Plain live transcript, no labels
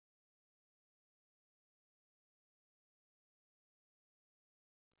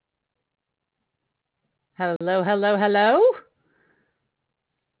Hello, hello, hello.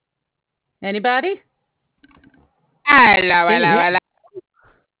 Anybody? Hello, Can you hello, hear?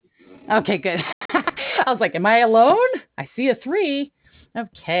 hello. Okay, good. I was like, am I alone? I see a three.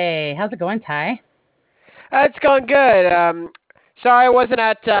 Okay, how's it going, Ty? It's going good. Sorry I wasn't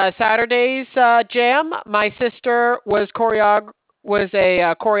at Saturday's jam. My sister was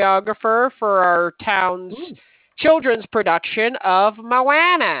a choreographer for our town's Ooh. children's production of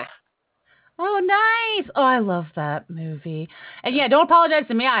Moana. Oh, nice. Oh, I love that movie. And yeah, don't apologize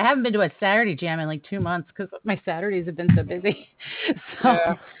to me. I haven't been to a Saturday jam in like 2 months because my Saturdays have been so busy. Yeah.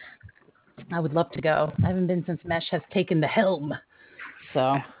 So I would love to go. I haven't been since Mesh has taken the helm.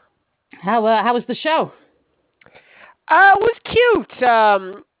 So how was the show? It was cute.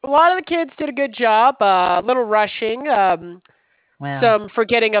 A lot of the kids did a good job. A little rushing. Well, Some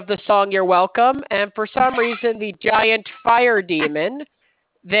forgetting of the song "You're Welcome," and for some reason, the giant fire demon.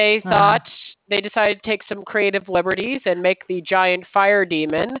 They uh, thought they decided to take some creative liberties and make the giant fire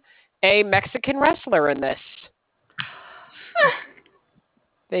demon a Mexican wrestler in this.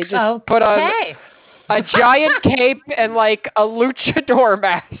 They just put on okay. a giant cape and like a luchador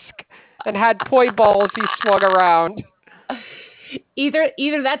mask and had poi balls he swung around. Either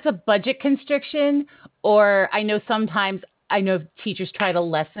that's a budget constriction, or I know teachers try to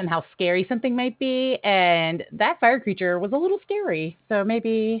lessen how scary something might be, and that fire creature was a little scary. So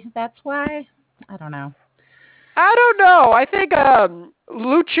maybe that's why. I don't know. I don't know. I think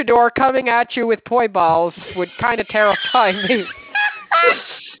luchador coming at you with poi balls would kind of terrify me.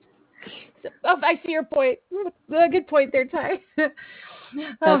 Oh, I see your point. Good point there, Ty. Oh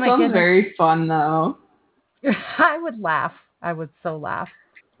That my sounds goodness. very fun, though. I would laugh. I would so laugh.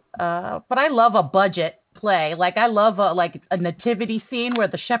 But I love a budget play. Like I love a nativity scene where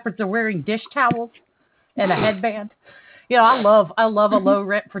the shepherds are wearing dish towels and a headband. I love a low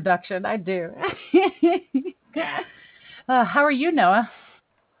rent production. I do. How are you, Noah?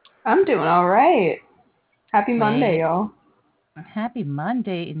 I'm doing all right. Happy Monday, Great. y'all. Happy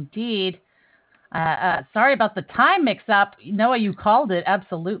Monday indeed. Sorry about the time mix up. Noah, you called it.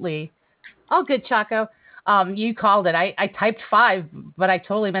 Absolutely. All good, Chaco. You called it. I typed 5, but I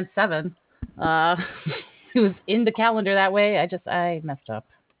totally meant 7. Uh, it was in the calendar that way. I messed up.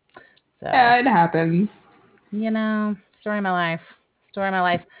 So, Yeah, it happens. story of my life. Story of my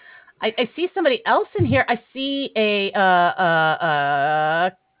life. I see somebody else in here. I see a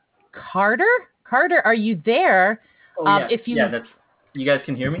Carter. Carter, are you there? Oh yeah, If yeah. you, That's you guys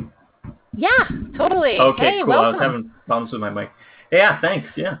can hear me. yeah, totally. Okay, Hey, cool. I was welcome. having problems with my mic. Yeah, thanks.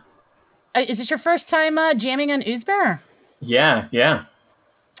 Yeah, Is this your first time jamming on Uzbear? yeah, yeah.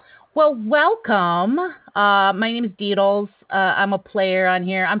 Well, welcome. My name is Deedles. I'm a player on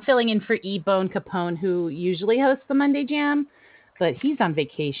here. I'm filling in for E-Bone Capone, who usually hosts the Monday Jam, but he's on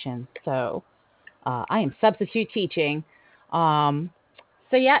vacation, so I am substitute teaching. Um,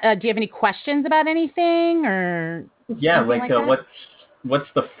 so yeah, do you have any questions about anything or Yeah, anything like like that? what's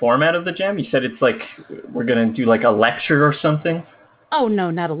the format of the jam? You said it's like we're gonna do like a lecture or something. Oh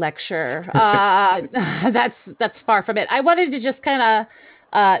no, not a lecture. That's far from it. I wanted to just kind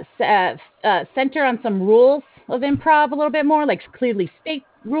of center on some rules of improv a little bit more, like clearly state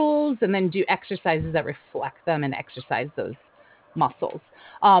rules, and then do exercises that reflect them and exercise those muscles.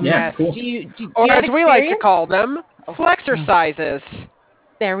 Yeah, Yes. cool. Do Or you have as we like to experience? call them, Oh, oh, flexercises.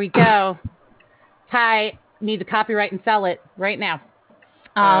 there we go. Ty, need to copyright and sell it right now.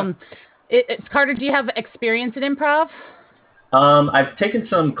 Uh, Um, it's Carter. Do you have experience in improv? I've taken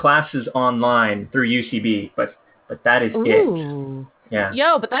some classes online through UCB, but that is it. Ooh. Yeah,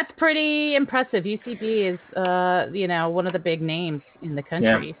 Yo, but that's pretty impressive. UCB is one of the big names in the yeah.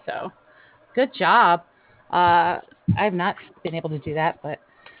 country. So good job. I've not been able to do that, but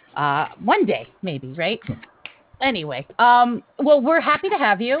one day maybe, right? Anyway, well, we're happy to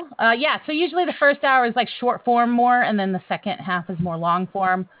have you. Yeah, so usually the first hour is like short form more, and then the second half is more long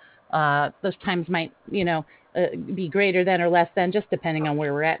form. Those times might, be greater than or less than, just depending on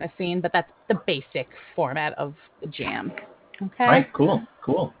where we're at in a scene, but that's the basic format of the jam. All Okay? right, cool,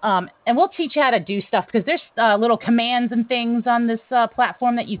 cool. And we'll teach you how to do stuff because there's little commands and things on this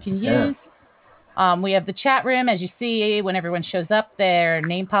platform that you can Yeah. use. We have the chat room, as you see, when everyone shows up, their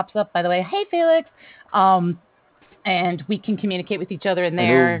name pops up, by the way. Hey, Felix. And we can communicate with each other in Hello.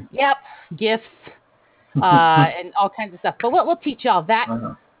 there. Yep, gifts and all kinds of stuff. But we'll teach you all that.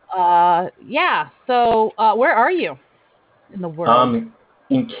 Yeah. So where are you in the world?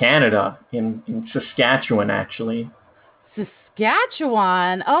 In Canada, in Saskatchewan, actually.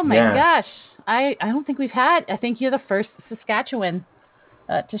 Saskatchewan. Oh my Yeah, gosh. I don't think we've had. I think you're the first Saskatchewan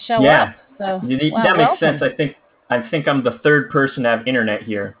to show up. yeah. So That makes sense. welcome. I think I'm the third person to have internet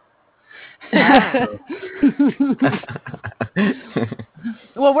here.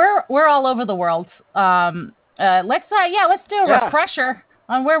 Well, we're all over the world. Let's do a refresher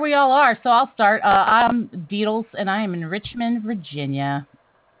on where we all are. So I'll start. I'm Deedles, and I am in Richmond, Virginia.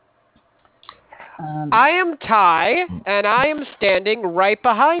 I am Ty, and I am standing right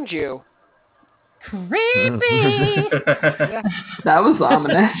behind you. Creepy. That was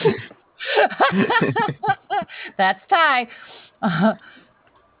ominous. That's Ty.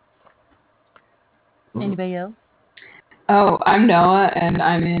 Anybody else? Oh, I'm Noah, and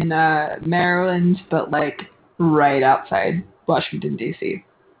I'm in Maryland, but like right outside Washington, D.C.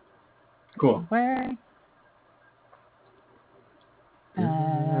 Cool. Where?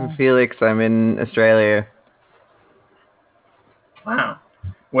 I'm Felix. I'm in Australia. Wow.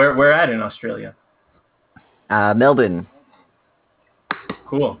 Where at in Australia? Melbourne.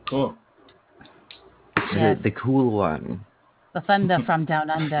 Cool. Yes. The cool one. The thunder from down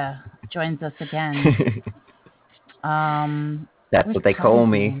under joins us again. That's what they call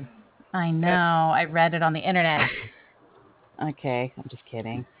me. I know. I read it on the internet. Okay, I'm just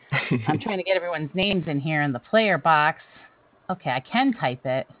kidding. I'm trying to get everyone's names in here in the player box. Okay, I can type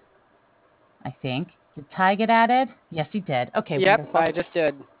it. I think. Did Ty get added? Yes, he did. Okay, Yep, wonderful. I just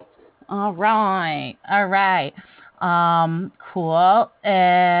did. All right. Cool.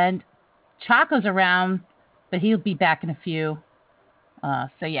 And Chaco's around, but he'll be back in a few.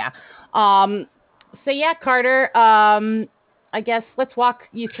 Carter, I guess let's walk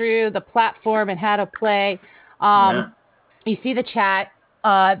you through the platform and how to play. You see the chat.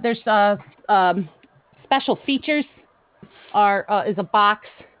 There's special features is a box,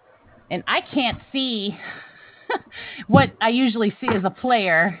 and I can't see what I usually see as a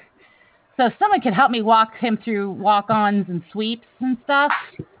player. So if someone could help me walk him through walk-ons and sweeps and stuff.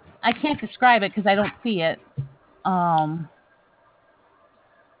 I can't describe it because I don't see it. You're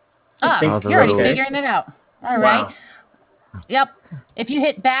already figuring it out. All right. Yep. If you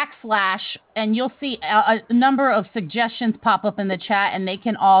hit / and you'll see a number of suggestions pop up in the chat, and they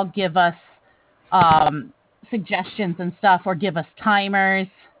can all give us suggestions and stuff, or give us timers.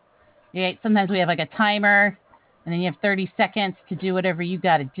 Yeah, sometimes we have like a timer, and then you have 30 seconds to do whatever you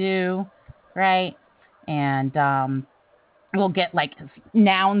got to do, right? And we'll get like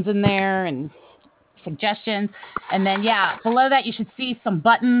nouns in there and suggestions. And then, below that you should see some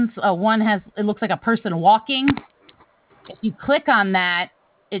buttons. One it looks like a person walking. If you click on that,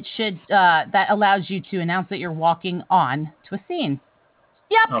 it should that allows you to announce that you're walking on to a scene.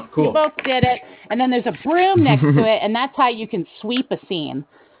 Yep, oh, cool. You both did it. And then there's a broom next to it, and that's how you can sweep a scene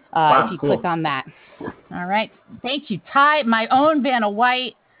if you click on that. All right. Thank you, Ty. My own Vanna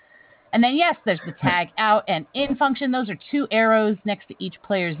White. And then, yes, there's the tag out and in function. Those are 2 arrows next to each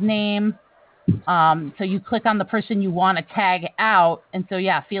player's name. So you click on the person you want to tag out. And so,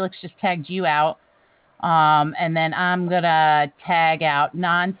 Felix just tagged you out. And then I'm going to tag out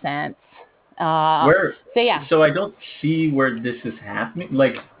Nonsense. So I don't see where this is happening.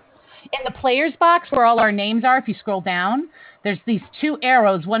 Like in the player's box where all our names are, if you scroll down, there's these 2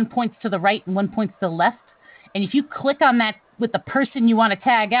 arrows. One points to the right and one points to the left. And if you click on that with the person you want to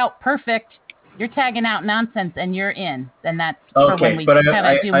tag out, perfect. You're tagging out Nonsense and you're in. Then that's for when we kind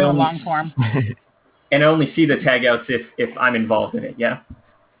of do a little long form. And I only see the tag outs if I'm involved in it, yeah?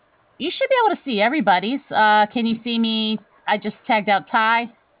 You should be able to see everybody's. Can you see me? I just tagged out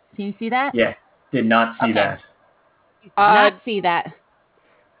Ty. Can you see that? Yeah, did not see that. Did not see that.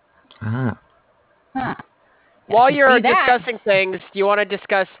 Ah. Huh. While you're discussing things, do you want to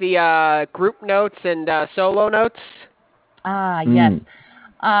discuss the group notes and solo notes? Yes.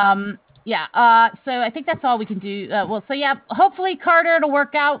 So I think that's all we can do. Hopefully, Carter, it'll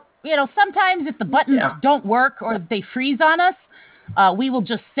work out. You know, sometimes if the buttons don't work or they freeze on us, we will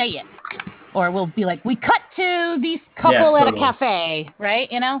just say it. Or we'll be like, we cut to these couple at a cafe, right?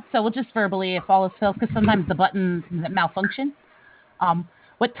 You know? So we'll just verbally, if all is fails, because sometimes the buttons malfunction.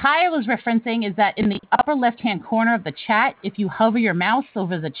 What Ty was referencing is that in the upper left-hand corner of the chat, if you hover your mouse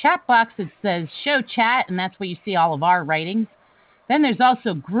over the chat box, it says show chat, and that's where you see all of our writings. Then there's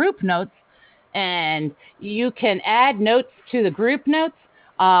also group notes, and you can add notes to the group notes.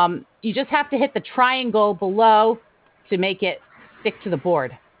 You just have to hit the triangle below to make it stick to the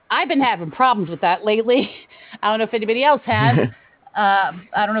board. I've been having problems with that lately. I don't know if anybody else has. I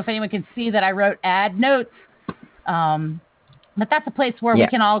don't know if anyone can see that I wrote add notes. But that's a place where we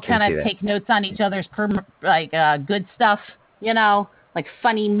can all kind of take notes on each other's good stuff, you know, like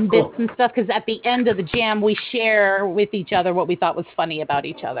funny bits and stuff. Because at the end of the jam, we share with each other what we thought was funny about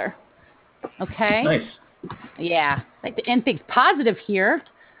each other. Okay? Nice. Yeah. Like to end things positive here.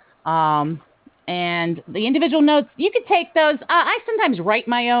 And the individual notes, you could take those. I sometimes write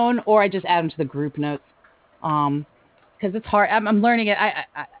my own, or I just add them to the group notes. Because it's hard. I'm learning it.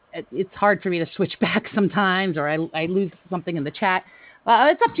 It's hard for me to switch back sometimes, or I lose something in the chat.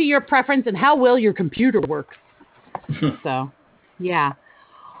 It's up to your preference and how well your computer works. So, yeah.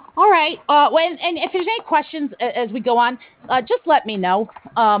 All right. And if there's any questions as we go on, just let me know.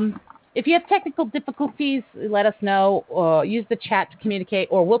 If you have technical difficulties, let us know. Use the chat to communicate,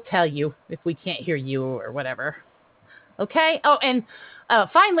 or we'll tell you if we can't hear you or whatever. Okay. Oh, and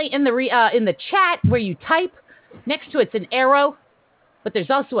finally, in the chat where you type, next to it's an arrow, but there's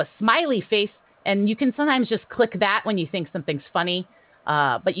also a smiley face, and you can sometimes just click that when you think something's funny,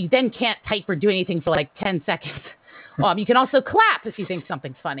 but you then can't type or do anything for like 10 seconds. You can also clap if you think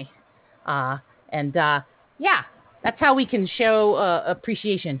something's funny. Yeah, that's how we can show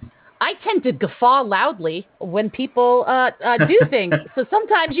appreciation. I tend to guffaw loudly when people do things, so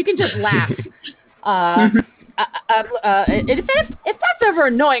sometimes you can just laugh. If that's ever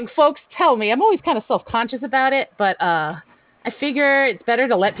annoying, folks, tell me. I'm always kind of self-conscious about it, but I figure it's better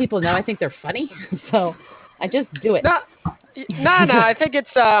to let people know I think they're funny, so I just do it. No, I think it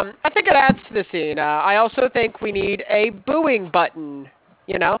adds to the scene. I also think we need a booing button.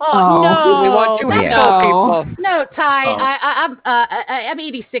 You know? Oh, no. We want to heckle people. No, Ty. I'm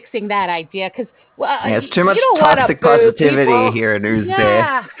 86ing that idea because it's too much toxic positivity here in Uzbek.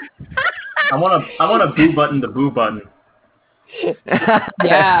 Yeah. I want to boo button the boo button.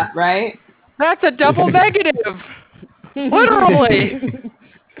 Yeah, right? That's a double negative. Literally.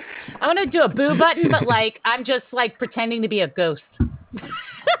 I want to do a boo button, but I'm just pretending to be a ghost.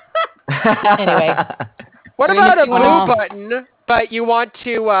 Anyway. What about a boo button, but you want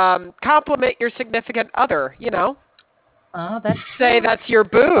to compliment your significant other, you know? Oh, that's Say that's your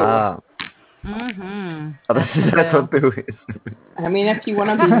boo. Mm-hmm. Oh, that's what boo is. I mean, if you want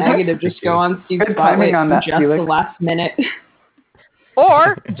to be negative, just go on Steve's spotlight for just the last minute.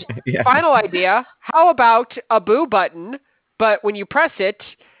 Or, final idea, how about a boo button, but when you press it,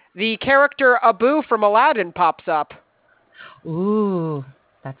 the character Abu from Aladdin pops up. Ooh,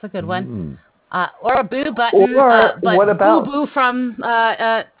 that's a good one. Or a boo button, or but what about Boo Boo from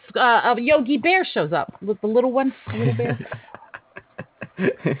Yogi Bear shows up with the little one, the little bear.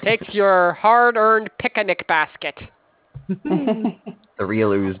 Takes your hard-earned picnic basket. The real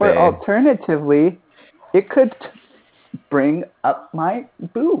Uzbek. Or alternatively, it could bring up my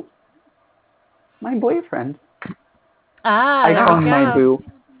boo, my boyfriend. I call him my boo.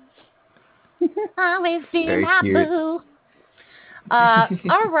 Always be Very my cute. boo.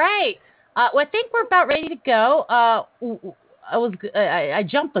 All right. Well, I think we're about ready to go. I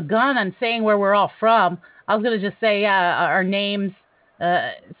jumped the gun on saying where we're all from. I was gonna just say our names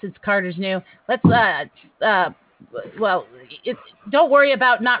since Carter's new. Let's don't worry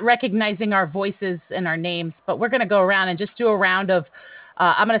about not recognizing our voices and our names, but we're gonna go around and just do a round of.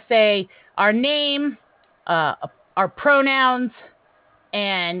 I'm gonna say our name, our pronouns,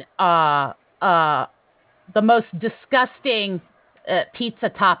 and the most disgusting pizza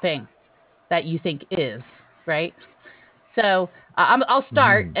topping that you think is, right? So I'll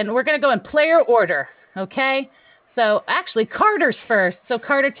start, and we're going to go in player order, okay? So actually, Carter's first. So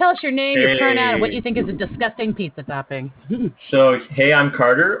Carter, tell us your name, your pronoun, and what you think is a disgusting pizza topping. So, hey, I'm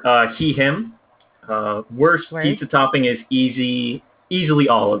Carter. He, him. Worst pizza topping is easily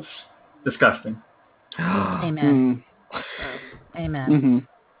olives. Disgusting. Amen. Amen. Mm-hmm.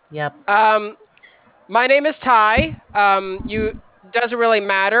 Yep. My name is Ty. Doesn't really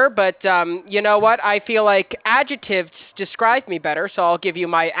matter, but you know what? I feel like adjectives describe me better, so I'll give you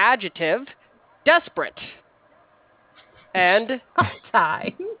my adjective: desperate. And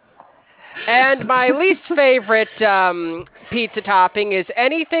Ty. And my least favorite pizza topping is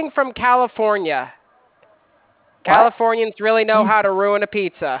anything from California. What? Californians really know how to ruin a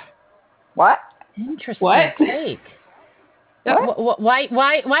pizza. What? Interesting What? take.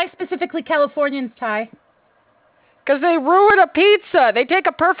 Why specifically Californians, Ty? Because they ruin a pizza. They take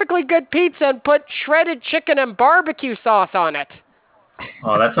a perfectly good pizza and put shredded chicken and barbecue sauce on it.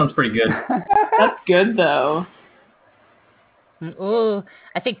 Oh, that sounds pretty good. That's good, though. Ooh,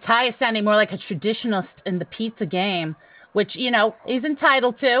 I think Ty is sounding more like a traditionalist in the pizza game, which, he's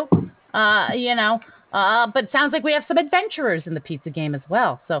entitled to, but it sounds like we have some adventurers in the pizza game as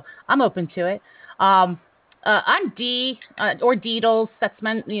well, so I'm open to it. I'm D, or Deedles, that's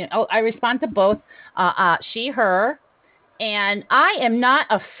my, I respond to both, she, her, and I am not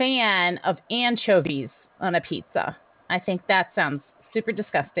a fan of anchovies on a pizza. I think that sounds super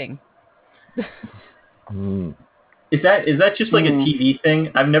disgusting. Is that just like a TV thing?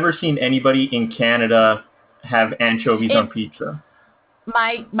 I've never seen anybody in Canada have anchovies on pizza.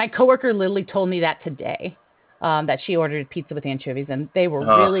 My coworker literally told me that today. That she ordered pizza with anchovies, and they were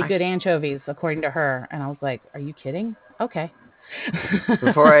really good anchovies, according to her. And I was like, "Are you kidding?" Okay.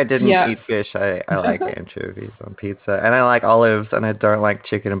 Before I didn't eat fish, I like anchovies on pizza, and I like olives, and I don't like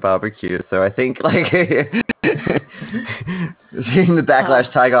chicken and barbecue. So I think like seeing the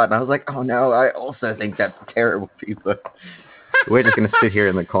backlash Ty got, and I was like, oh no, I also think that's a terrible pizza. We're just gonna sit here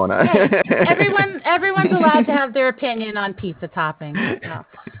in the corner. Everyone's allowed to have their opinion on pizza toppings. So.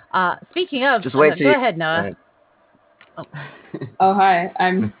 Speaking of, just wait go ahead, Noah. Oh hi,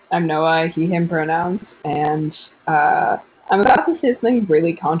 I'm Noah, he him pronouns, and I'm about to say something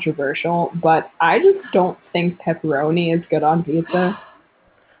really controversial, but I just don't think pepperoni is good on pizza.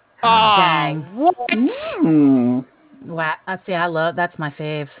 Dang. What? Wow. See, that's my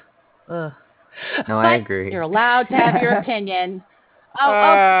fave. Ugh. No, I agree. You're allowed to have your opinion.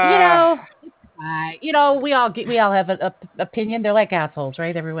 You know, we all have an opinion. They're like assholes,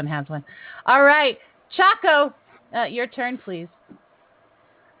 right? Everyone has one. All right, Chaco, your turn, please.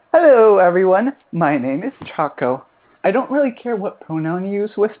 Hello, everyone. My name is Chaco. I don't really care what pronoun you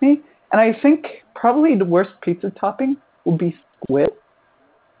use with me, and I think probably the worst pizza topping will be squid.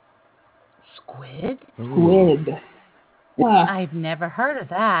 Squid? Squid. I've never heard of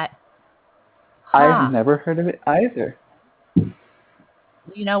that. I've never heard of it either.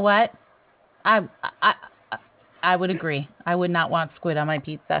 You know what? I would agree. I would not want squid on my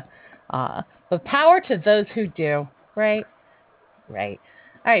pizza. But power to those who do. Right. All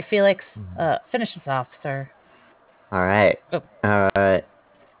right, Felix. Finish us off, sir. All right. Oh.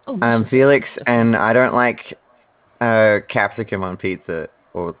 I'm Felix, and I don't like capsicum on pizza,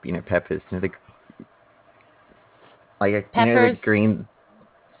 or peppers. Peppers? The green.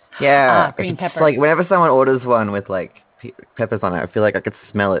 Yeah, green it's peppers. like whenever someone orders one with like peppers on it, I feel like I could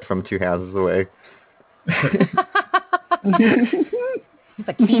smell it from 2 houses away. It's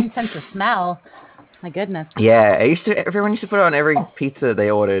a keen sense of smell. My goodness. Yeah, everyone used to put it on every pizza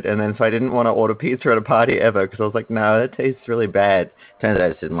they ordered, and then so I didn't want to order pizza at a party ever because I was like, no, that tastes really bad. Turns out I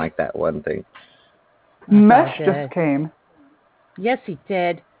just didn't like that one thing. Mesh just came. Yes, he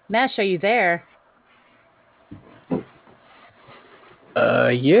did. Mesh, are you there?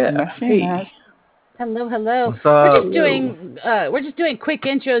 Yeah. Hey. Hello. We're just doing quick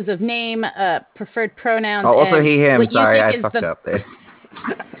intros of name, preferred pronouns. Oh, also and he, him. What you Sorry, think I fucked up there.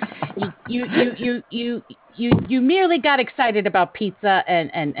 You merely got excited about pizza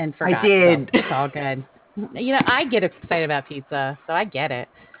and forgot. I did. So it's all good. I get excited about pizza, so I get it.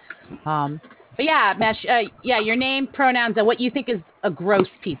 But yeah, Mesh. Your name, pronouns, and what you think is a gross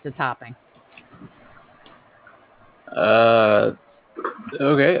pizza topping.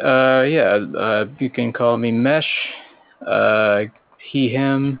 Okay. You can call me Mesh. He,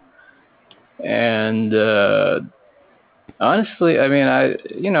 him, and honestly, I mean, I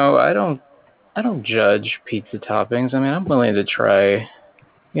don't judge pizza toppings. I mean, I'm willing to try.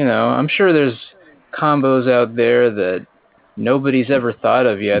 I'm sure there's combos out there that nobody's ever thought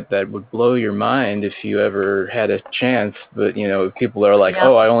of yet that would blow your mind if you ever had a chance. But people are like,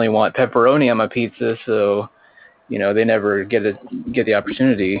 oh, I only want pepperoni on my pizza, so they never get the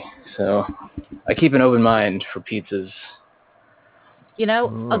opportunity. So I keep an open mind for pizzas.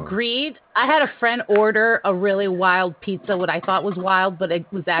 Agreed. I had a friend order a really wild pizza, what I thought was wild, but it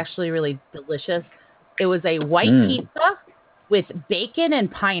was actually really delicious. It was a white pizza with bacon and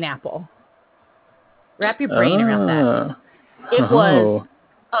pineapple. Wrap your brain around that. It was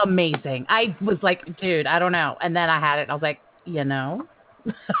amazing. I was like, dude, I don't know. And then I had it, and I was like,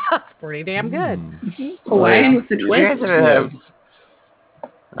 that's pretty damn good. Hawaiian with the twist.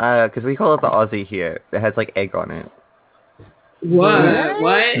 Because we call it the Aussie here. It has like egg on it. What?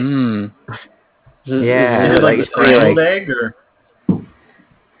 Yeah. Is it like a scrambled egg or?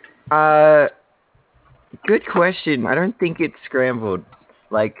 Good question. I don't think it's scrambled.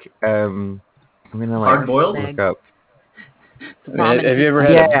 Like, I'm gonna hard boiled. Look up. Have you ever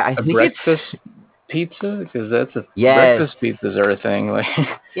had a breakfast pizza? Because breakfast pizzas are a thing. Like,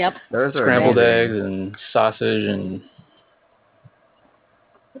 those are scrambled eggs and sausage, and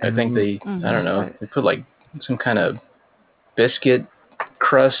I think they put like some kind of biscuit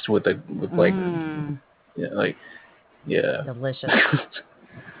crust with delicious.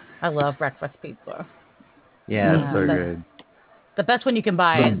 I love breakfast pizza. Yeah, it's so good. The best one you can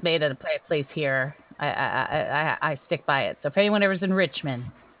buy is made at a place here. I stick by it. So if anyone ever's in Richmond,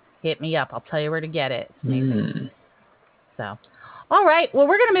 hit me up. I'll tell you where to get it. It's amazing. So, all right. Well,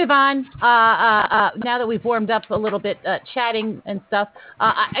 we're gonna move on. Now that we've warmed up a little bit, chatting and stuff.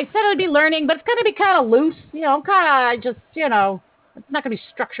 I said I'd be learning, but it's gonna be kind of loose. Kind of just it's not gonna be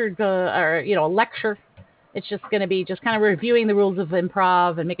structured or a lecture. It's just going to be just kind of reviewing the rules of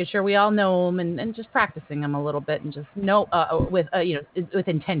improv and making sure we all know them and just practicing them a little bit and just with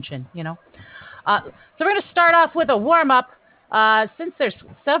intention, So we're going to start off with a warm up. Since there's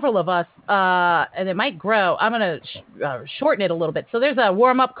several of us and it might grow, I'm going to shorten it a little bit. So there's a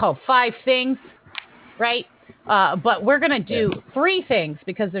warm up called 5 things, right? But we're going to do 3 things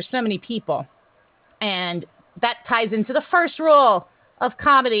because there's so many people, and that ties into the first rule of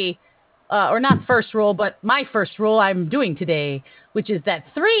comedy. Or not first rule, but my first rule I'm doing today, which is that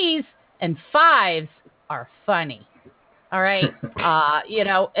 3s and 5s are funny. All right,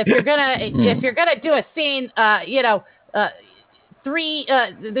 if you're gonna do a scene, 3.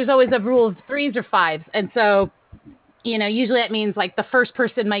 There's always a rule of 3s or 5s, and so usually that means like the first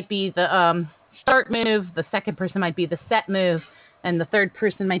person might be the start move, the second person might be the set move, and the third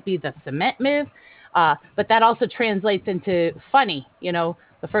person might be the cement move. But that also translates into funny.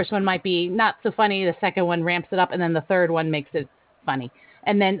 The first one might be not so funny, the second one ramps it up, and then the third one makes it funny.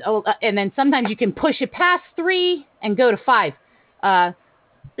 And then sometimes you can push it past 3 and go to 5.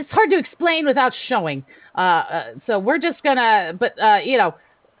 It's hard to explain without showing. So we're just gonna,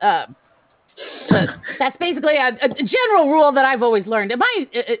 that's basically a general rule that I've always learned.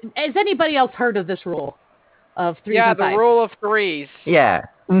 Has anybody else heard of this rule of 3s and 5s? Yeah, the rule of 3s. Yeah.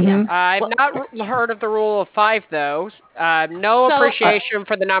 Mm-hmm. I've not heard of the rule of 5 though. No appreciation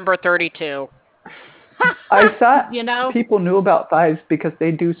for the number 32. I thought people knew about 5s because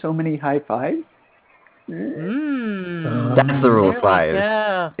they do so many high fives. That's the rule of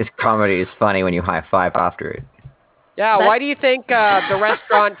 5s. It's comedy is funny when you high five after it. Yeah, why do you think the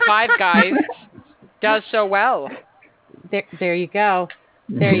restaurant Five Guys does so well? There you go.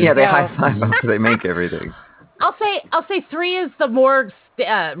 There you yeah, go. they high five after they make everything. I'll say 3 is the more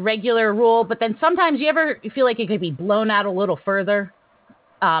regular rule, but then sometimes you ever feel like it could be blown out a little further.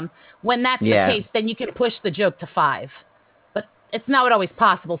 When that's the case, then you can push the joke to 5. But it's not always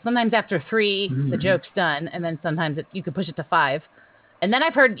possible. Sometimes after 3, the joke's done, and then sometimes you can push it to 5. And then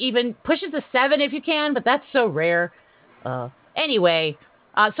I've heard even push it to 7 if you can, but that's so rare. Anyway,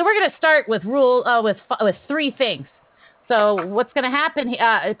 so we're gonna start with with 3 things. So what's gonna happen?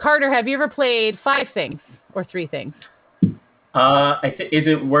 Carter, have you ever played 5 things or 3 things? Is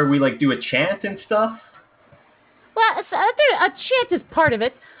it where we do a chant and stuff? Well, a chant is part of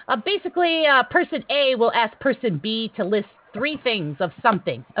it. Basically, person A will ask person B to list 3 things of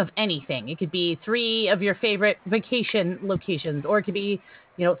something, of anything. It could be 3 of your favorite vacation locations, or it could be,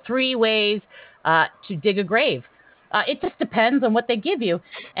 3 ways to dig a grave. It just depends on what they give you.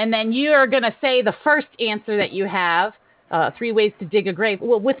 And then you are going to say the first answer that you have, 3 ways to dig a grave,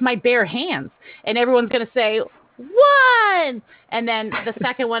 with my bare hands. And everyone's going to say, 1! And then the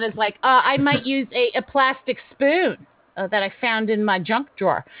second one is like, I might use a plastic spoon that I found in my junk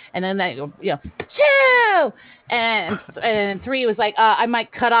drawer. And then they go, 2! And 3 was like, I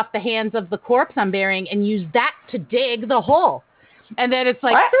might cut off the hands of the corpse I'm burying and use that to dig the hole. And then it's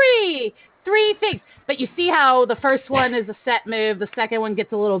like, what? 3 things. But you see how the first one is a set move, the second one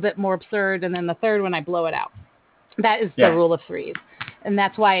gets a little bit more absurd, and then the third one I blow it out. That is the rule of 3s. And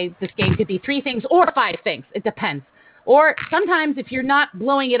that's why this game could be 3 things or 5 things. It depends. Or sometimes if you're not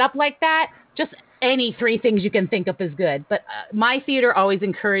blowing it up like that, just any 3 things you can think of is good. But my theater always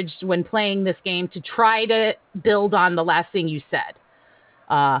encouraged when playing this game to try to build on the last thing you said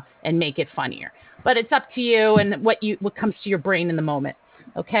and make it funnier. But it's up to you and what comes to your brain in the moment.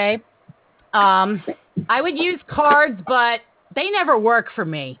 Okay? I would use cards, but they never work for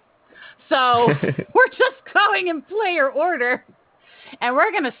me. So we're just going in player order. And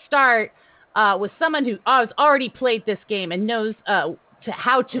we're going to start with someone who has already played this game and knows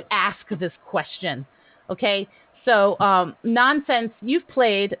how to ask this question. Okay? So, Nonsense, you've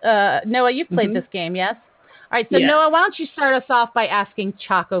played, Noah, you've played this game, yes? All right, so Noah, why don't you start us off by asking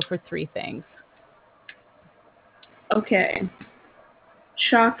Chaco for 3 things? Okay.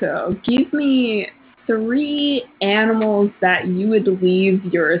 Chaco, give me 3 animals that you would leave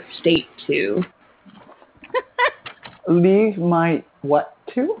your estate to. Leave my what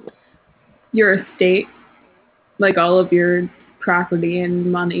to? Your estate. Like all of your property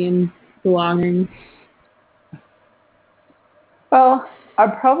and money and belongings. Well,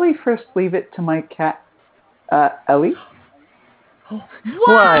 I'd probably first leave it to my cat, Ellie. 1!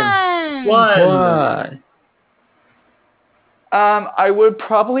 I would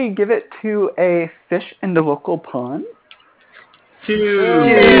probably give it to a fish in the local pond.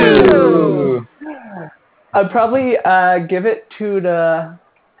 2! I'd probably give it to the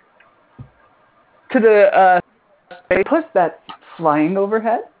space puss that's flying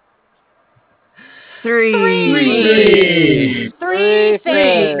overhead. 3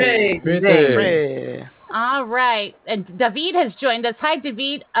 things. 3. All right. And David has joined us. Hi,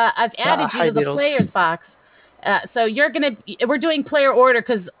 David. I've added you hi, to the Beatles. players box. So we're doing player order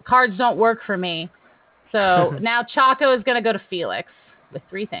because cards don't work for me. So now Chaco is going to go to Felix with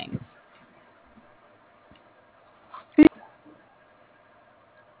 3 things.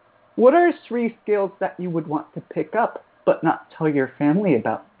 What are 3 skills that you would want to pick up but not tell your family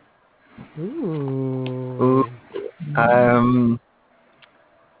about? Ooh.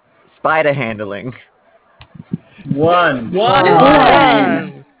 Spider handling. 1.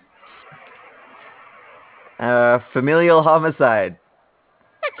 One. Familial homicide.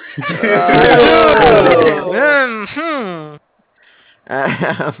 2.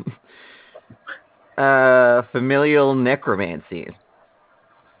 Familial necromancy.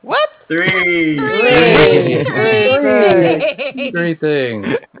 What? 3. Three things.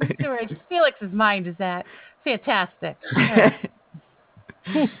 George, Felix's mind is that fantastic.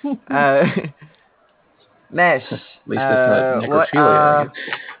 Mesh. At least it's not necrophilia.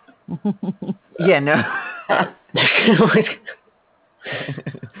 Yeah, no.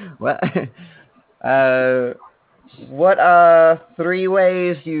 What are 3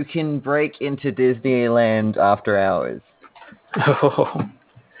 ways you can break into Disneyland after hours?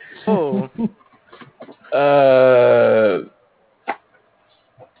 Oh.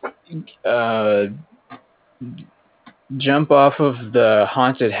 Jump off of the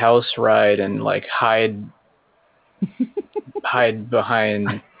haunted house ride and like hide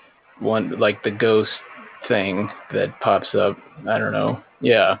behind one, like the ghost thing that pops up. I don't know.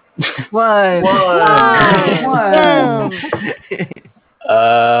 Yeah. One.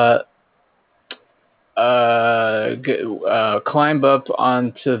 Climb up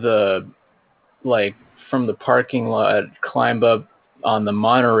onto the, like, from the parking lot, climb up on the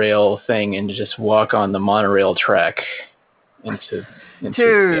monorail thing and just walk on the monorail track into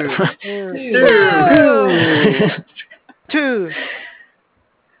 2. yeah. 2.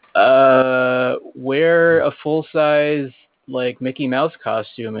 Wear a full-size, like, Mickey Mouse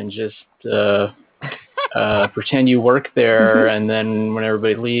costume and just pretend you work there, and then when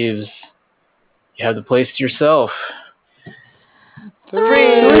everybody leaves, you have the place to yourself.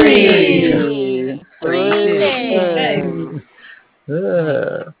 3. 3 things.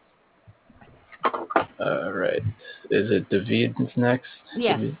 All right. Is it David next?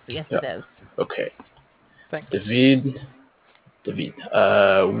 Yes, David? yes Yeah. it is. Okay. Thanks. David.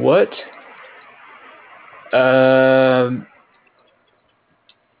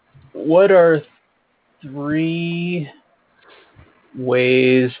 What are 3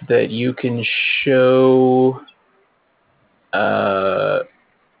 ways that you can show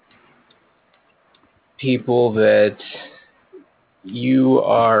people that you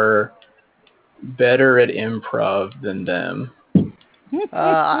are better at improv than them?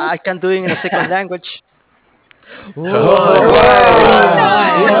 I can do it in a second language.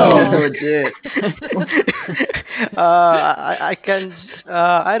 Legit. I can.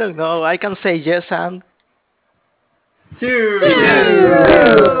 I don't know. I can say yes and. 2.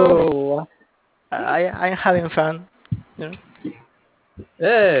 I'm having fun. You know?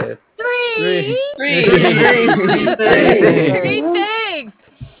 Hey. 3 things.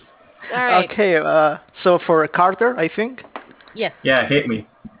 All right. Okay. So for Carter, I think. Yes. Yeah, hit me.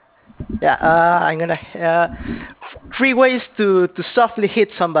 Yeah. I'm gonna. 3 ways to softly hit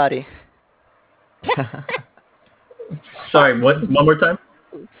somebody. Sorry, what? One more time?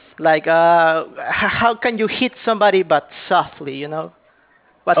 Like how can you hit somebody but softly? You know.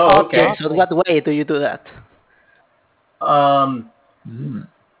 What Oh, okay. objects or what way do you do that?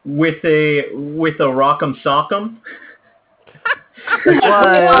 With a rock'em sock'em.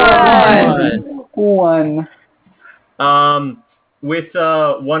 1. With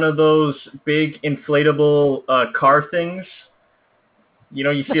one of those big inflatable car things. You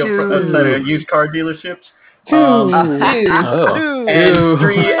know, you see outside of used car dealerships. 2. And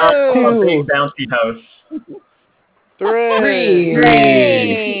 3 up a big bouncy house. 3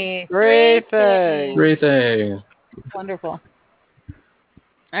 things. 3 things. Wonderful.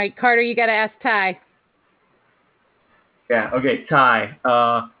 All right, Carter, you got to ask Ty. Yeah. Okay, Ty.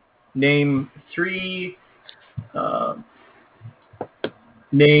 Name 3.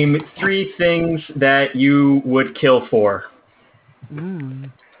 Name 3 things that you would kill for.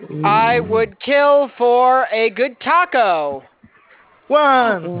 I would kill for a good taco.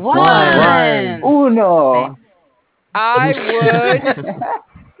 1. 1. I would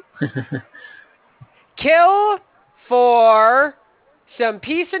kill for some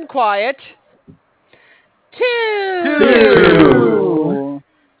peace and quiet. 2.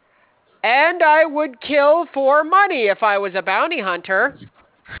 And I would kill for money if I was a bounty hunter.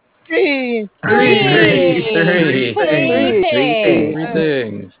 Three. Three Three things.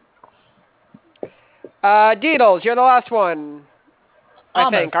 things. Deedles, you're the last one. I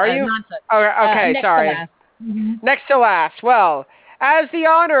Almost. think. Are you? Nonsense. Okay, Next sorry. to last. Mhm. Next to last. Well, as the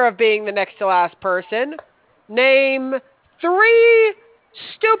honor of being the next to last person, name 3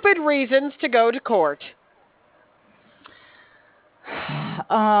 stupid reasons to go to court.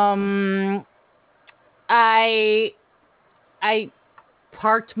 I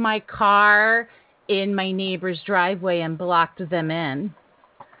parked my car in my neighbor's driveway and blocked them in.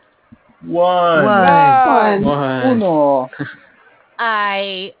 One. One. Uno.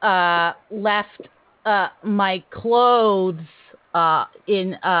 I left my clothes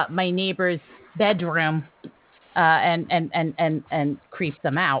in my neighbor's bedroom and creeped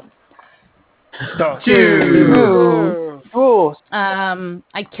them out. Two. Oh,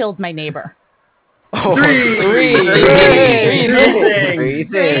 I killed my neighbor. Three. Three things.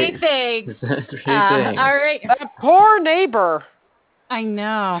 Three things. All right. That poor neighbor. I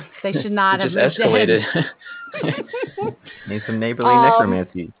know. They should not It have just moved in. escalated. Need some neighborly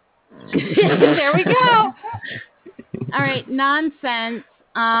necromancy. There we go. All right, nonsense.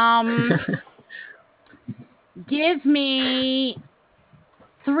 Give me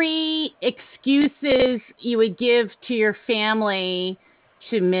 3 excuses you would give to your family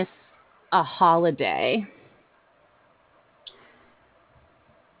to miss a holiday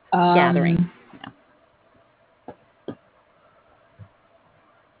gathering.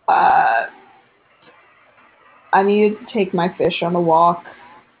 I needed to take my fish on a walk.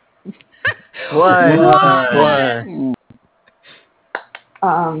 What?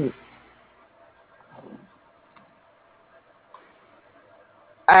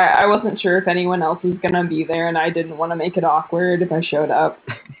 I wasn't sure if anyone else was gonna be there, and I didn't want to make it awkward if I showed up.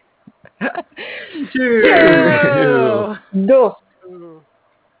 Two. dos.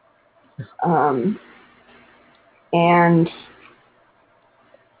 And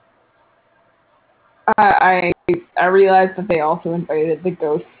I realized that they also invited the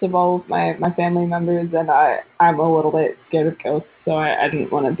ghosts of all of my family members, and I'm a little bit scared of ghosts, so I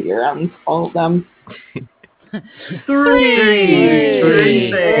didn't want to be around all of them.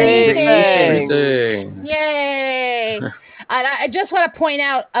 Three things. Yay! And I just want to point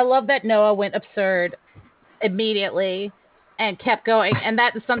out, I love that Noah went absurd immediately and kept going. And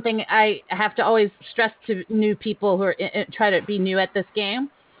that is something I have to always stress to new people who are try to be new at this game.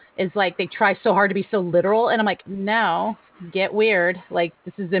 Is like they try so hard to be so literal, and I'm like, no, get weird. Like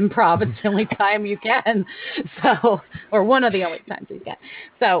this is improv. It's the only time you can. So, or one of the only times you can.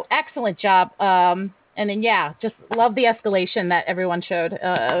 So, excellent job. And then yeah, just love the escalation that everyone showed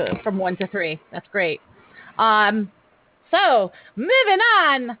from 1 to 3. That's great. So moving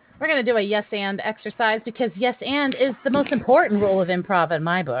on, we're gonna do a yes and exercise because yes and is the most important rule of improv in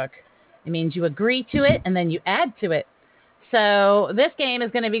my book. It means you agree to it and then you add to it. So this game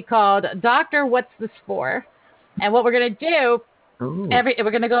is going to be called Doctor, What's This For? And what we're going to do,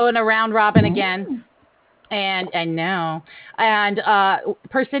 we're going to go in a round robin again. And I know. And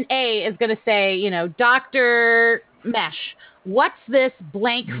person A is going to say, Dr. Mesh, what's this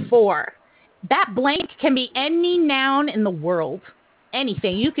blank for? That blank can be any noun in the world.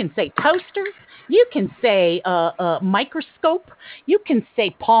 Anything. You can say toaster. You can say microscope. You can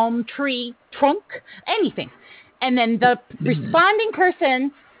say palm tree trunk. Anything. And then the responding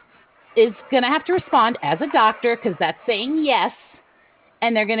person is going to have to respond as a doctor because that's saying yes.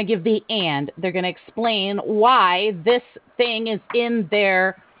 And they're going to give the and. They're going to explain why this thing is in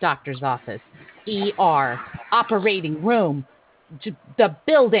their doctor's office, ER, operating room, the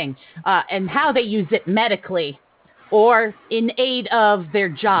building, and how they use it medically or in aid of their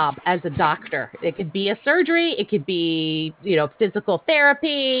job as a doctor. It could be a surgery. It could be, physical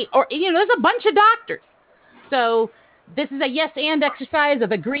therapy or, there's a bunch of doctors. So this is a yes and exercise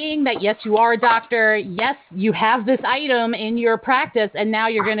of agreeing that, yes, you are a doctor. Yes, you have this item in your practice, and now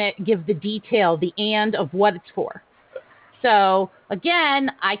you're going to give the detail, the and of what it's for. So,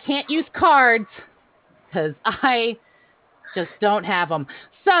 again, I can't use cards because I just don't have them.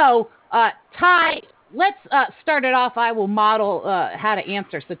 So, Ty, let's start it off. I will model how to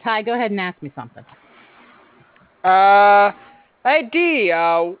answer. So, Ty, go ahead and ask me something. Hey, D,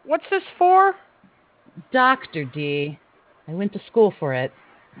 what's this for? Dr. D. I went to school for it.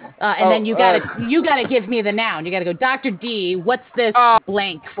 And then you gotta give me the noun. You gotta go, Dr. D, what's this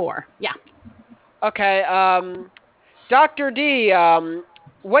blank for? Yeah. Okay, Dr. D,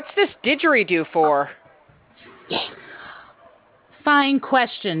 what's this didgeridoo for? Fine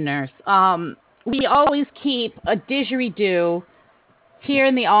question, nurse. We always keep a didgeridoo here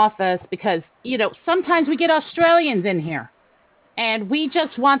in the office because, sometimes we get Australians in here. and we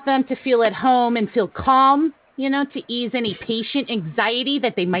just want them to feel at home and feel calm, to ease any patient anxiety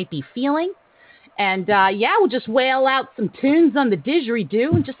that they might be feeling. And we'll just wail out some tunes on the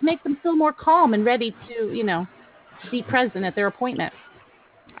didgeridoo and just make them feel more calm and ready to, be present at their appointment.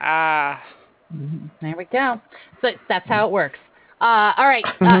 There we go. So that's how it works. All right,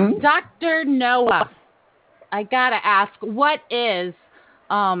 Dr. Noah, I gotta ask, what is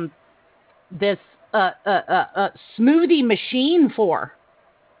this smoothie machine for?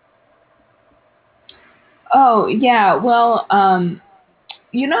 Oh, yeah, well,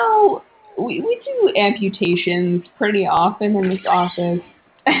 we do amputations pretty often in this office,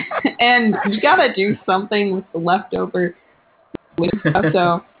 and you gotta do something with the leftover stuff,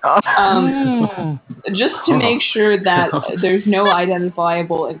 so just to make sure that there's no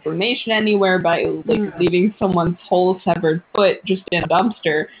identifiable information anywhere by leaving someone's whole severed foot just in a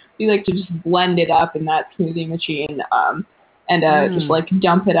dumpster, we like to just blend it up in that smoothie machine and just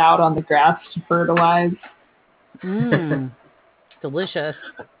dump it out on the grass to fertilize. Delicious.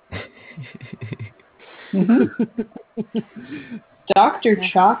 Dr.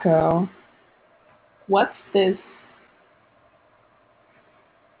 Chaco, what's this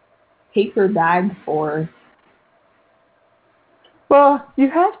paper bag for? Well,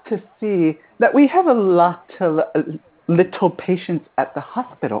 you have to see that we have a lot of little patients at the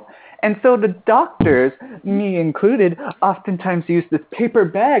hospital. And so the doctors, me included, oftentimes use this paper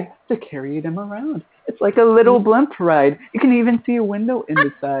bag to carry them around. It's like a little blimp ride. You can even see a window in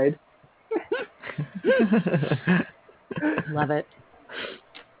the side. Love it.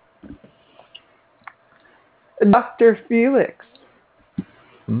 Dr. Felix,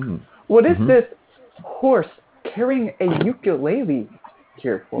 what is this horse carrying a ukulele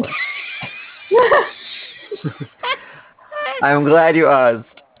here for? I'm glad you asked.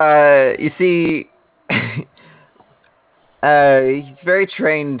 You see, he's very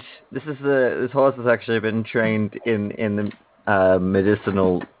trained. This horse has actually been trained in the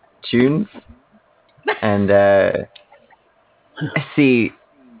medicinal tunes, and see,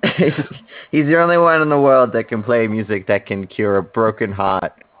 he's the only one in the world that can play music that can cure a broken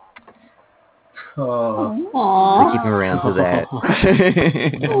heart. Oh. I keep him around for that.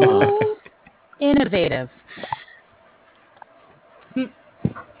 Innovative.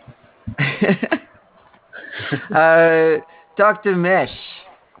 Dr. Mesh,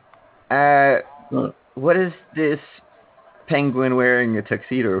 what is this penguin wearing a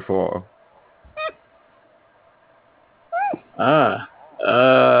tuxedo for? That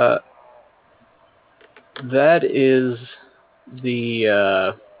is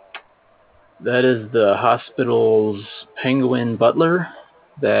the hospital's penguin butler.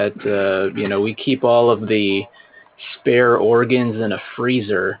 That we keep all of the spare organs in a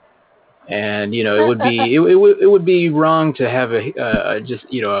freezer, and it would be wrong to have a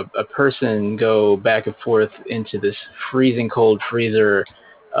person go back and forth into this freezing cold freezer.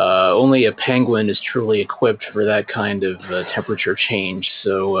 Only a penguin is truly equipped for that kind of temperature change.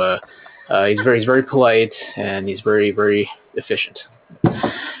 So he's very polite, and he's very, very efficient.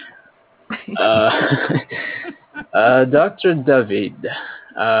 Dr. David,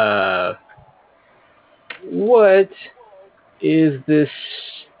 what is this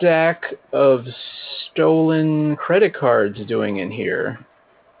stack of stolen credit cards doing in here?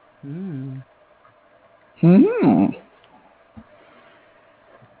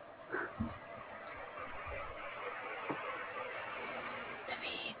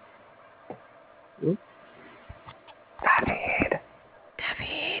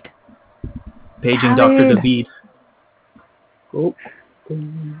 David. Paging Dr. David. Oh. No,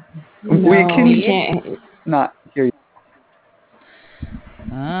 we we can't not hear you.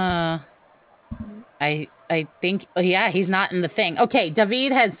 I think, he's not in the thing. Okay,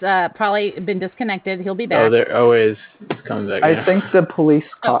 David has probably been disconnected. He'll be back. He's coming back. I think the police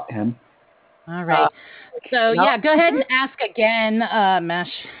caught him. All right. So, go ahead and ask again, Mesh.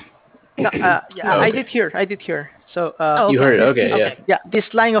 I did hear. So, You heard it, okay, yeah. Yeah, this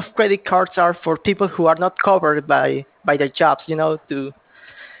line of credit cards are for people who are not covered by their jobs,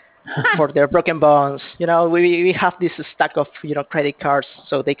 for their broken bones. We have this stack of, credit cards,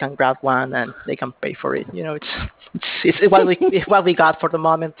 so they can grab one and they can pay for it. It's what we got for the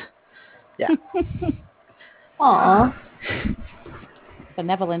moment. Yeah. Aww.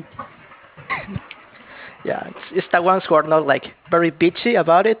 Benevolent. Yeah, it's the ones who are not very bitchy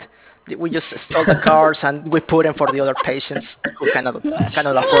about it. We just stole the cards and we put them for the other patients who cannot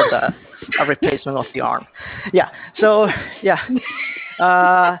afford a replacement of the arm. Yeah. So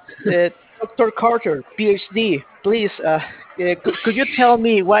Dr. Carter, PhD, please, could you tell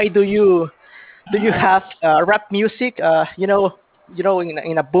me why do you have rap music?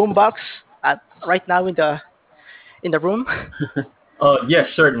 in a boombox right now in the room? Yes,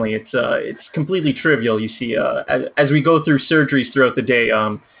 certainly. It's completely trivial. You see, as we go through surgeries throughout the day,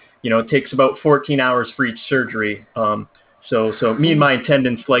 it takes about 14 hours for each surgery. So me and my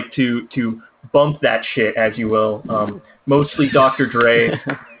attendants like to bump that shit, as you will. Mostly Dr. Dre,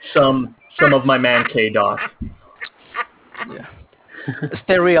 some of my man K Doc. Yeah.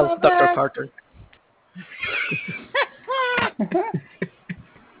 Stay real, Dr. Carter.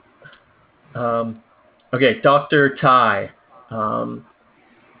 Okay, Dr. Ty.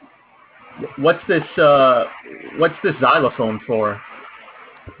 What's this xylophone for?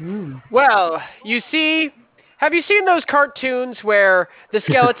 Well, you see, have you seen those cartoons where the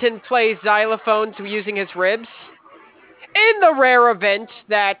skeleton plays xylophones using his ribs? In the rare event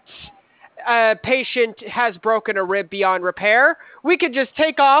that a patient has broken a rib beyond repair, we could just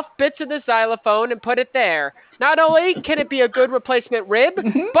take off bits of the xylophone and put it there. Not only can it be a good replacement rib,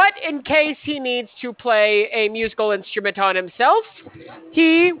 but in case he needs to play a musical instrument on himself,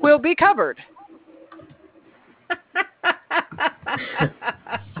 he will be covered.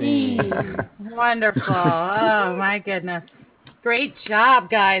 Wonderful. Oh my goodness. Great job,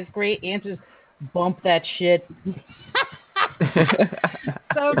 guys. Great answers. Bump that shit.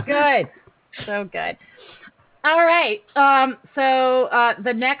 So good. So good. All right. So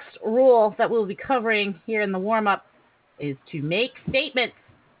the next rule that we'll be covering here in the warm-up is to make statements.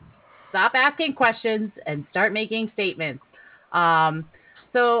 Stop asking questions and start making statements.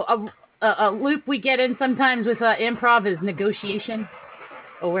 So a loop we get in sometimes with improv is negotiation,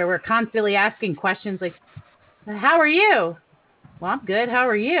 where we're constantly asking questions like, how are you? Well, I'm good. How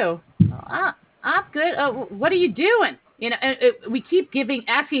are you? Well, I'm good. What are you doing? We keep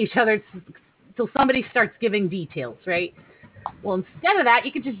asking each other till somebody starts giving details, right? Well, instead of that,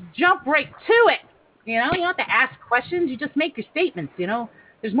 you could just jump right to it. You don't have to ask questions. You just make your statements.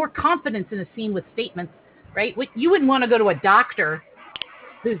 There's more confidence in a scene with statements, right? You wouldn't want to go to a doctor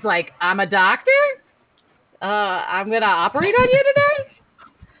who's like, I'm a doctor? I'm going to operate on you today?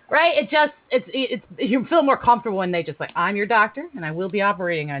 Right? You feel more comfortable when they just like, I'm your doctor, and I will be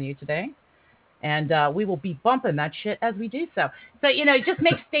operating on you today. And we will be bumping that shit as we do so. So, just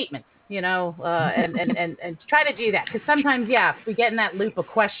make statements, and try to do that. Because sometimes, we get in that loop of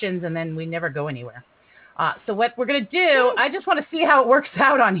questions and then we never go anywhere. So what we're going to do, I just want to see how it works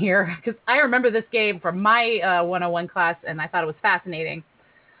out on here. Because I remember this game from my 101 class, and I thought it was fascinating.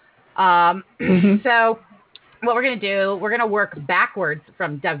 So what we're going to do, we're going to work backwards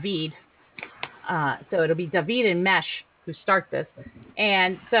from David. So it'll be David and Mesh who start this.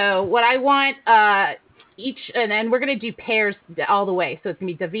 And so what I want and then we're going to do pairs all the way. So it's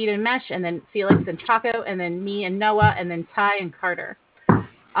going to be David and Mesh, and then Felix and Chaco, and then me and Noah, and then Ty and Carter.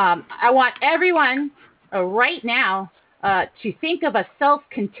 I want everyone right now to think of a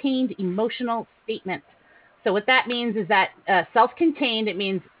self-contained emotional statement. So what that means is that self-contained, it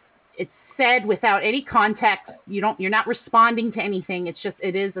means it's said without any context. You're not responding to anything.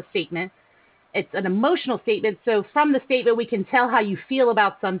 It is a statement. It's an emotional statement. So from the statement, we can tell how you feel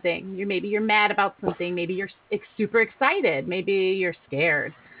about something. Maybe you're mad about something. Maybe you're super excited. Maybe you're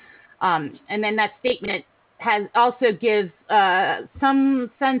scared. And then that statement also gives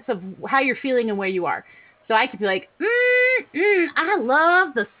some sense of how you're feeling and where you are. So I could be like, I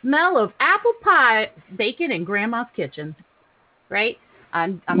love the smell of apple pie baking in Grandma's kitchen, right?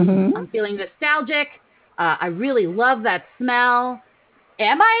 I'm feeling nostalgic. I really love that smell.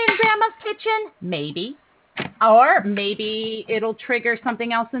 Am I in Grandma's kitchen? Maybe. Or maybe it'll trigger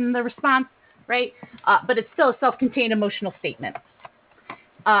something else in the response, right? But it's still a self-contained emotional statement.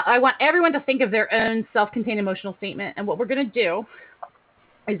 I want everyone to think of their own self-contained emotional statement. And what we're going to do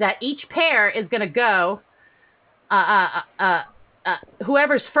is that each pair is going to go,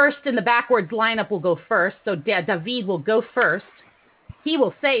 whoever's first in the backwards lineup will go first. So David will go first. He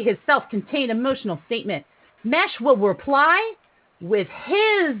will say his self-contained emotional statement. Mesh will reply with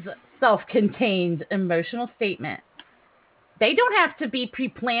his self-contained emotional statement. They don't have to be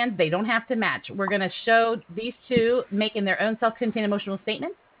pre-planned. They don't have to match. We're going to show these two making their own self-contained emotional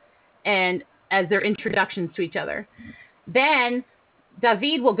statements and as their introductions to each other. Then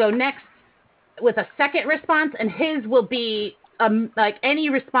David will go next with a second response, and his will be like any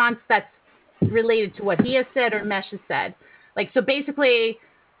response that's related to what he has said or Mesh has said. So basically,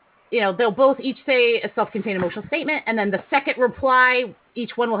 they'll both each say a self-contained emotional statement, and then the second reply,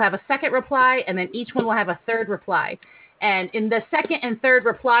 each one will have a second reply, and then each one will have a third reply. And in the second and third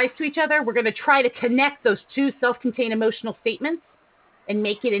replies to each other, we're going to try to connect those two self-contained emotional statements and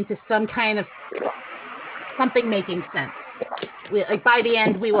make it into some kind of something making sense. like by the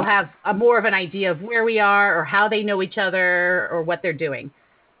end, we will have more of an idea of where we are or how they know each other or what they're doing.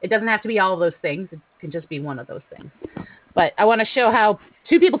 It doesn't have to be all of those things. It can just be one of those things. But I want to show how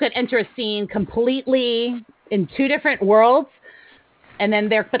two people could enter a scene completely in two different worlds, and then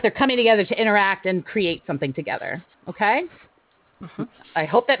they're coming together to interact and create something together. Okay? I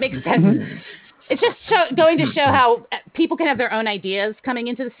hope that makes sense. It's just going to show how people can have their own ideas coming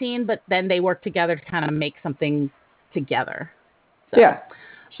into the scene, but then they work together to kind of make something together. So, Yeah.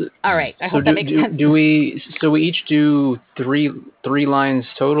 all right. I hope that makes sense. Do we? So we each do three lines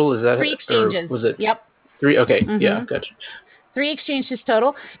total. Is that 3 exchanges? Or was it? Yep. 3. Okay. Yeah. Gotcha. 3 exchanges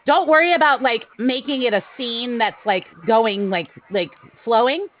total. Don't worry about like making it a scene that's like going like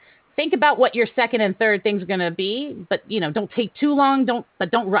flowing. Think about what your second and third things are going to be, but don't take too long. Don't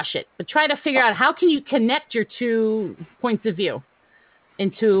rush it. But try to figure out how can you connect your 2 points of view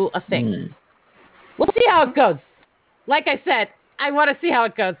into a thing. We'll see how it goes. Like I said, I want to see how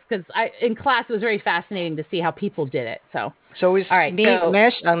it goes because in class it was very fascinating to see how people did it. So it's all right, me,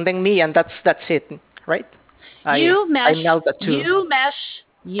 Mesh, and then me, and that's it, right? You mesh. I nailed the 2.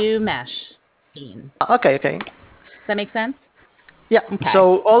 You mesh. Scene. Okay. Does that make sense? Yeah. Okay.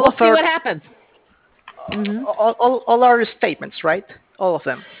 So we'll see what happens. All our statements, right? All of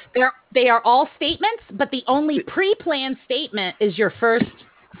them. They are all statements, but the only pre-planned statement is your first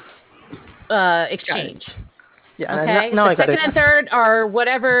exchange. Yeah. Okay. Now the I got second it. and third are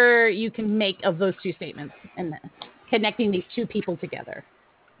whatever you can make of those 2 statements and connecting these 2 people together.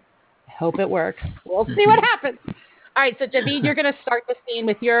 I hope it works. We'll see what happens. All right. So Javid, you're going to start the scene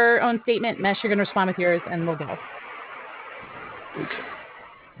with your own statement. Mesh, you're going to respond with yours, and we'll go.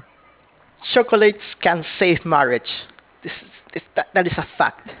 Chocolates can save marriage. That is a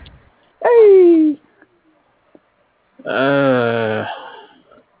fact. Hey.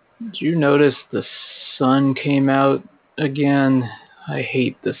 Did you notice the sun came out again? I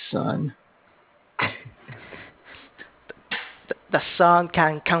hate the sun. The sun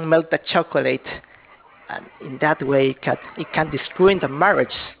can melt the chocolate, and in that way it can destroy the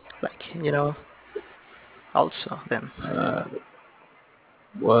marriage. Also then.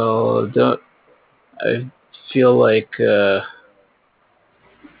 Well, I feel like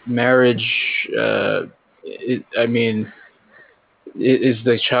marriage. Is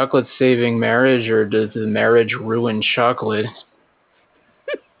the chocolate saving marriage, or does the marriage ruin chocolate?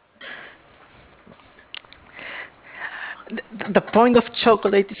 The point of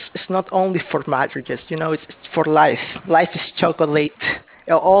chocolate is not only for marriages, it's for life. Life is chocolate.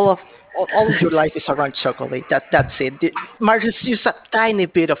 All of your life is around chocolate. That's it. Marriage is just a tiny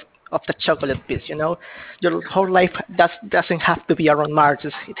bit of the chocolate piece. Your whole life doesn't have to be around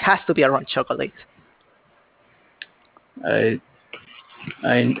marriages. It has to be around chocolate. I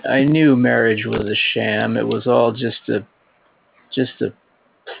knew marriage was a sham. It was all just a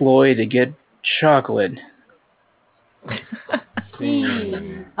ploy to get chocolate.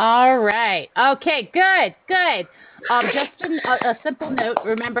 All right. Okay, good. Just a simple note.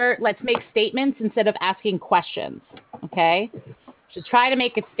 Remember, let's make statements instead of asking questions. Okay? So try to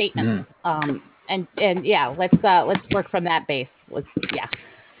make it statements. And yeah, let's work from that base.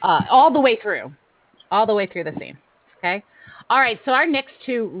 All the way through the scene. Okay? All right, so our next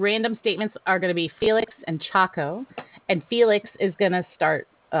 2 random statements are going to be Felix and Chaco, and Felix is going to start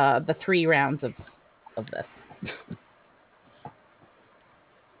the 3 rounds of this.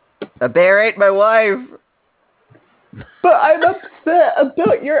 A bear ate my wife. But I'm upset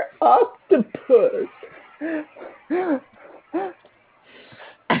about your octopus.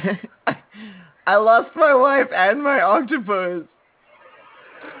 I lost my wife and my octopus.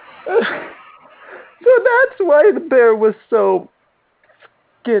 So that's why the bear was so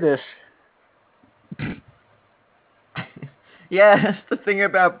skittish. Yeah, that's the thing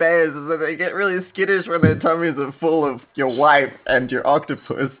about bears is that they get really skittish when their tummies are full of your wife and your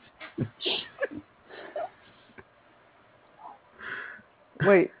octopus.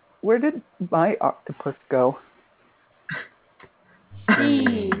 Wait, where did my octopus go?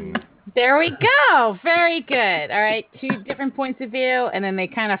 There we go. Very good. All right, 2 different points of view, and then they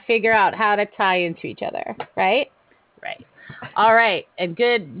kind of figure out how to tie into each other, right? Right. All right, and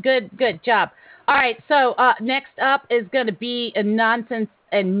good job. All right, so next up is going to be a Nonsense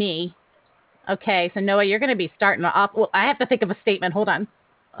and me. Okay, so Noah, you're going to be starting off. Well, I have to think of a statement. Hold on.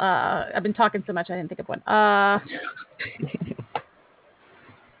 I've been talking so much, I didn't think of one.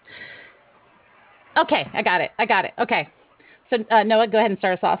 Okay, I got it. Okay. So, Noah, go ahead and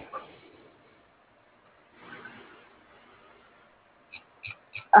start us off.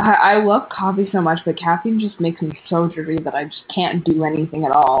 I love coffee so much, but caffeine just makes me so jittery that I just can't do anything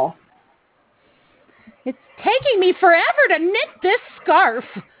at all. It's taking me forever to knit this scarf.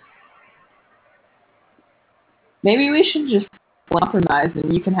 Maybe we should just compromise,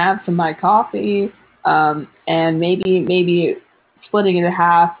 and you can have some of my coffee, and maybe splitting it in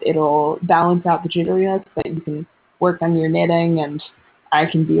half, it'll balance out the jitteriness, but you can work on your knitting, and I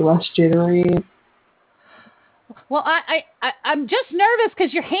can be less jittery. Well, I'm just nervous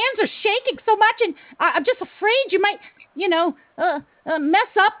because your hands are shaking so much, and I'm just afraid you might,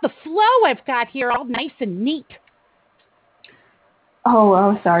 mess up the flow I've got here, all nice and neat.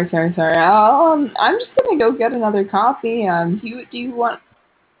 Oh, sorry. I'm just gonna go get another coffee. Do you want,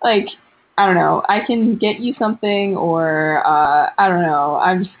 like, I don't know, I can get you something, or I don't know.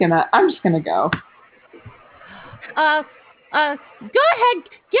 I'm just gonna go. Go ahead,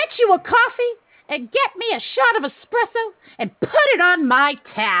 get you a coffee, and get me a shot of espresso, and put it on my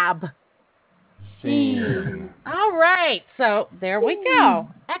tab. All right, so there we go.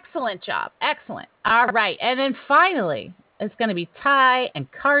 Excellent job. Excellent. All right, and then finally, it's going to be Ty and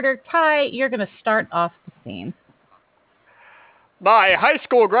Carter. Ty, you're going to start off the scene. My high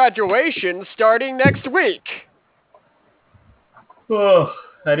school graduation starting next week. Oh,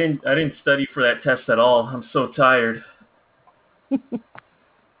 I didn't study for that test at all. I'm so tired.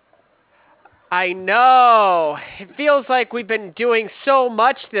 I know. It feels like we've been doing so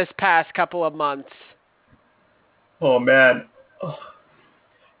much this past couple of months. Oh, man. Oh.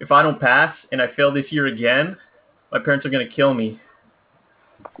 If I don't pass and I fail this year again, my parents are going to kill me.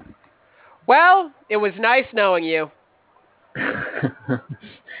 Well, it was nice knowing you.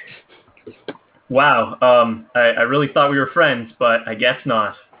 Wow. I really thought we were friends, but I guess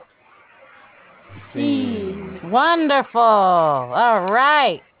not. Wonderful. All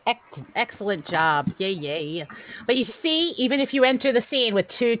right. Excellent job. Yay. But you see, even if you enter the scene with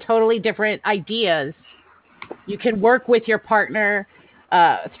two totally different ideas, you can work with your partner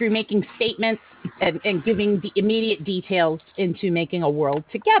through making statements and giving the immediate details into making a world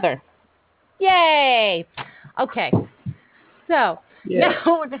together. Yay! Okay. So now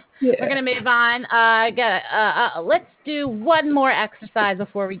we're going to move on. Let's do one more exercise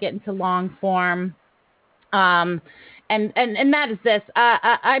before we get into long form. And that is this.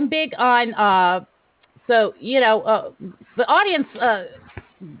 I'm big on the audience.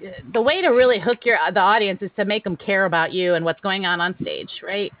 The way to really hook the audience is to make them care about you and what's going on stage,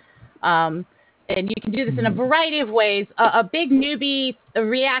 right? And you can do this in a variety of ways. A big newbie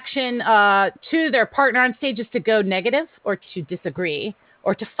reaction to their partner on stage is to go negative or to disagree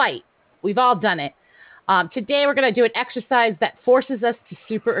or to fight. We've all done it. Today we're going to do an exercise that forces us to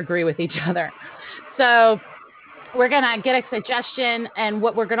super agree with each other. So we're going to get a suggestion, and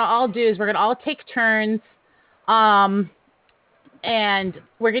what we're going to all do is we're going to all take turns, and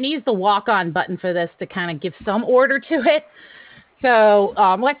we're going to use the walk-on button for this to kind of give some order to it. So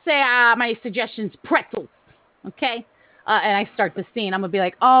let's say my suggestion's pretzels, okay? And I start the scene. I'm going to be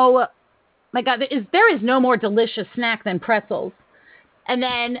like, oh, my God, there is no more delicious snack than pretzels. And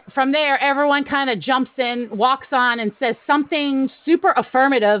then from there, everyone kind of jumps in, walks on, and says something super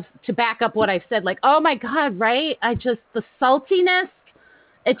affirmative to back up what I've said. Like, oh, my God, right? The saltiness,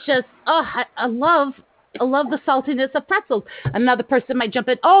 it's just, I love the saltiness of pretzels. Another person might jump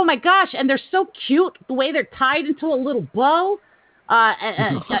in, oh, my gosh, and they're so cute, the way they're tied into a little bow.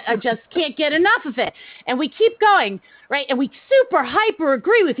 I just can't get enough of it. And we keep going, right? And we super hyper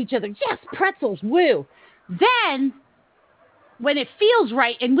agree with each other. Yes, pretzels, woo. Then when it feels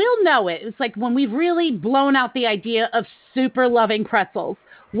right, and we'll know it, it's like when we've really blown out the idea of super loving pretzels.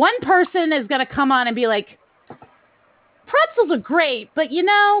 One person is going to come on and be like, pretzels are great, but I'm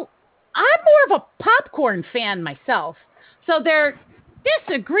more of a popcorn fan myself. So they're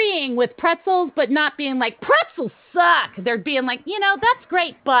disagreeing with pretzels, but not being like, pretzels suck. They're being like, that's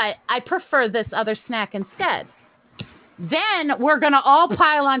great, but I prefer this other snack instead. Then we're going to all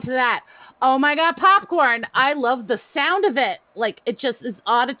pile onto that. Oh my God, popcorn. I love the sound of it. Like, it just is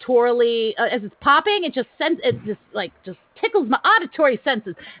auditorily, as it's popping, it just tickles my auditory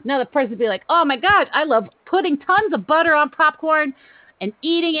senses. Another person be like, oh my God, I love putting tons of butter on popcorn and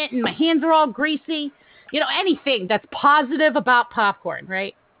eating it, and my hands are all greasy. Anything that's positive about popcorn,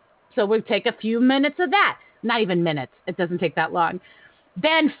 right? So we'll take a few minutes of that. Not even minutes. It doesn't take that long.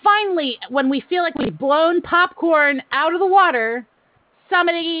 Then finally, when we feel like we've blown popcorn out of the water,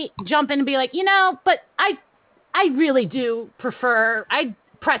 somebody jump in and be like, but I really do prefer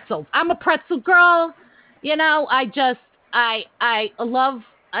pretzels. I'm a pretzel girl. I love,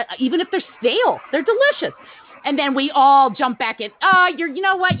 even if they're stale, they're delicious. And then we all jump back in. You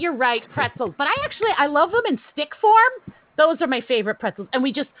know what? You're right, pretzels. But I love them in stick form. Those are my favorite pretzels. And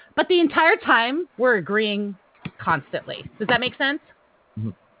but the entire time we're agreeing constantly. Does that make sense?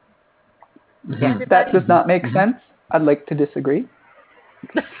 Yeah, That does not make sense. I'd like to disagree.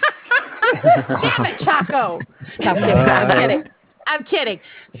 Damn it, Chaco! No, I'm kidding. I'm kidding. I'm kidding.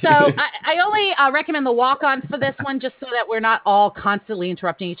 So I only recommend the walk-ons for this one, just so that we're not all constantly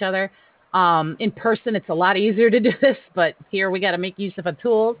interrupting each other. In person, it's a lot easier to do this, but here we got to make use of the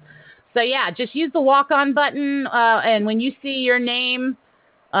tools. So yeah, just use the walk-on button, and when you see your name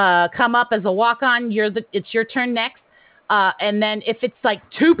come up as a walk-on, it's your turn next. And then if it's like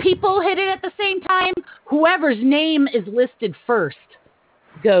two people hit it at the same time, whoever's name is listed first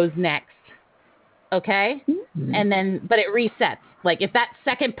goes next. Okay? And then, but it resets. Like if that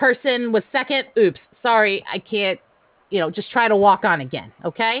second person was second, oops, sorry, I can't, just try to walk on again.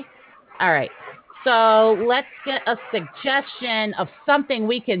 Okay? All right. So let's get a suggestion of something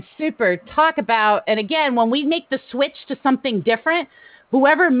we can super talk about. And again, when we make the switch to something different,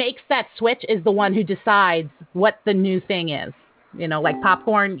 whoever makes that switch is the one who decides what the new thing is. Like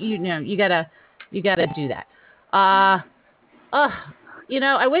popcorn, you gotta do that. I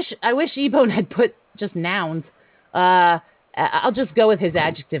wish Ebone had put just nouns. I'll just go with his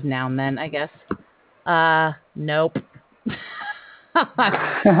adjective noun then, I guess. Nope.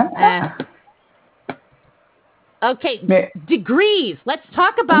 Okay, degrees. Let's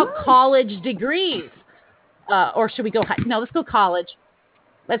talk about college degrees. Or should we go high? No, let's go college.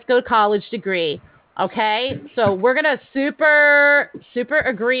 Let's go college degree. Okay? So we're going to super, super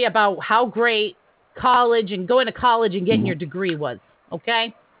agree about how great college and going to college and getting your degree was.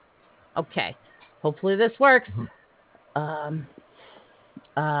 Okay? Okay. Hopefully this works. Whoever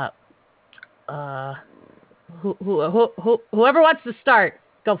wants to start,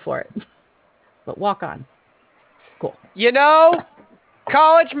 go for it. But walk on. Cool.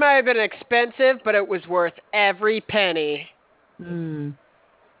 College may have been expensive, but it was worth every penny.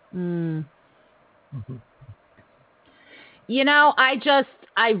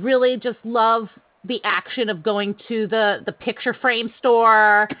 I really just love the action of going to the picture frame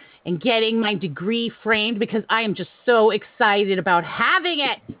store and getting my degree framed because I am just so excited about having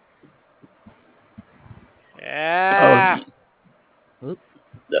it. Yeah.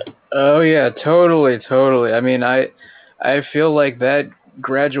 Oh yeah, totally. I mean, I feel like that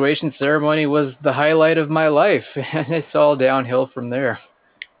graduation ceremony was the highlight of my life, and it's all downhill from there.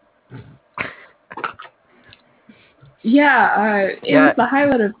 It was the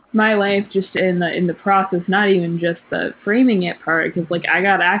highlight of my life, just in the process, not even just the framing it part, because like I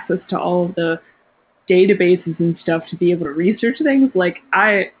got access to all of the databases and stuff to be able to research things. Like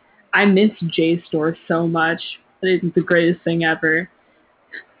I miss JSTOR so much. It is the greatest thing ever.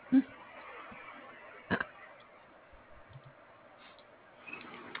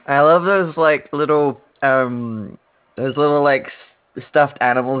 I love those little stuffed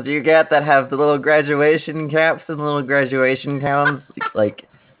animals you get that have the little graduation caps and little graduation gowns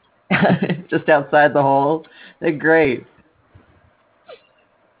just outside the hall. They're great.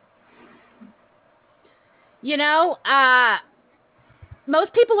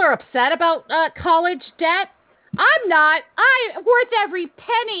 Most people are upset about college debt. I'm not. I'm worth every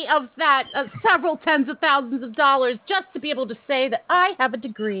penny of that, several tens of thousands of dollars, just to be able to say that I have a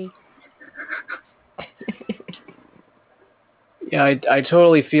degree. Yeah, I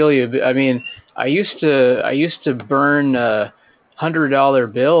totally feel you. I mean, I used to burn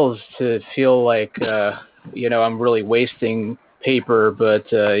 $100 bills to feel like I'm really wasting paper, but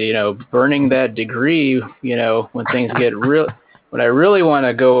burning that degree, when things get when I really want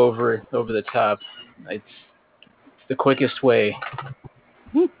to go over the top, it's the quickest way.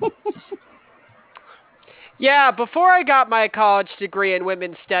 Yeah, before I got my college degree in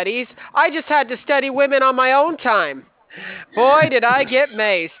women's studies, I just had to study women on my own time. Boy, did I get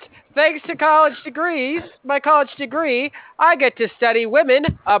maced. Thanks to my college degree, I get to study women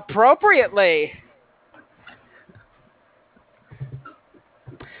appropriately.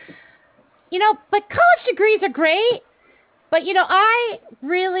 But college degrees are great. But, I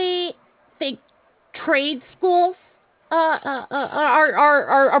really think trade schools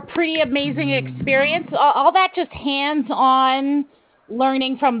are a pretty amazing experience. All that just hands-on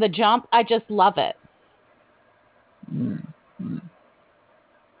learning from the jump. I just love it.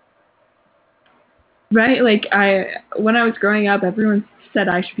 Right? Like when I was growing up, everyone said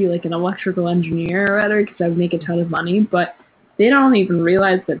I should be like an electrical engineer or whatever because I would make a ton of money, but they don't even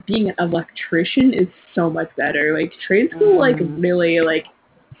realize that being an electrician is so much better. Like trade school really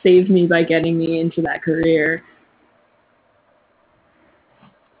saved me by getting me into that career.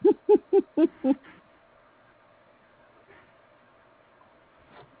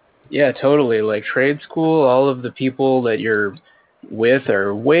 Yeah, totally. Like trade school, all of the people that you're with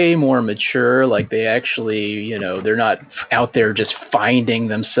are way more mature. Like they actually, you know, they're not out there just finding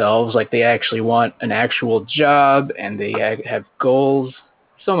themselves. Like they actually want an actual job and they have goals.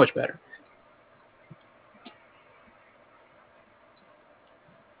 So much better.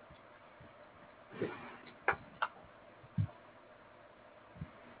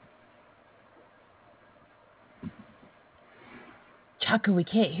 Chaco, we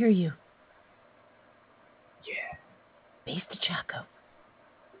can't hear you. Yeah. Base to Chaco.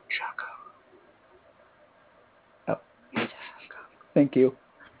 Chaco. Oh. Thank you.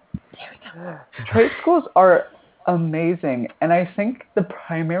 There we go. Trade schools are amazing, and I think the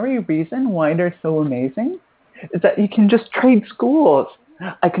primary reason why they're so amazing is that you can just trade schools.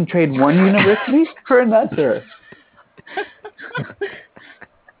 I can trade one university for another.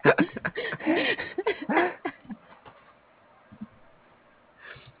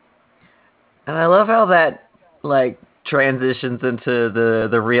 And I love how that like transitions into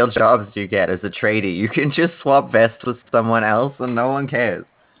the real jobs you get as a tradie. You can just swap vests with someone else and no one cares.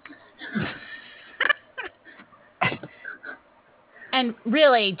 And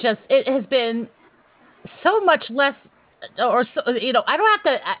really, just it has been so much less, or so, you know, I don't have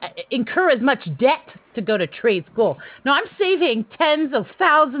to incur as much debt to go to trade school. No, I'm saving tens of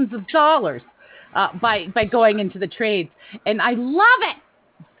thousands of dollars by going into the trades, and I love it.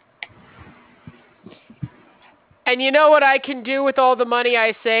 And you know what I can do with all the money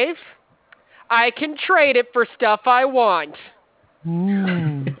I save? I can trade it for stuff I want.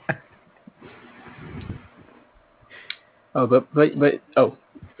 Oh, but oh,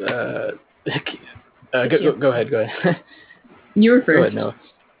 go ahead. You were Go first. ahead, Noah.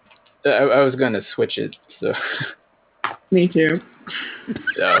 I was gonna switch it, so. Me too.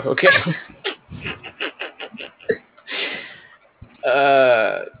 Oh, okay.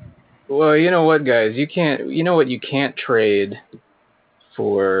 Well, you know what, guys? You can't trade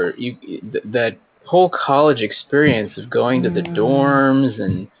for that whole college experience of going to the dorms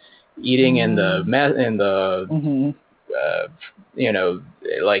and eating in the you know,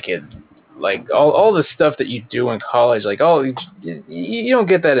 like all the stuff that you do in college, like you don't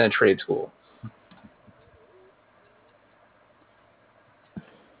get that in a trade school.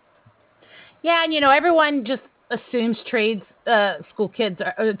 Yeah, and you know, everyone just assumes trades school kids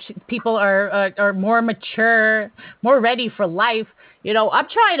people are more mature, more ready for life. You know, I'm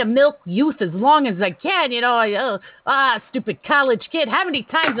trying to milk youth as long as I can. You know, stupid college kid. How many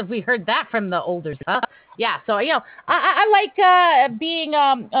times have we heard that from the olders? Huh? Yeah. So you know, I like being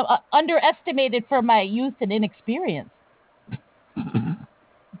underestimated for my youth and inexperience.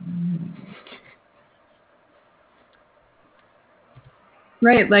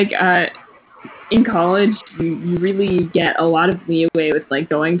 Right, like in college, you really get a lot of leeway with like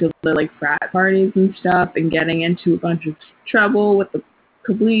going to the like frat parties and stuff, and getting into a bunch of trouble with the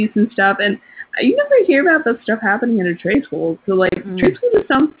police and stuff. And you never hear about that stuff happening in a trade school. So like trade school just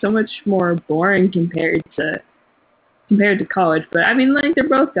sounds so much more boring compared to college. But I mean, like they're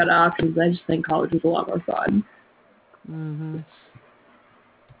both good options. I just think college is a lot more fun. Mm-hmm.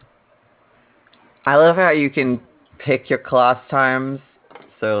 I love how you can pick your class times.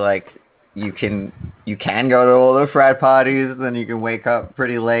 So like you can go to all the frat parties, and you can wake up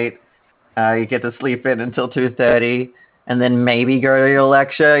pretty late. You get to sleep in until 2:30, and then maybe go to your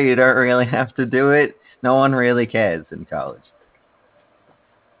lecture. You don't really have to do it. No one really cares in college.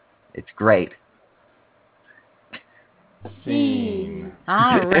 It's great. All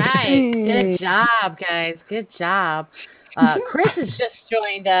right. Good job, guys. Good job. Chris has just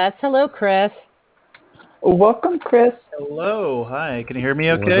joined us. Hello, Chris. Welcome, Chris. Hello. Hi. Can you hear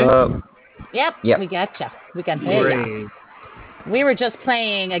me okay? What's up? Yep. We gotcha. We can hear ya. Great. We were just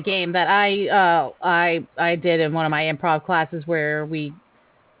playing a game that I did in one of my improv classes where we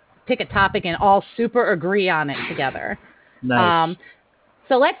pick a topic and all super agree on it together. Nice.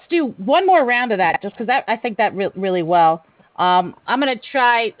 So let's do one more round of that, just because I think that really well. I'm gonna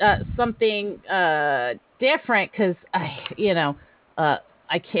try something different because I can't.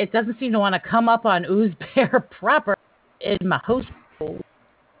 It doesn't seem to want to come up on Oozbear proper in my host.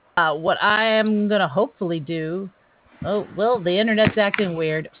 What I am gonna hopefully do. Oh, well, the internet's acting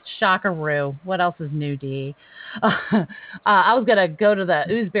weird. Shockaroo. What else is new, D? I was going to go to the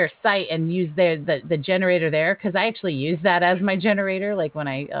Oozbear site and use the generator there, because I actually use that as my generator, like when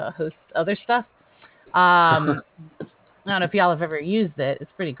I host other stuff. I don't know if y'all have ever used it.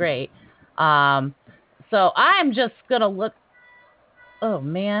 It's pretty great. So I'm just going to look. Oh,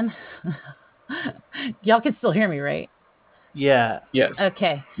 man. Y'all can still hear me, right? Yeah. Yes.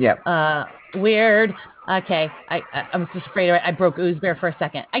 Okay. Yep. Weird. Okay. I was just afraid I broke Oozbear for a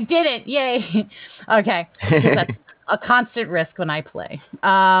second. I did it. Yay. Okay. a constant risk when I play.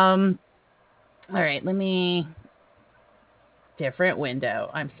 All right, let me... Different window.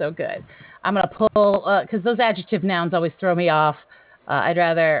 I'm so good. I'm going to pull, because those adjective nouns always throw me off. I'd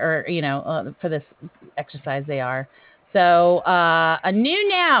rather, for this exercise they are. So a new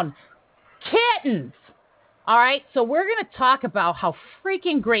noun, kittens. All right, so we're going to talk about how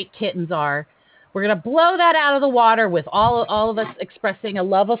freaking great kittens are. We're going to blow that out of the water with all of us expressing a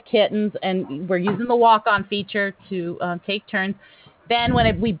love of kittens, and we're using the walk-on feature to take turns. Then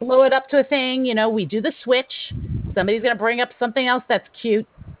when we blow it up to a thing, we do the switch. Somebody's going to bring up something else that's cute.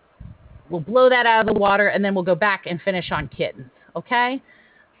 We'll blow that out of the water, and then we'll go back and finish on kittens, okay?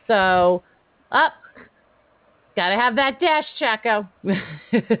 So, up. Got to have that dash, Chaco.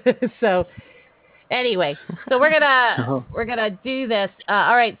 So, anyway, so we're gonna do this.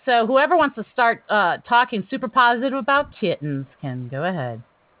 All right, so whoever wants to start talking super positive about kittens can go ahead.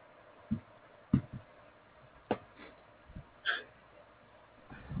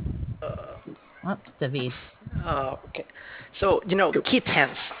 David. Okay. So,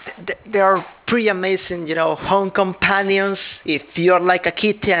 kittens, they are pretty amazing, home companions. If you're like a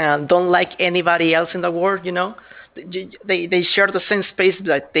kitten and don't like anybody else in the world, they share the same space,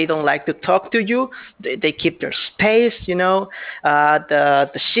 but they don't like to talk to you. They keep their space,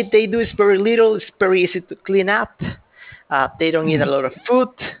 the shit they do is very little. It's very easy to clean up. They don't need a lot of food.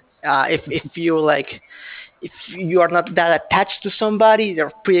 If you are not that attached to somebody, they're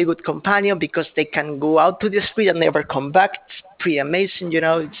a pretty good companion because they can go out to the street and never come back. It's pretty amazing,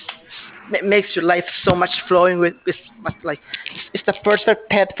 it makes your life so much flowing it's the perfect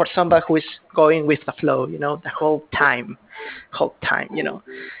pet for somebody who is going with the flow, the whole time. The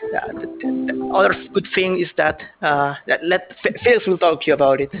other good thing is that Felix will talk to you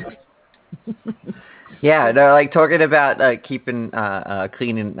about it. Yeah, no, like talking about keeping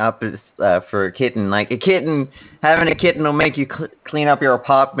cleaning up is for a kitten. Like having a kitten will make you clean up your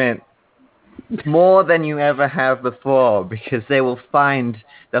apartment more than you ever have before, because they'll find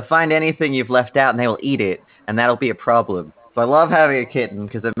anything you've left out and they will eat it, and that'll be a problem. So I love having a kitten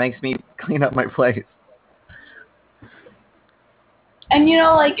because it makes me clean up my place. And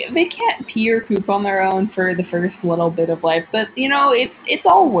they can't pee or poop on their own for the first little bit of life, but it's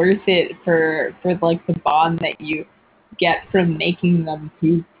all worth it for like the bond that you get from making them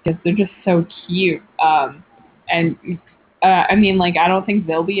poop, because they're just so cute. I don't think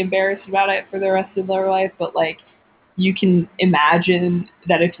they'll be embarrassed about it for the rest of their life, but you can imagine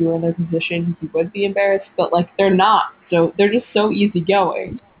that if you were in their position, you would be embarrassed, but they're not. So they're just so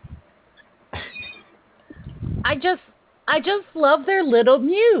easygoing. I just love their little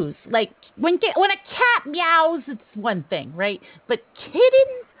mews. Like when a cat meows, it's one thing, right? But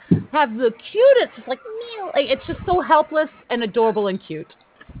kittens have the cutest, it's like meow. It's just so helpless and adorable and cute.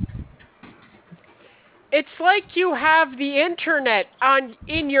 It's like you have the internet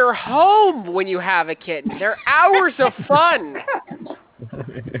in your home when you have a kitten. They're hours of fun.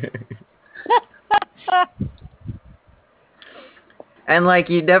 And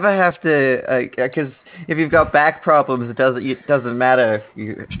you never have to, because if you've got back problems, it doesn't matter if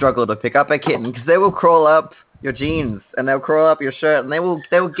you struggle to pick up a kitten, because they will crawl up your jeans and they'll crawl up your shirt and they will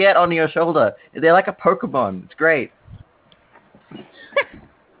get on your shoulder. They're like a Pokemon. It's great.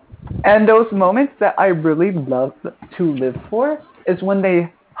 And those moments that I really love to live for is when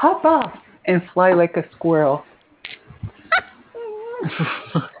they hop off and fly like a squirrel.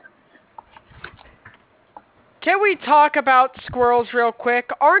 Can we talk about squirrels real quick?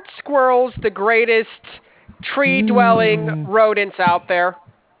 Aren't squirrels the greatest tree-dwelling rodents out there?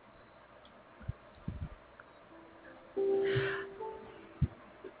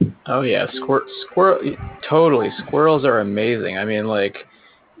 Oh yeah, squirrel. Totally, squirrels are amazing. I mean,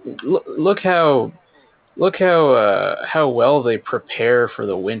 look how well they prepare for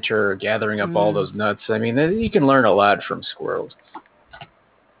the winter, gathering up all those nuts. I mean, you can learn a lot from squirrels.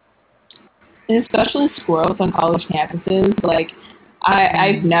 And especially squirrels on college campuses.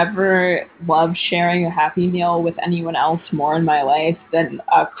 I've never loved sharing a Happy Meal with anyone else more in my life than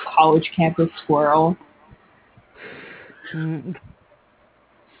a college campus squirrel.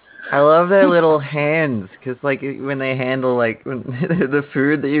 I love their little hands, because when they handle the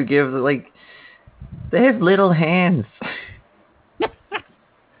food that you give, they have little hands.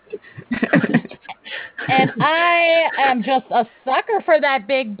 And I am just a sucker for that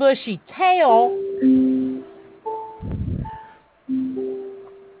big bushy tail.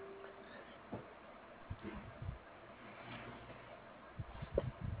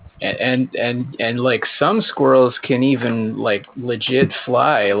 And some squirrels can even legit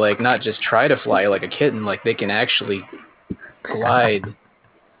fly, not just try to fly like a kitten, they can actually glide.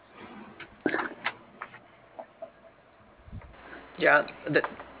 Yeah,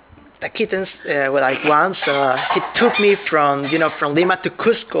 the kittens were like once he took me from Lima to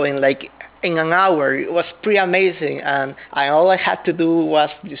Cusco in an hour. It was pretty amazing, and all I had to do was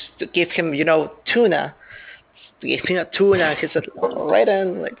just to give him tuna. Give him a tuna, and he said right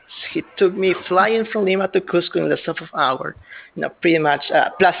in he took me flying from Lima to Cusco in less of an hour. Pretty much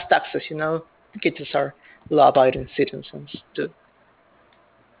plus taxes. The kittens are law-abiding citizens too.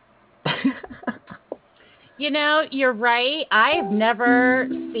 You're right. I've never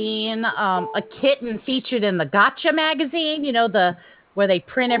seen a kitten featured in the Gotcha magazine, where they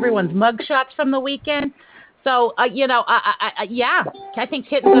print everyone's mugshots from the weekend. So, yeah, I think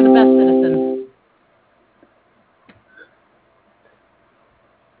kittens are the best citizens.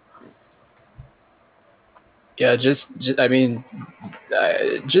 Yeah, just I mean,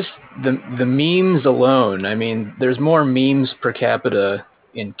 just the memes alone. I mean, there's more memes per capita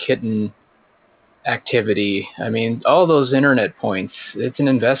in kitten activity. I mean, all those internet points, it's an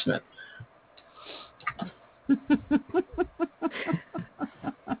investment. All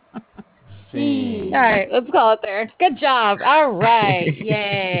right, let's call it there. Good job. All right.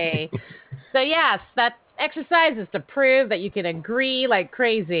 Yay. So, yes, that exercise is to prove that you can agree like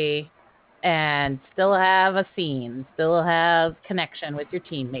crazy and still have a scene, still have connection with your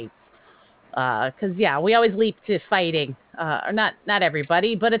teammates. Because, yeah, we always leap to fighting. Or not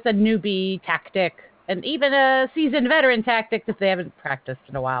everybody, but it's a newbie tactic and even a seasoned veteran tactic if they haven't practiced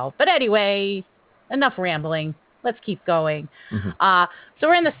in a while. But anyway, enough rambling. Let's keep going. Mm-hmm. So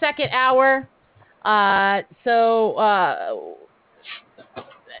we're in the second hour. I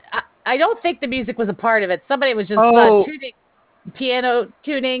don't think the music was a part of it. Somebody was just piano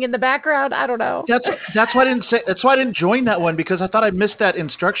tuning in the background. I don't know. That's why I didn't say. That's why I didn't join that one, because I thought I missed that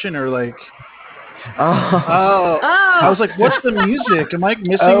instruction or like. Oh. I was like, "What's the music? Am I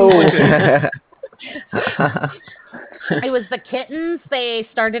missing?" It was the kittens. They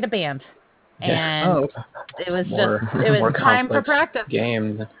started a band, and it was time for practice.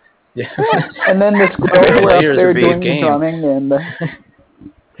 Game. Yeah. And then the squirrels were up there doing the drumming and.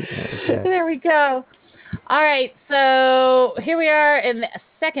 There we go. All right, so here we are in the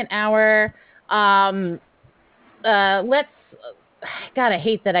second hour. Let's. God, I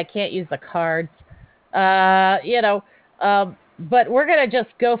hate that I can't use the cards. But we're gonna just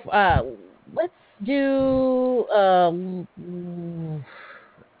go. Let's do. I'm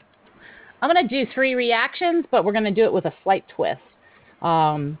gonna do 3 reactions, but we're gonna do it with a slight twist.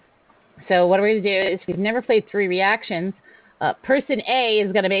 So what we're gonna do is, if you've never played 3 reactions, person A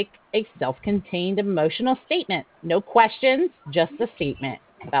is gonna make a self-contained emotional statement. No questions, just a statement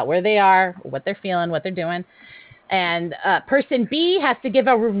about where they are, what they're feeling, what they're doing. And person B has to give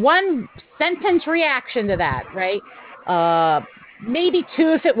a 1-sentence reaction to that, right? Maybe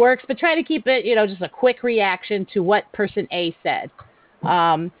 2 if it works, but try to keep it, just a quick reaction to what person A said.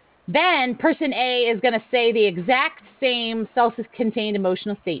 Then person A is going to say the exact same self-contained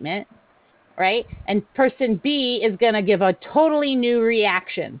emotional statement, right? And person B is going to give a totally new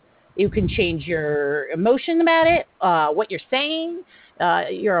reaction. You can change your emotion about it, what you're saying,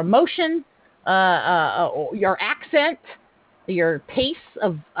 your emotion, your accent, your pace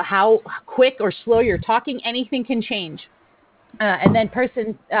of how quick or slow you're talking. Anything can change. And then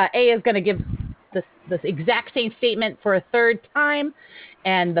person A is going to give this exact same statement for a 3rd time,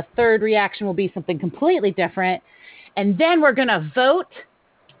 and the 3rd reaction will be something completely different. And then we're going to vote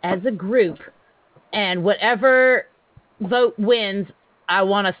as a group, and whatever vote wins, I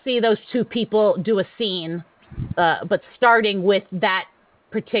want to see those 2 people do a scene, but starting with that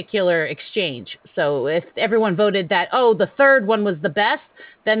particular exchange. So if everyone voted that, the 3rd one was the best,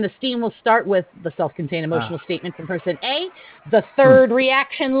 then the scene will start with the self-contained emotional statement from person A, the 3rd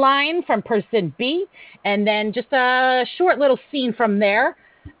reaction line from person B, and then just a short little scene from there.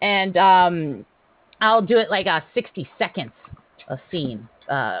 And I'll do it like 60 seconds a scene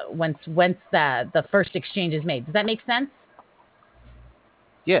once the first exchange is made. Does that make sense?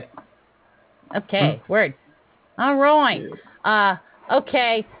 Yeah. Okay, word. All right.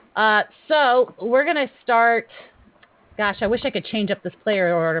 Okay, so we're going to start. Gosh, I wish I could change up this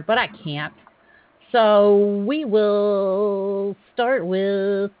player order, but I can't. So we will start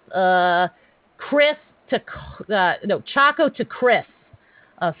with Chaco to Chris.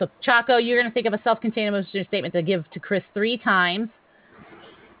 So Chaco, you're going to think of a self-contained emotional statement to give to Chris 3 times.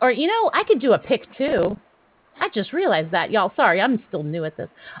 Or, I could do a pick 2. I just realized that, y'all. Sorry, I'm still new at this.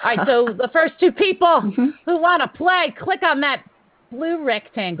 All right, so the first 2 people who want to play, click on that blue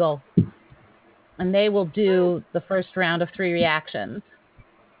rectangle, and they will do the first round of 3 reactions.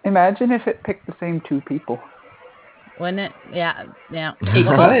 Imagine if it picked the same 2 people. Wouldn't it? Yeah. It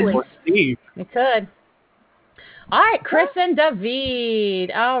could. It could. All right, Chris and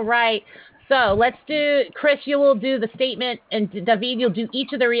David. All right. So let's do, Chris, you will do the statement, and David, you'll do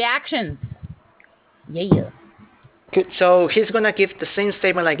each of the reactions. Yeah. Good. So he's gonna give the same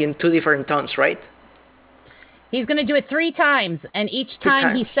statement like in 2 different tones, right? He's going to do it 3 times, and each 3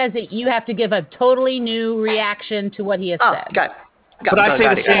 time he times. says it, you have to give a totally new reaction to what he has said. Got But I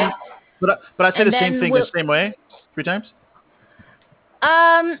say the same. But I say And the same then thing we'll- the same way 3 times.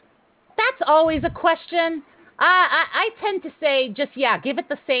 That's always a question. I tend to say just, give it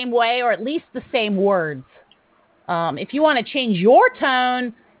the same way or at least the same words. If you want to change your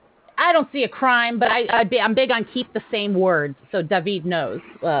tone, I don't see a crime, but I'm big on keep the same words so David knows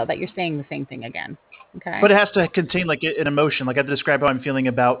that you're saying the same thing again. Okay. But it has to contain like an emotion. Like I have to describe how I'm feeling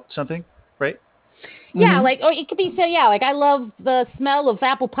about something, right? Yeah, like, or it could be, so yeah, like I love the smell of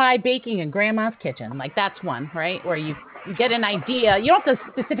apple pie baking in Grandma's kitchen. Like that's one, right? Where you get an idea. You don't have to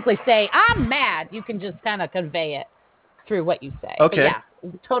specifically say, I'm mad. You can just kind of convey it through what you say. Okay. But yeah,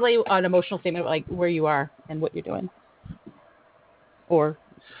 totally an emotional statement, like where you are and what you're doing. Or,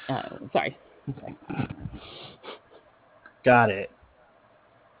 sorry. Okay. Got it.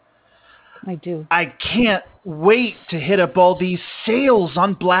 I do. I can't wait to hit up all these sales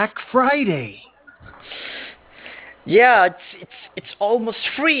on Black Friday. Yeah, it's almost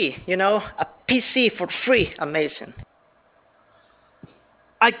free, you know, a PC for free. Amazing.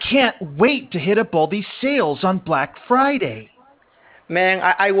 I can't wait to hit up all these sales on Black Friday. Man,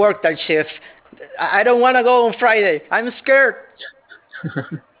 I work that shift. I don't want to go on Friday. I'm scared.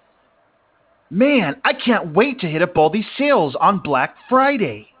 Man, I can't wait to hit up all these sales on Black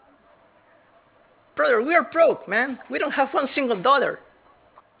Friday. Brother, we are broke, man. We don't have one single dollar.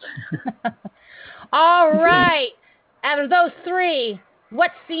 All right. Out of those 3, what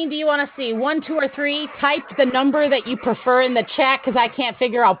scene do you want to see? 1, 2, or 3? Type the number that you prefer in the chat because I can't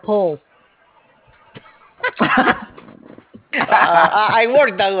figure out polls. I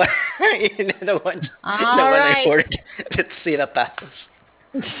work that one. the one right. I work. Let's see the passes.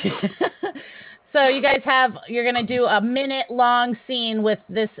 So you guys you're going to do a minute-long scene with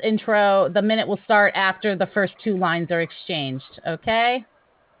this intro. The minute will start after the first 2 lines are exchanged, okay?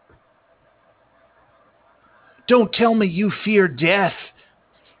 Don't tell me you fear death.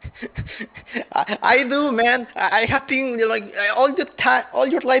 I do, man. I have been like all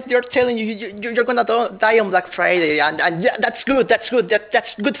your life. They're telling you're gonna die on Black Friday, and yeah, that's good. That's good. That's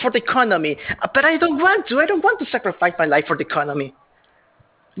good for the economy. But I don't want to. I don't want to sacrifice my life for the economy.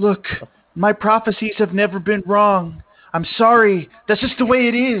 Look, my prophecies have never been wrong. I'm sorry. That's just the way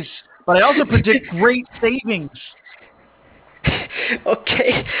it is. But I also predict great savings.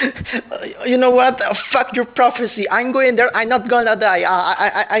 Okay, you know what? Fuck your prophecy. I'm going there. I'm not gonna die.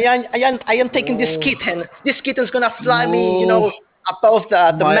 I am taking this kitten. This kitten's gonna fly me, you know, above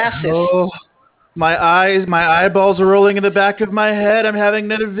the masses. Oh, my eyeballs are rolling in the back of my head. I'm having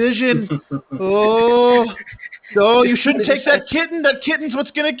net vision. Oh, you shouldn't take that kitten. That kitten's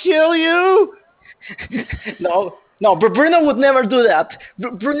what's gonna kill you. No, Bruno would never do that.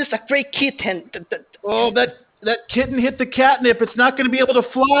 Bruno's a great kitten. Oh, that kitten hit the catnip. It's not going to be able to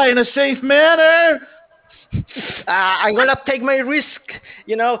fly in a safe manner. I'm going to take my risk.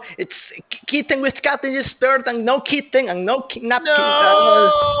 You know, it's kitten with cat is better than no kitten and no kidnapping.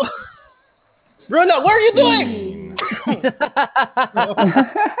 No! Bruno, what are you doing?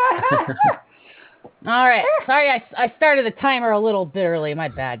 All right. Sorry, I started the timer a little bit early. My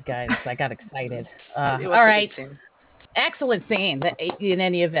bad, guys. I got excited. All right. Excellent scene in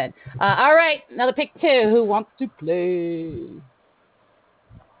any event. All right, another pick 2. Who wants to play?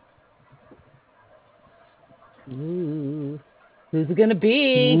 Ooh. Who's it going to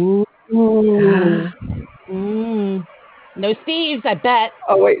be? Ooh. No Steves, I bet.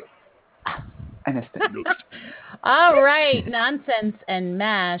 Oh, wait. I missed it. All right, Nonsense and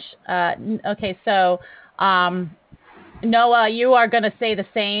Mash. Okay, so Noah, you are going to say the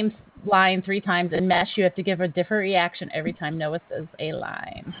same line 3 times, and Mesh, you have to give a different reaction every time Noah says a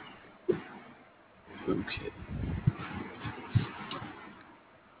line. Okay.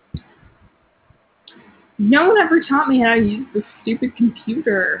 No one ever taught me how to use this stupid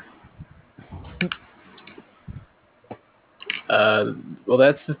computer. Well,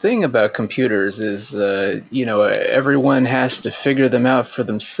 that's the thing about computers is, everyone has to figure them out for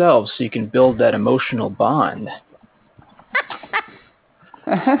themselves so you can build that emotional bond.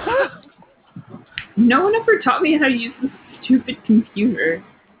 No one ever taught me how to use this stupid computer.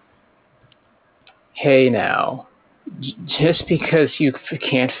 Hey now, just because you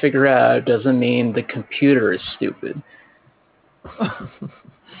can't figure it out doesn't mean the computer is stupid.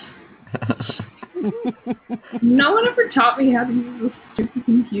 No one ever taught me how to use this stupid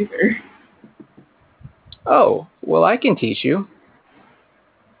computer. Oh, well, I can teach you.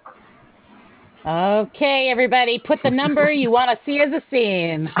 Okay, everybody, put the number you want to see as a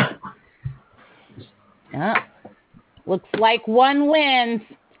scene. Yeah. Looks like one wins.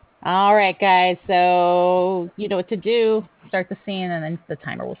 All right, guys. So you know what to do. Start the scene, and then the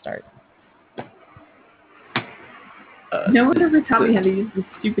timer will start. No one ever taught me how to use this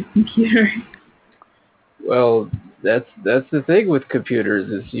stupid computer. Well, that's the thing with computers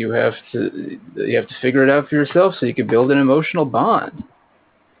is you have to figure it out for yourself so you can build an emotional bond.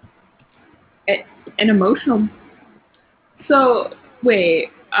 An emotional. So wait,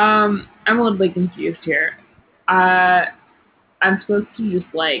 I'm a little bit confused here. I'm supposed to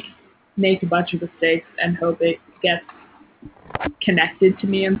just like make a bunch of mistakes and hope it gets connected to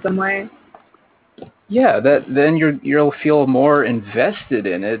me in some way. Yeah, then you'll feel more invested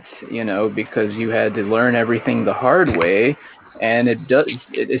in it, you know, because you had to learn everything the hard way, and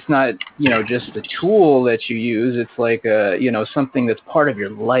it's not, you know, just a tool that you use. It's like something that's part of your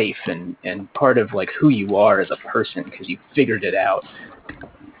life and part of like who you are as a person because you figured it out.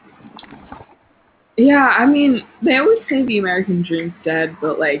 Yeah, I mean, they always say the American dream's dead,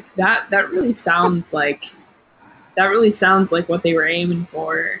 but like that really sounds like what they were aiming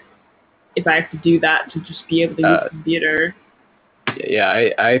for. If I have to do that to just be able to use a computer. Yeah,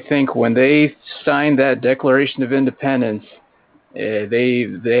 I think when they signed that Declaration of Independence,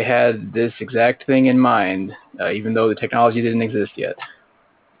 they had this exact thing in mind, even though the technology didn't exist yet.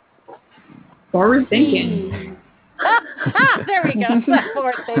 Forward thinking. There we go.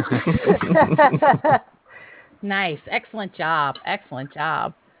 Forward thinking. Nice. Excellent job. Excellent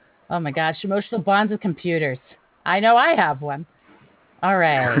job. Oh my gosh. Emotional bonds with computers. I know I have one. All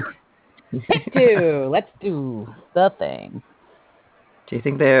right. Pick two. Let's do the thing. Do you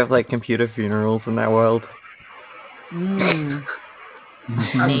think they have like computer funerals in that world? Maybe.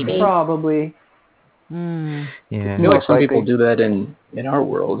 Probably. Yeah. I feel like some likely. people do that in our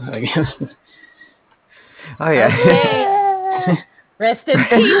world, I guess. Oh yeah. Okay. Rest in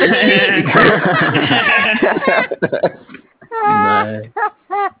peace. Nice.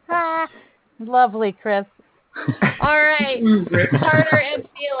 Lovely, Chris. All right. Carter and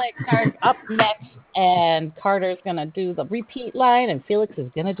Felix are up next, and Carter's going to do the repeat line, and Felix is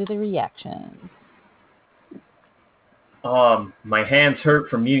going to do the reaction. My hands hurt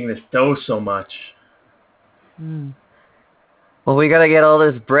from eating this dough so much. Well, we gotta get all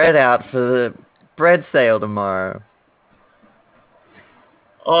this bread out for the bread sale tomorrow.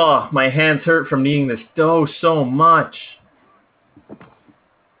 Oh, my hands hurt from eating this dough so much.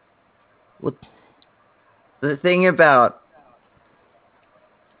 Well, the thing about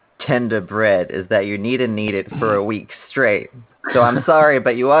tender bread is that you need to knead it for a week straight. So I'm sorry,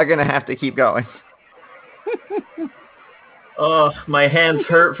 but you are gonna have to keep going. Oh, my hands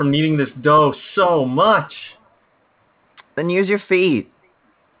hurt from kneading this dough so much. Then use your feet.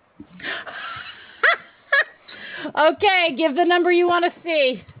 Okay, give the number you want to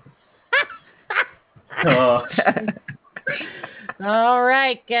see. All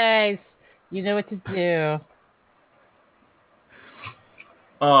right, guys. You know what to do.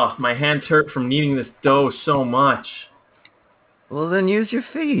 Oh, my hands hurt from kneading this dough so much. Well, then use your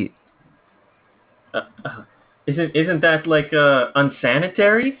feet. Isn't that like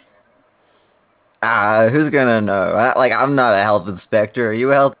unsanitary? Who's gonna know? I'm not a health inspector. Are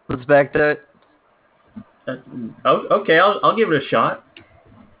you a health inspector? Okay, I'll give it a shot.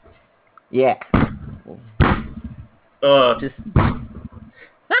 Yeah. It's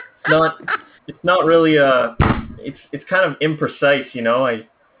not really it's kind of imprecise, you know.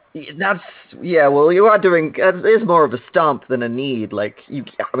 Well, you are doing. It is more of a stump than a knead. Still, you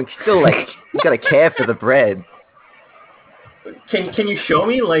gotta care for the bread. Can you show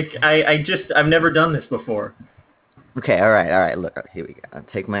me? I've never done this before. Okay, all right. Look, here we go. I'll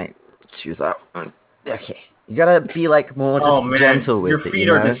take my shoes off. Okay, you gotta be more gentle with your it. Your feet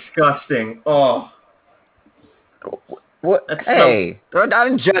are disgusting. Oh. What? Hey,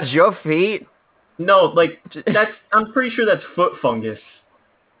 don't judge your feet. No, that's. I'm pretty sure that's foot fungus.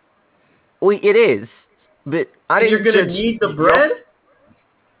 Well, it is, but I didn't. You're gonna knead the bread?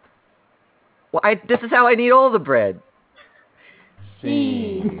 Well, this is how I knead all the bread.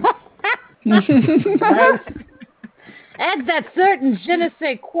 Adds that certain je ne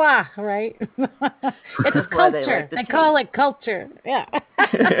sais quoi, right? It's culture. They call it culture. Yeah.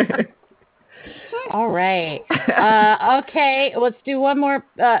 All right. Okay, let's do one more.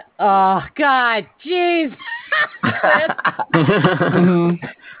 Oh, God. Jeez.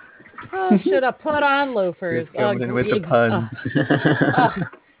 Should have put on loafers. Coming in with the pun.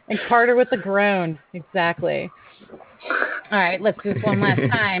 And Carter with the groan. Exactly. All right, let's do this one last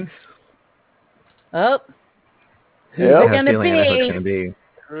time. Oh, who's Yep. it I have a gonna feeling I know who it's be? gonna be.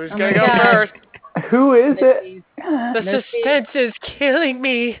 Who's Oh gonna my go God. first? Who is it? The No suspense is killing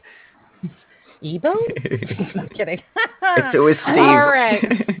me. The No suspense is killing me. Ebo? I'm kidding. It was Steve. All right.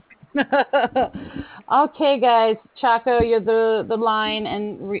 Okay, guys. Chaco, you're the line,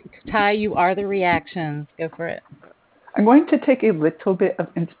 and Ty, you are the reactions. Go for it. I'm going to take a little bit of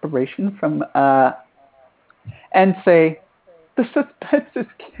inspiration from and say, the suspense is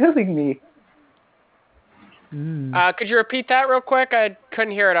killing me. Could you repeat that real quick? I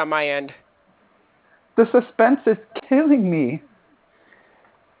couldn't hear it on my end. The suspense is killing me.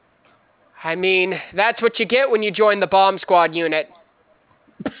 I mean, that's what you get when you join the bomb squad unit.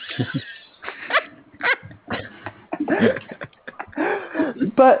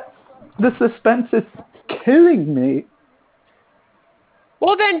 But the suspense is killing me.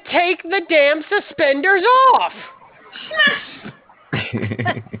 Well, then take the damn suspenders off.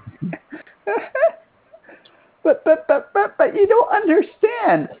 But you don't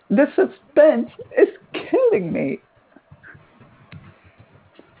understand. The suspense is killing me.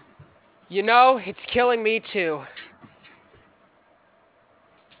 You know, it's killing me too.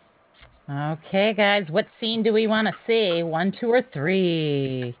 Okay, guys. What scene do we want to see? 1, 2, or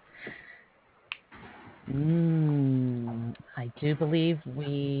 3? I do believe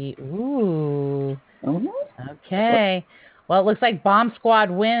we. Ooh. Okay. Well, it looks like Bomb Squad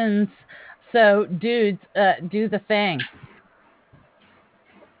wins. So, dudes, do the thing.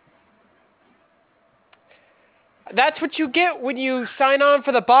 That's what you get when you sign on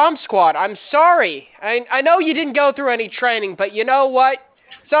for the bomb squad. I'm sorry. I know you didn't go through any training, but you know what?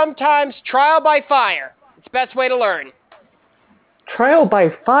 Sometimes trial by fire. It's the best way to learn. Trial by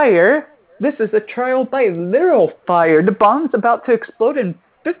fire? This is a trial by literal fire. The bomb's about to explode in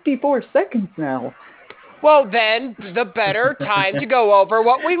 54 seconds now. Well, then, the better time to go over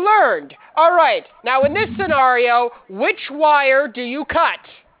what we learned. All right. Now, in this scenario, which wire do you cut?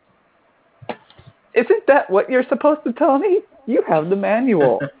 Isn't that what you're supposed to tell me? You have the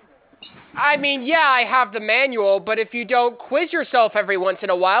manual. I mean, yeah, I have the manual, but if you don't quiz yourself every once in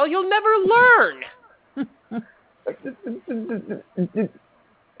a while, you'll never learn.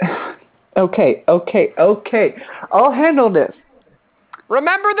 Okay. I'll handle this.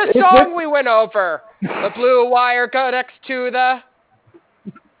 Remember the song we went over? The blue wire connects to the...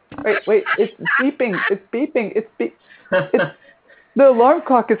 Wait, it's beeping. The alarm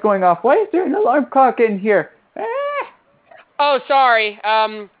clock is going off. Why is there an alarm clock in here? Oh, sorry.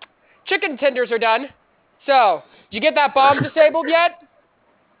 Chicken tenders are done. So, did you get that bomb disabled yet?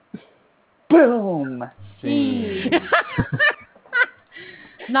 Boom.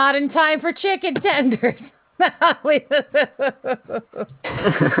 Not in time for chicken tenders. I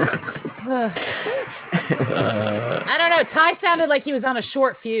don't know. Ty sounded like he was on a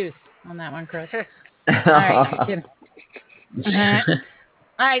short fuse on that one, Chris. All right.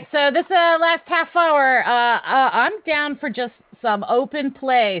 All right, so this last half hour, I'm down for just some open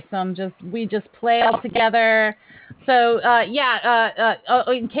play. We just play all together. So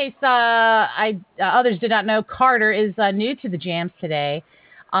in case others did not know, Carter is new to the jams today.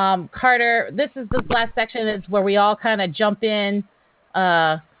 Carter, this last section is where we all kind of jump in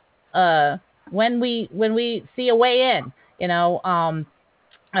when we see a way in. You know,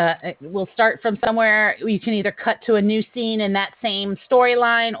 we'll start from somewhere. You can either cut to a new scene in that same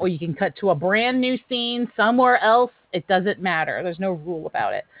storyline, or you can cut to a brand new scene somewhere else. It doesn't matter. There's no rule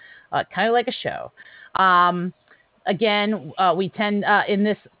about it. Kind of like a show. Again, we tend in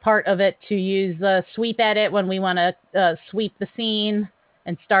this part of it to use the sweep edit when we want to sweep the scene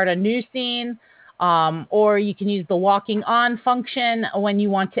and start a new scene. Or you can use the walking on function when you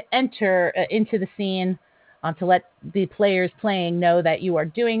want to enter into the scene to let the players playing know that you are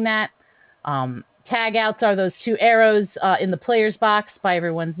doing that. Tag outs are those two arrows in the player's box by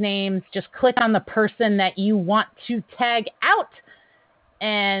everyone's names. Just click on the person that you want to tag out,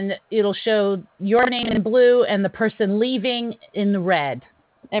 and it'll show your name in blue and the person leaving in the red.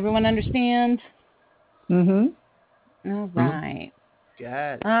 Everyone understand? Mm-hmm. All right.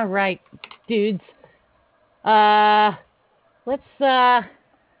 Got it. All right, dudes. Let's go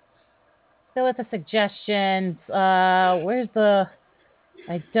with the suggestions. Where's the...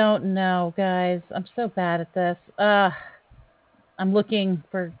 I don't know, guys. I'm so bad at this. I'm looking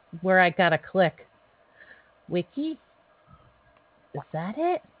for where I gotta click. Wiki? Is that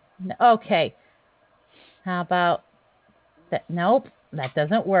it? No, okay. How about that? Nope, that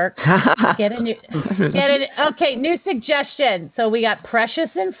doesn't work. Okay, new suggestion. So we got Precious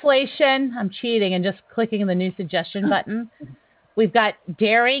Inflation. I'm cheating and just clicking the new suggestion button. We've got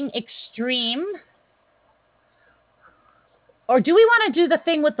Daring Extreme. Or do we want to do the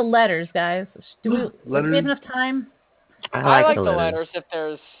thing with the letters, guys? Do we have Letters? enough time? I like the the letters if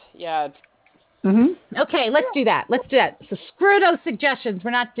there's Mm-hmm. Okay, let's do that. So screw those suggestions.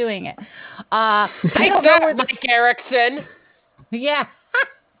 We're not doing it. I Take don't know that, where the Mike Erickson. yeah.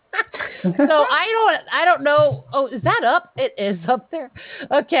 So I don't know. Oh, is that up? It is up there.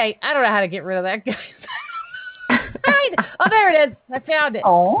 Okay, I don't know how to get rid of that, guys. Oh, there it is. I found it.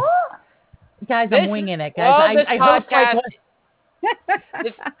 Oh. Guys, This- I'm winging it, guys. this I hope podcast-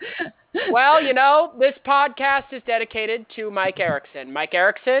 this Well, this podcast is dedicated to Mike Erickson. Mike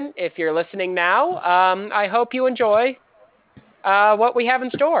Erickson, if you're listening now, I hope you enjoy what we have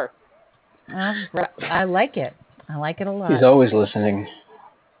in store. I like it. I like it a lot. He's always listening.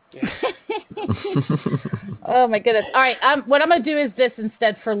 Oh my goodness. All right. What I'm gonna do is this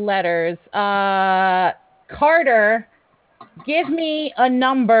instead for letters. Carter, give me a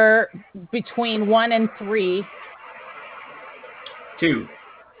number between 1 and 3. 2.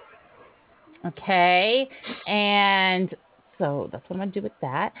 Okay. And so that's what I'm gonna do with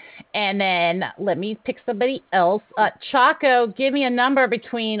that. And then let me pick somebody else. Chaco, give me a number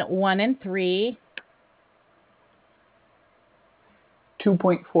between 1 and 3.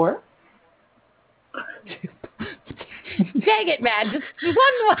 2.4. Dang it, man. Just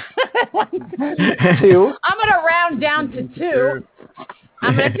one. 2. I'm going to round down to 2.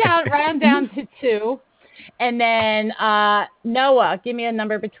 I'm going to round down to 2. And then Noah, give me a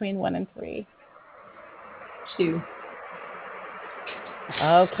number between 1 and 3. 2.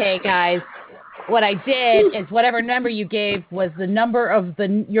 Okay, guys. What I did is whatever number you gave was the number of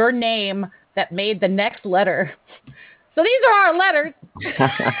your name that made the next letter. So these are our letters.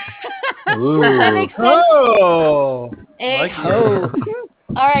 That makes sense. Oh. Like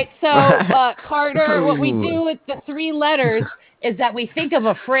All right, so Carter, what we do with the 3 letters is that we think of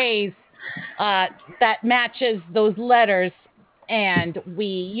a phrase that matches those letters, and we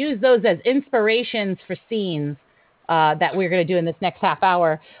use those as inspirations for scenes that we're going to do in this next half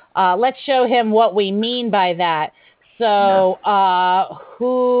hour. Let's show him what we mean by that. So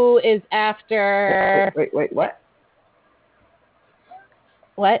who is after... Wait, what?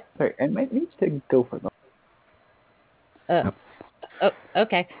 What? Sorry, I might need to go for them.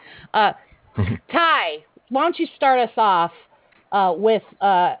 Okay. Ty, why don't you start us off with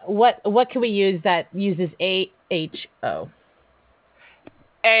what can we use that uses AHO?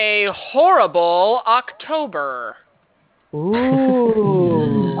 A horrible October.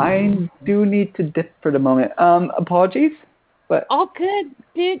 Ooh. I do need to dip for the moment. Apologies, but All good,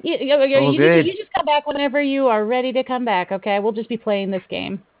 dude. All good. You just come back whenever you are ready to come back, okay? We'll just be playing this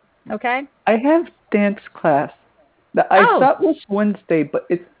game, okay? I have dance class that I Oh. thought was Wednesday, but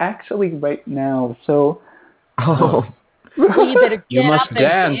it's actually right now. So Oh. Well, you better You get must up and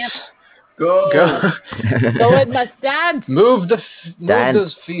dance. Go. Go. Go and must dance. Move Dance.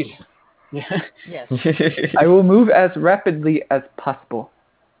 those feet. Yeah. Yes. I will move as rapidly as possible.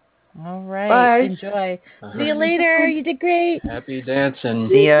 All right. Bye. Enjoy. See you later. You did great. Happy dancing.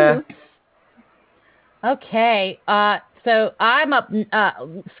 See ya. Okay. So I'm up.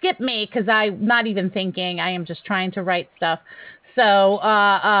 Skip me because I'm not even thinking. I am just trying to write stuff. So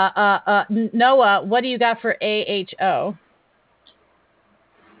Noah, what do you got for AHO?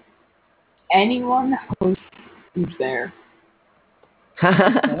 Anyone hosts who's there.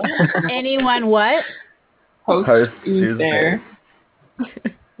 Anyone what? Host Host who's who's there.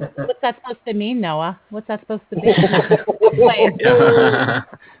 What's that supposed to mean, Noah? What's that supposed to be? Play it.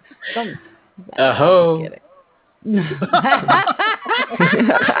 Don't- Aho. Get it.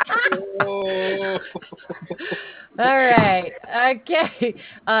 All right. Okay.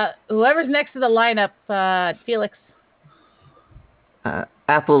 Whoever's next to the lineup, Felix.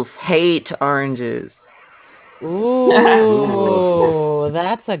 Apples hate oranges. Ooh,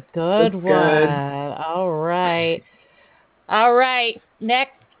 that's a good That's one. good. All right. All right.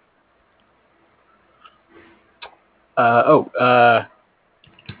 Next.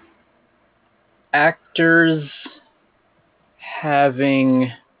 Actors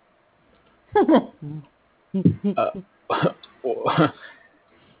having oh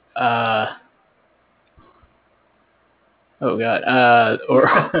god,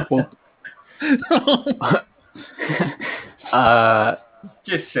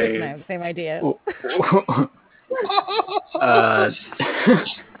 Just say it. Same idea.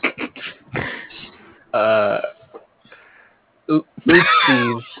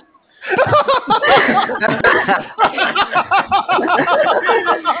 Oopsies.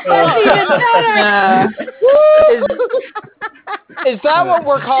 That's even better. Is that what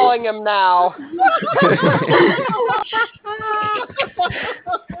we're calling him now?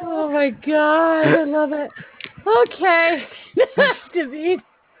 Oh my god, I love it. Okay. David.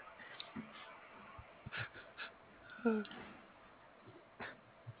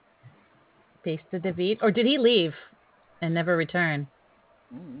 Face to David. Or did he leave and never return?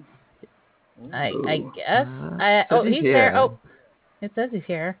 I guess. Says He's there. here. Oh, it says he's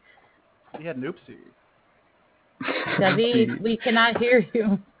here. He had an oopsie. David, we cannot hear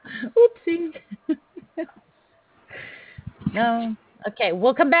you. Oopsie. No. Okay,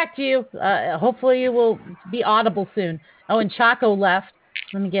 we'll come back to you. Hopefully you will be audible soon. Oh, and Chaco left.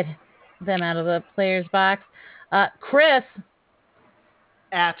 Let me get them out of the player's box. Chris.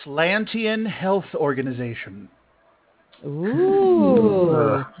 Atlantean Health Organization.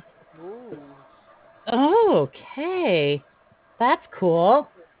 Ooh. Oh, okay. That's cool.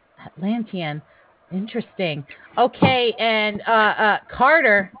 Atlantean. Interesting. Okay, and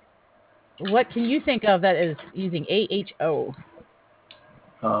Carter, what can you think of that is using AHO?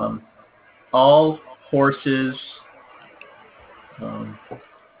 All horses. Oh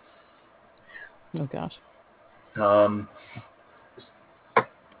gosh.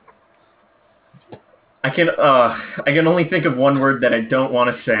 I can only think of one word that I don't want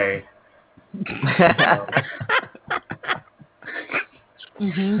to say.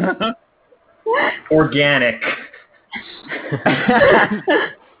 Organic.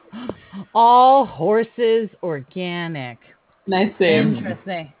 All horses organic. Nice save.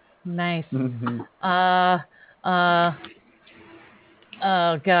 Interesting. Nice. Oh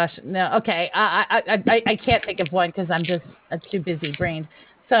gosh. No. Okay. I can't think of one because I'm too busy brained.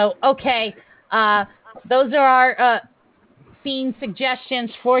 So okay. Those are our scene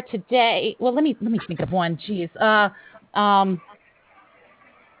suggestions for today. Well, let me think of one. Jeez.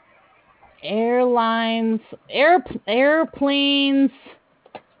 Airlines, airplanes,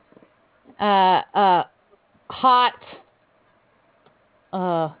 hot.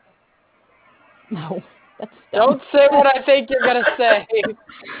 No, that's dumb. Don't say what I think you're gonna say.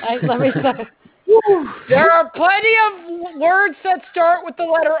 Let me say. There are plenty of words that start with the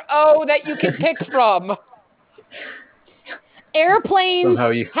letter O that you can pick from. Airplanes Somehow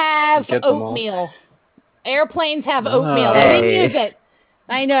you have get them all. oatmeal. Airplanes have oatmeal. I didn't use it.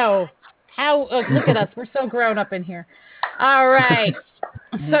 I know. How? Look at us. We're so grown up in here. All right.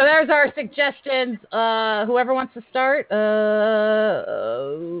 So there's our suggestions. Whoever wants to start,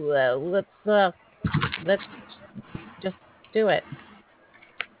 let's just do it.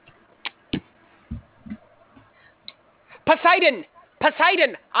 Poseidon!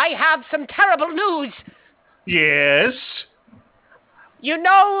 Poseidon! I have some terrible news! Yes. You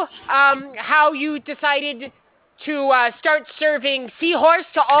know how you decided to start serving seahorse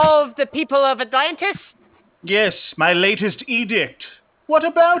to all of the people of Atlantis? Yes, my latest edict. What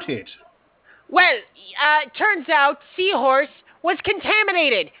about it? Well, turns out seahorse was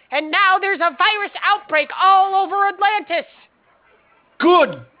contaminated, and now there's a virus outbreak all over Atlantis.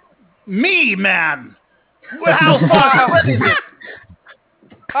 Good me, man. How far spread is it?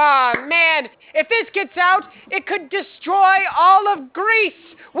 Man, if this gets out, it could destroy all of Greece.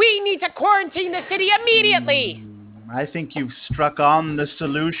 We need to quarantine the city immediately. I think you've struck on the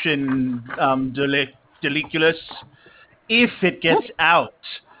solution, Deliculus. If it gets out,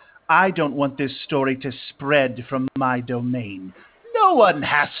 I don't want this story to spread from my domain. No one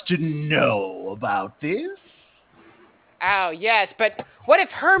has to know about this. Oh, yes, but what if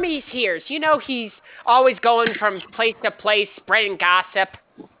Hermes hears? You know he's always going from place to place spreading gossip.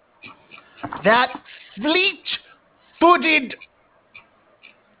 That fleet-footed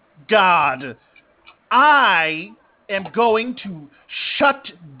god. I am going to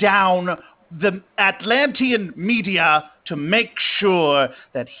shut down the Atlantean media to make sure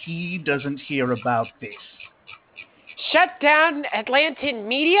that he doesn't hear about this. Shut down Atlantean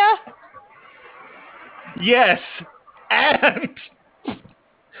media? Yes, and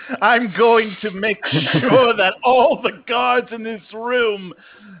I'm going to make sure that all the guards in this room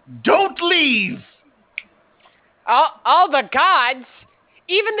don't leave. All the gods?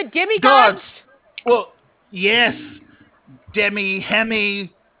 Even the demigods? Gods. Well, yes. Demi,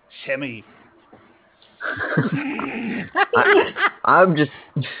 Hemi, Semi. I'm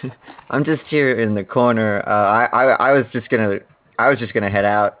just here in the corner. I was just gonna head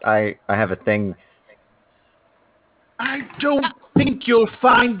out. I have a thing. I don't think you'll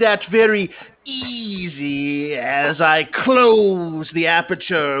find that very easy as I close the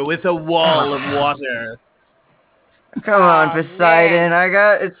aperture with a wall of water. Come on, Poseidon.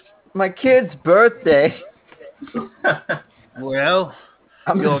 Man. It's my kid's birthday. Well,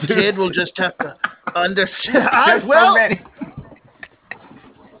 I'm your so- kid will just have to understand. Well,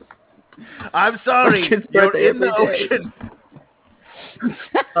 I'm sorry. My kid's You're birthday in the every day.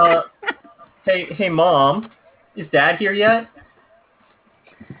 ocean. Hey, Mom. Is Dad here yet?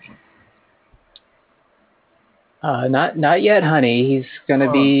 Not yet, honey. He's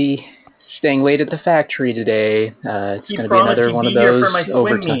gonna be staying late at the factory today. It's He gonna be promised another he'd one be of here those for my swim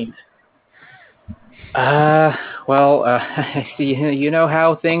overtime. meet. Well, I see. You know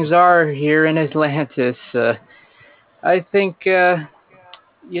how things are here in Atlantis. I think,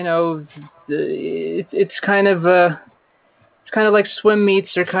 you know, it's kind of like swim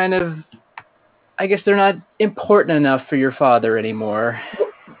meets are kind of. I guess they're not important enough for your father anymore.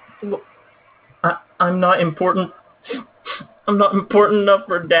 I'm not important. I'm not important enough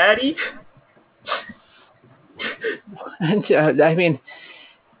for Daddy. And I mean,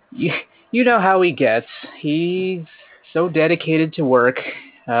 you know how he gets. He's so dedicated to work.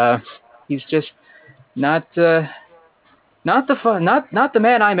 He's just not not the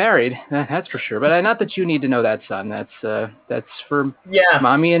man I married. That's for sure. But not that you need to know that, son. That's for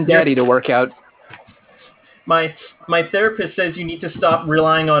mommy and daddy to work out. My therapist says you need to stop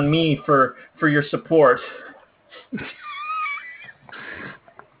relying on me for your support.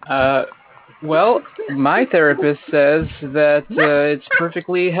 Well, my therapist says that it's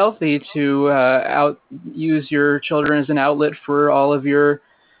perfectly healthy to use your children as an outlet for all of your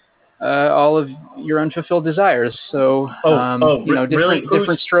unfulfilled desires. So, you know, really?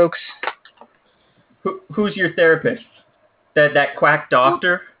 different strokes. Who's your therapist? That quack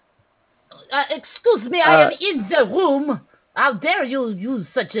doctor? Excuse me, I am in the room. How dare you use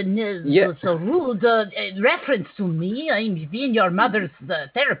such a so rude reference to me? I've been your mother's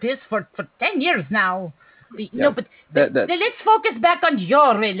therapist for 10 years now. No, but let's focus back on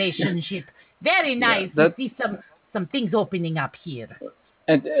your relationship. Very nice to see some things opening up here.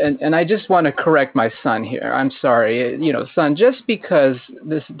 And I just want to correct my son here. I'm sorry, you know, son. Just because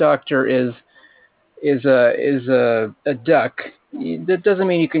this doctor is a duck, that doesn't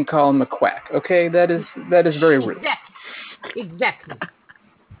mean you can call him a quack. Okay, that is very rude. Exactly.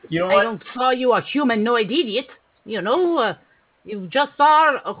 You know what? I don't call you a humanoid idiot. You know, you just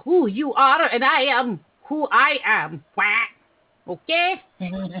are who you are, and I am who I am. Quack. Okay?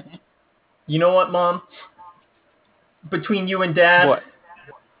 You know what, Mom? Between you and Dad, what?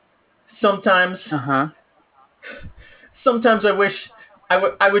 Sometimes I wish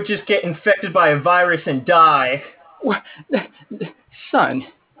I would just get infected by a virus and die. What? Son,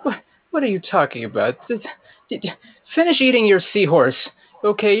 what are you talking about? Finish eating your seahorse.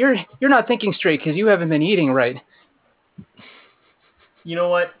 Okay, you're not thinking straight because you haven't been eating right. You know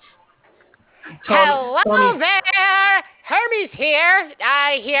what? Hello there! Hermes here.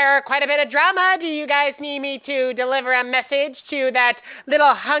 I hear quite a bit of drama. Do you guys need me to deliver a message to that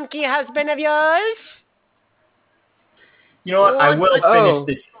little hunky husband of yours? You know what? I will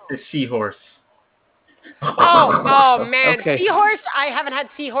finish this seahorse. Oh man, okay. Seahorse? I haven't had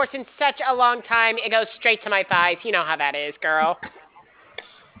Seahorse in such a long time. It goes straight to my thighs. You know how that is, girl.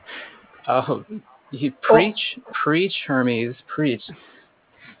 Oh, you preach, Hermes, preach.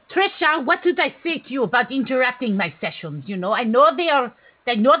 Trisha, what did I say to you about interrupting my sessions? You know, I know they are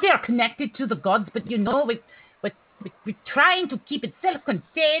connected to the gods, but you know, we're trying to keep it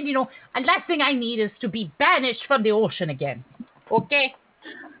self-contained. You know, and last thing I need is to be banished from the ocean again. Okay?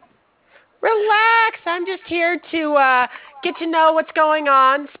 Relax. I'm just here to get to know what's going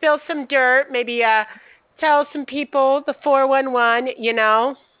on, spill some dirt, maybe tell some people the 411. You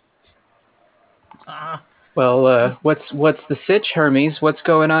know. Well, what's the sitch, Hermes? What's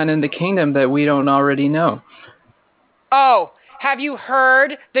going on in the kingdom that we don't already know? Oh, have you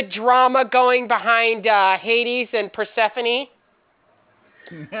heard the drama going behind Hades and Persephone?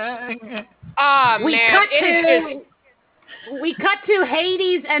 We cut to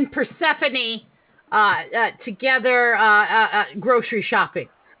Hades and Persephone together grocery shopping.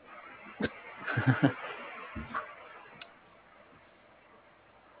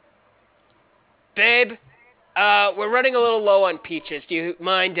 Babe, we're running a little low on peaches. Do you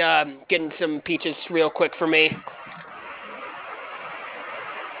mind getting some peaches real quick for me?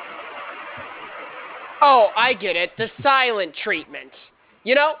 Oh, I get it. The silent treatment.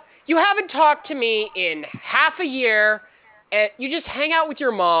 You know, you haven't talked to me in half a year. You just hang out with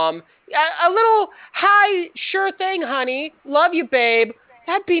your mom. A little hi, sure thing, honey. Love you, babe.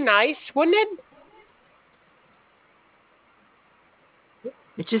 That'd be nice, wouldn't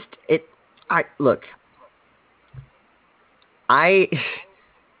it? Look.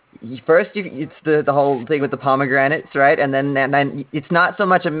 First, it's the whole thing with the pomegranates, right? And then it's not so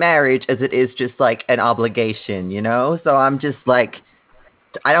much a marriage as it is just like an obligation, you know? So I'm just like,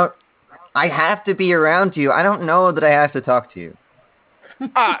 I have to be around you. I don't know that I have to talk to you.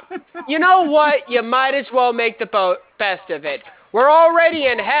 You know what? You might as well make the best of it. We're already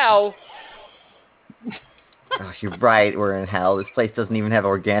in hell. Oh, you're right. We're in hell. This place doesn't even have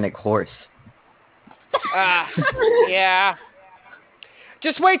organic horse. Yeah.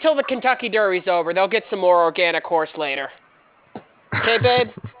 Just wait till the Kentucky Derby's over. They'll get some more organic horse later. Okay,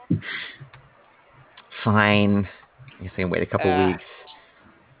 babe? Fine. I guess I can wait a couple weeks.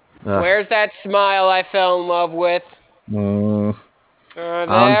 Ugh. Where's that smile I fell in love with? I'm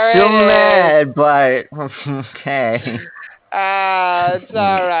still mad, but okay. It's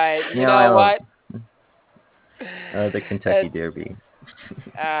all right. You know what? The Kentucky Derby.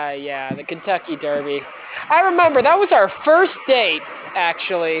 Yeah, the Kentucky Derby. I remember that was our first date,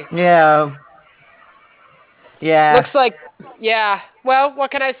 actually. Yeah. Yeah. Looks like, yeah. Well,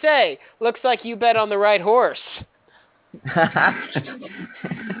 what can I say? Looks like you bet on the right horse.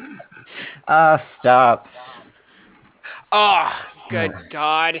 Stop. Oh, good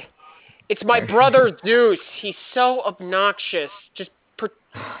God. It's my brother Zeus. He's so obnoxious. Just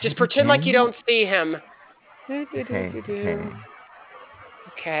pretend like you don't see him.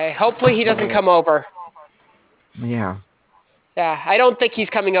 Okay, hopefully he doesn't come over. Yeah. Yeah, I don't think he's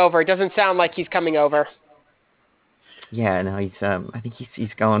coming over. It doesn't sound like he's coming over. Yeah, no, he's I think he's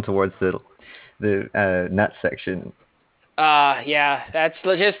going towards the nut section. Yeah, that's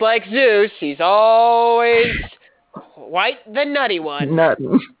just like Zeus. He's always quite the nutty one. Nut.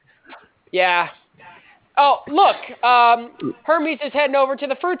 Yeah. Oh, look, Hermes is heading over to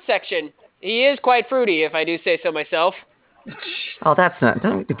the fruit section. He is quite fruity, if I do say so myself. Oh,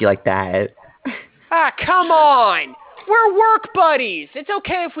 don't need to be like that. Come on! We're work buddies! It's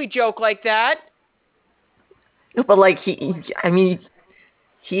okay if we joke like that. But, like, he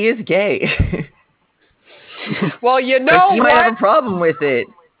is gay. Well, you know he might have a problem with it.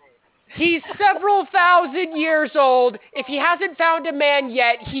 He's several thousand years old. If he hasn't found a man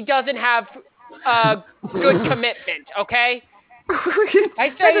yet, he doesn't have good commitment, okay? I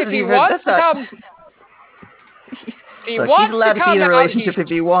say if he wants to come... He's allowed to be in a relationship if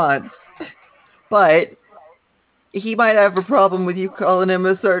he wants. But he might have a problem with you calling him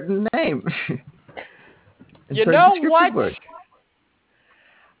a certain name. You know what?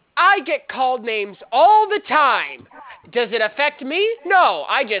 I get called names all the time. Does it affect me? No,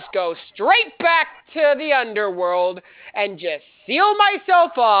 I just go straight back to the underworld and just seal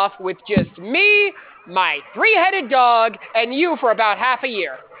myself off with just me, my three-headed dog, and you for about half a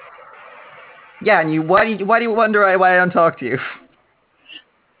year. Yeah, and why do you wonder why I don't talk to you?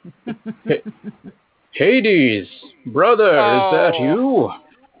 Hades, brother, is that you?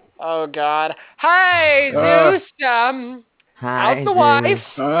 Oh God! Hi, Zeus. Hi, how's the wife?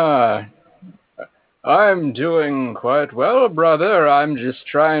 I'm doing quite well, brother. I'm just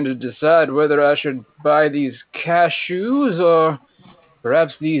trying to decide whether I should buy these cashews or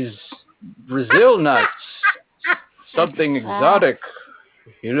perhaps these Brazil nuts. Something exotic,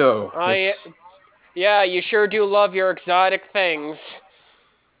 you know. Yeah, you sure do love your exotic things.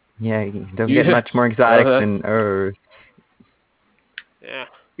 Yeah, you don't get much more exotic than Earth. Yeah.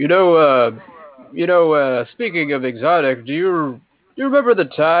 You know, speaking of exotic, do you remember the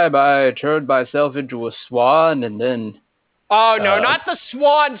time I turned myself into a swan and then... Oh, no, not the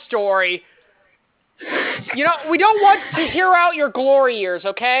swan story. You know, we don't want to hear out your glory years,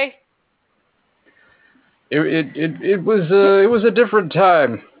 okay? It was a different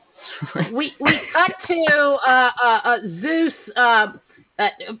time. We cut to Zeus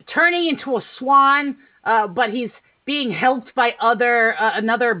turning into a swan, but he's being helped by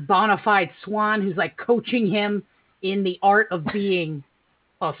another bona fide swan who's like coaching him in the art of being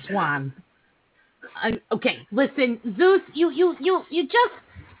a swan. Okay, listen, Zeus, you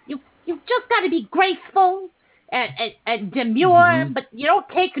just got to be graceful and demure, but you don't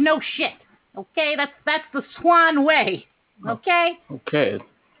take no shit. Okay, that's the swan way. Okay. Okay.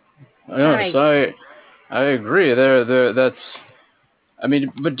 Yes, I agree. That's. I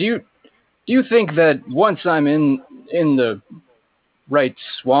mean, but do you think that once I'm in the right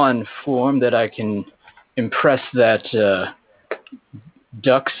swan form that I can impress that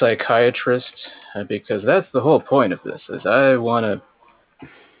duck psychiatrist? Because that's the whole point of this. Is I want to,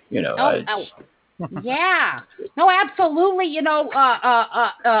 you know. Yeah. No, absolutely. You know,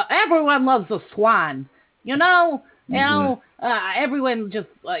 everyone loves a swan. You know, everyone just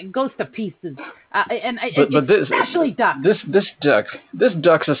goes to pieces. But especially ducks. This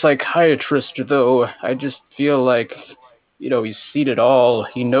duck's a psychiatrist, though. I just feel like, you know, he's seen it all.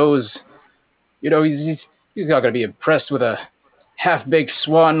 He knows, you know, he's not gonna be impressed with a half-baked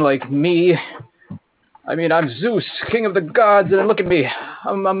swan like me. I mean, I'm Zeus, king of the gods, and look at me.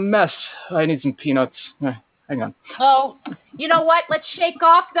 I'm a mess. I need some peanuts. Hang on. Oh, you know what? Let's shake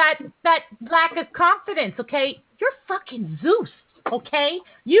off that lack of confidence, okay? You're fucking Zeus, okay?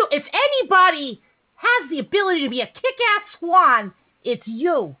 If anybody has the ability to be a kick-ass swan, it's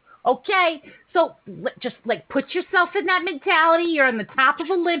you. Okay? So just like put yourself in that mentality. You're on the top of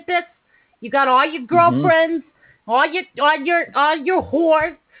Olympus. You got all your girlfriends, all your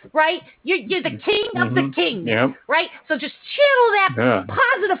whores, right? You're the king of the kings, right? So just channel that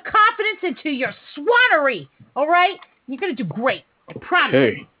positive confidence into your swanery, all right? You're gonna do great. I promise.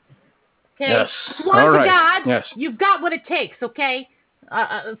 Okay. Okay. Yes. Swan All to right. God. Yes. You've got what it takes. Okay.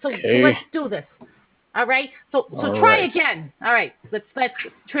 So Okay. let's do this. All right. So All try right. again. All right. Let's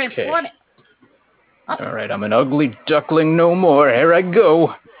transform it. All right. I'm an ugly duckling no more. Here I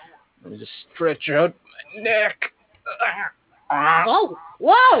go. Let me just stretch out my neck. Oh,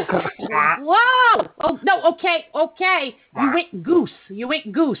 whoa, whoa. Oh no. Okay. You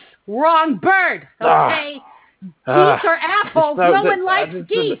went goose. Wrong bird. Okay. Geese are assholes. No one likes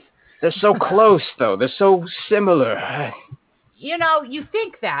geese. They're so close, though. They're so similar. You know, you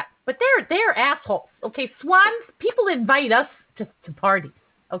think that, but they're assholes. Okay, swans. People invite us to parties.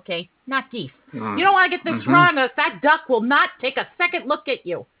 Okay, not geese. You don't want to get this wrong. That duck will not take a second look at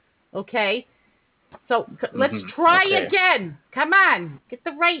you. Okay, so let's try again. Come on, get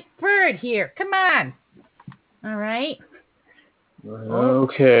the right bird here. Come on. All right.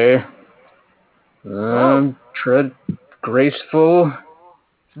 Okay. Tread graceful.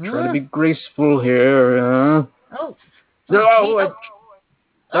 Try to be graceful here. Good.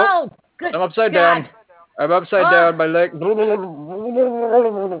 I'm upside God. down. I'm upside down. My leg.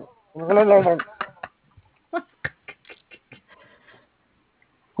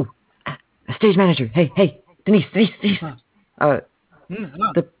 Stage manager. Hey, Denise. The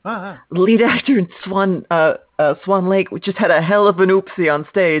lead actor in Swan Lake, we just had a hell of an oopsie on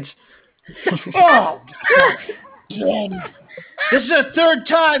stage. Oh, again. This is the third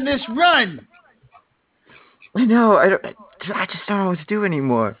time this run. I know. I just don't know what to do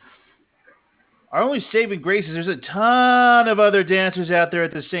anymore. Our only saving grace is there's a ton of other dancers out there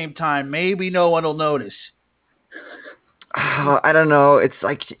at the same time. Maybe no one will notice. Oh, I don't know. It's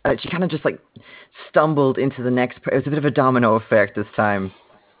like she kind of just like stumbled into the next. It was a bit of a domino effect this time.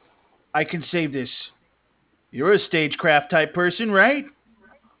 I can save this. You're a stagecraft type person, right?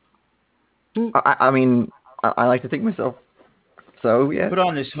 I mean, I like to think myself. So yeah. Put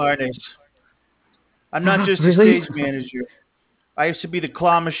on this harness. I'm not just really? a stage manager. I used to be the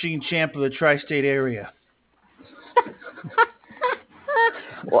claw machine champ of the tri-state area.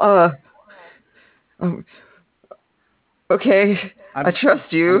 Okay, I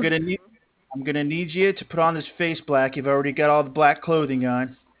trust you. I'm gonna need you to put on this face black. You've already got all the black clothing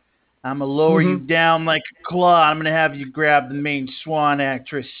on. I'm gonna lower you down like a claw. I'm gonna have you grab the main swan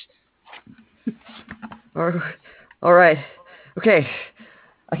actress. All right. Okay,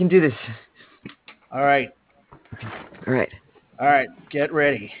 I can do this. All right. All right. Get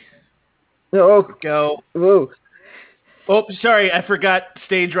ready. No. Go. Whoa. Oh, sorry, I forgot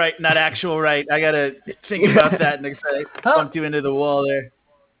stage right, not actual right. I gotta think about that next time. I bumped you into the wall there.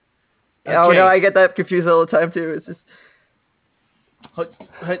 Okay. Oh no, I get that confused all the time too. It's just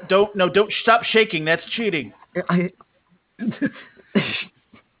don't stop shaking. That's cheating. I.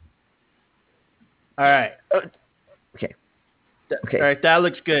 All right. Okay. All right, that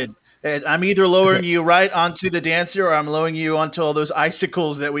looks good. I'm either lowering you right onto the dancer, or I'm lowering you onto all those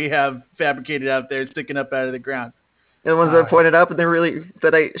icicles that we have fabricated out there, sticking up out of the ground. The ones that I pointed up, and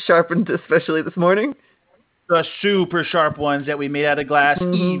that I sharpened especially this morning. The super sharp ones that we made out of glass,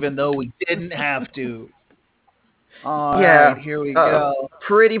 even though we didn't have to. All right, here we go.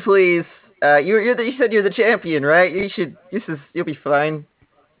 Pretty please. You said you're the champion, right? You'll be fine.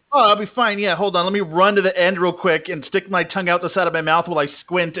 Oh, I'll be fine. Yeah, hold on. Let me run to the end real quick and stick my tongue out the side of my mouth while I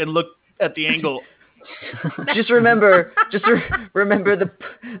squint and look at the angle. Just remember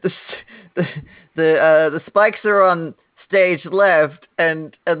the spikes are on stage left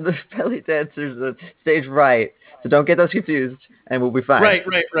and the belly dancers on stage right. So don't get those confused, and we'll be fine. Right.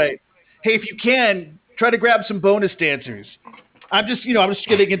 Hey, if you can, try to grab some bonus dancers. I'm just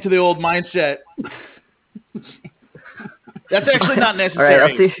getting into the old mindset. That's actually not necessary. All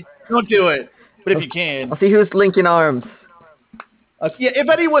right, I'll see. Don't do it. But if you can. I'll see who's linking arms. Yeah, if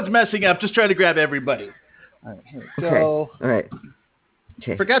anyone's messing up, just try to grab everybody. All right, here we go. All right.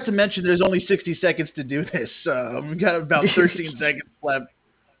 Okay. Forgot to mention there's only 60 seconds to do this. We've got about 13 seconds left.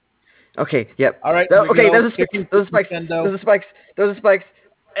 Okay, yep. All right. Okay, those are spikes. Those are spikes.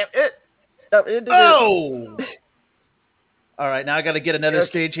 Oh! All right, now I got to get another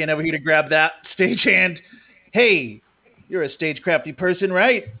stagehand over here to grab that stagehand. Hey, you're a stagecrafty person,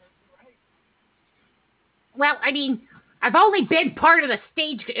 right? Well, I mean, I've only been part of the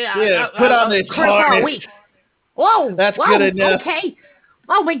stage. Put on this harness. Whoa, That's good enough. Okay.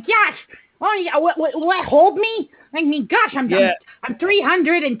 Oh my gosh. Oh, yeah, will that hold me? I mean, gosh, I'm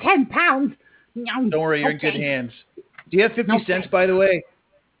 310 pounds. Don't worry, you're in good hands. Do you have 50 cents, by the way?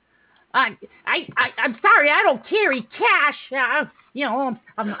 I'm sorry, I don't carry cash. I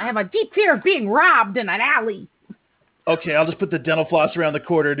have a deep fear of being robbed in an alley. Okay, I'll just put the dental floss around the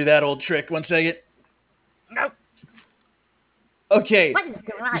quarter. Do that old trick. 1 second. No. Okay.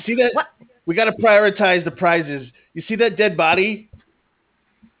 You see that? What? We got to prioritize the prizes. You see that dead body?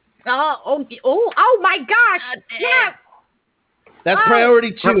 Oh my gosh! Yeah. That's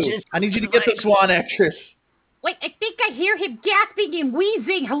priority 2. I need you to get the Swan actress. Wait, I think I hear him gasping and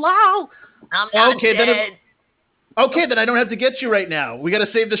wheezing. Hello? I'm not dead. Okay, then I don't have to get you right now. We got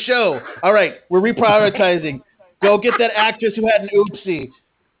to save the show. All right, we're reprioritizing. Go get that actress who had an oopsie.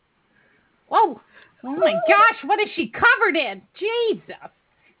 Oh my gosh, what is she covered in? Jesus.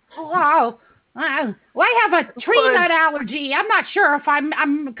 Wow. Well, I have a tree nut allergy. I'm not sure if I'm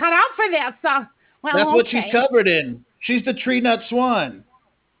cut out for this. Well, that's what she's covered in. She's the tree nut swan.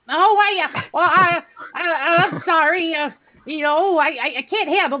 Oh, I'm sorry. I can't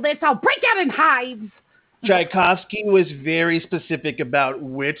handle this. I'll break out in hives. Tchaikovsky was very specific about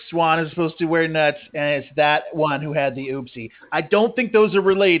which swan is supposed to wear nuts, and it's that one who had the oopsie. I don't think those are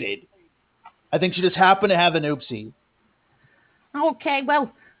related. I think she just happened to have an oopsie. Okay,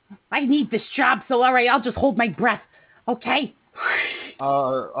 well, I need this job, so all right, I'll just hold my breath. Okay?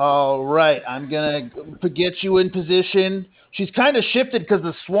 All right, I'm going to get you in position. She's kind of shifted because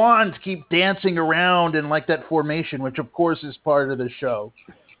the swans keep dancing around in like that formation, which of course is part of the show.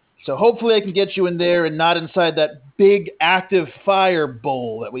 So hopefully I can get you in there and not inside that big active fire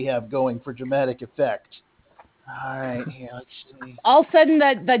bowl that we have going for dramatic effect. All right, here, let's see. All of a sudden,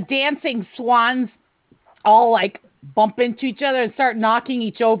 the dancing swans all like bump into each other and start knocking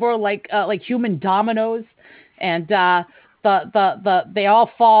each over like human dominoes, and they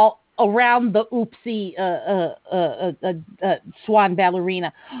all fall around the oopsie swan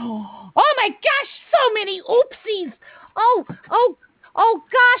ballerina. Oh my gosh, so many oopsies! Oh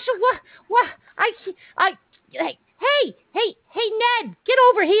gosh, what? Hey, Ned, get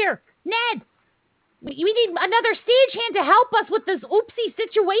over here, Ned. We need another stagehand to help us with this oopsie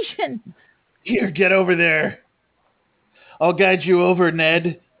situation. Here, get over there. I'll guide you over,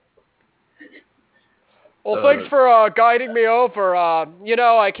 Ned. Well, thanks for guiding me over.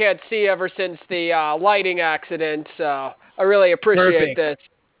 I can't see ever since the lighting accident, so I really appreciate this.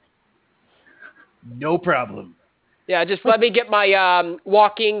 No problem. Yeah, just let me get my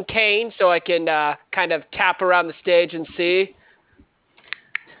walking cane so I can kind of tap around the stage and see.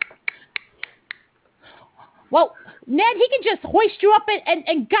 Well, Ned, he can just hoist you up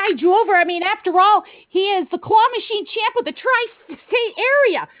and guide you over. I mean, after all, he is the claw machine champ of the tri-state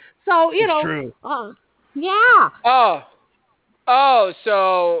area. So, It's true. Yeah. Oh,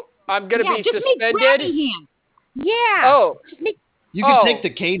 so I'm going to be just suspended? Make grabby hand. Yeah. Oh. You can take the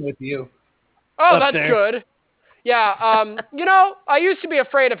cane with you. Oh, that's good. Yeah, I used to be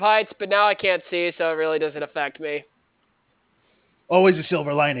afraid of heights, but now I can't see, so it really doesn't affect me. Always a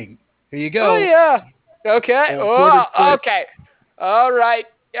silver lining. Here you go. Oh, yeah. Okay. Okay. All right.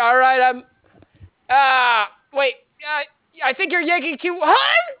 Wait. I think you're yanking too hard.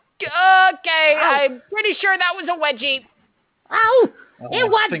 Okay. Ow. I'm pretty sure that was a wedgie. Oh, it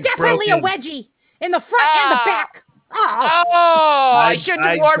was definitely a wedgie in the front and the back. I shouldn't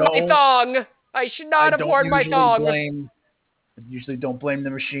have worn my thong. I should not have worn my thong. I usually don't blame the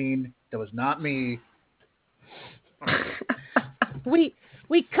machine. That was not me.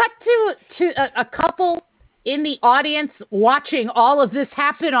 We cut to a couple in the audience watching all of this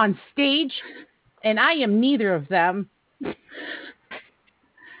happen on stage, and I am neither of them.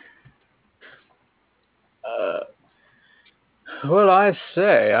 Well, I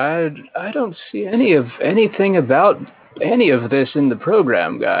say, I don't see anything about any of this in the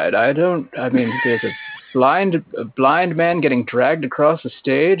program guide. I mean, there's a blind man getting dragged across the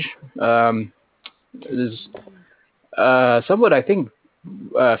stage. There's someone, I think,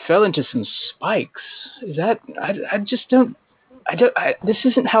 fell into some spikes. Is that? I just don't. This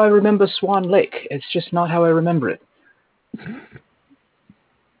isn't how I remember Swan Lake. It's just not how I remember it.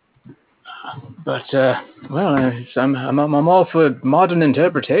 But well, I'm all for modern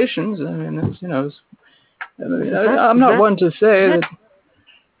interpretations. I mean, I'm not one to say that.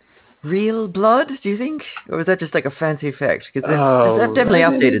 Real blood? Do you think, or is that just like a fancy effect? Because they've definitely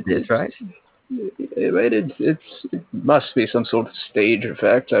updated this, right? It must be some sort of stage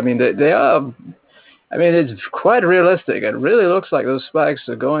effect. I mean, they are. I mean, it's quite realistic. It really looks like those spikes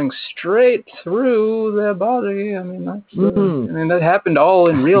are going straight through their body. I mean, that happened all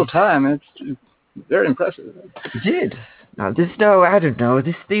in real time. It's very impressive. It did. I don't know.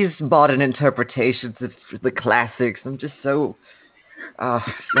 These modern interpretations of the classics. I'm just so,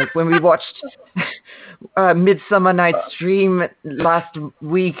 like when we watched Midsummer Night's Dream last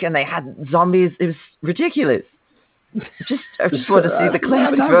week, and they had zombies. It was ridiculous. I just want to see the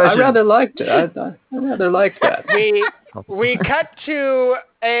classic version. I rather liked it. I rather liked that. We cut to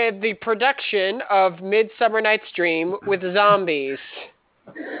the production of Midsummer Night's Dream with zombies.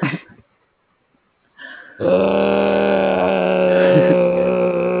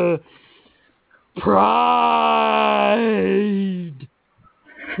 Pride.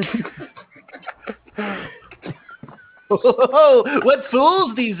 Oh, what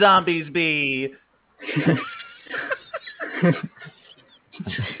fools these zombies be!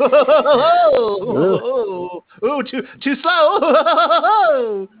 Oh, too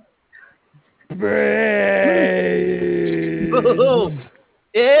slow!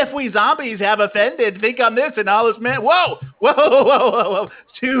 If we zombies have offended, think on this and all is meant. Whoa!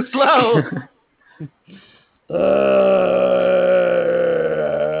 Too slow.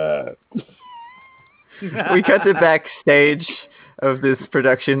 We cut to backstage of this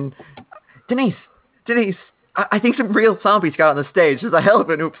production. Denise, I think some real zombies got on the stage. There's a hell of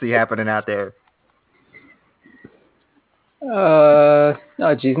an oopsie happening out there. Oh,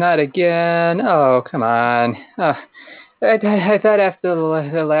 geez, not again. Oh, come on. I thought after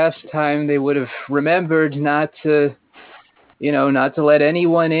the last time they would have remembered not to let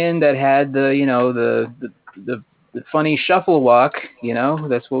anyone in that had the funny shuffle walk.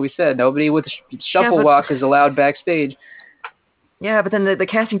 That's what we said. Nobody with shuffle walk is allowed backstage. Yeah, but then the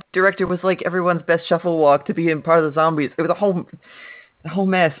casting director was like everyone's best shuffle walk to be in part of the zombies. It was a whole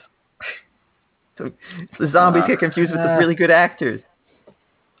mess. So the zombies get confused with the really good actors.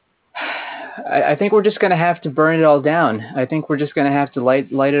 I think we're just going to have to burn it all down. I think we're just going to have to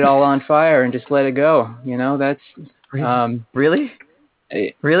light it all on fire and just let it go. That's really.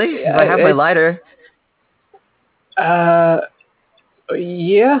 I have my lighter.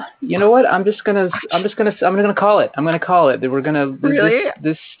 Yeah. You know what? I'm gonna call it. I'm gonna call it. We're gonna really.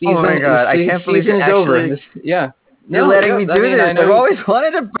 This season. Oh my god! I can't believe it's over. Yeah. You're letting me do this. I've always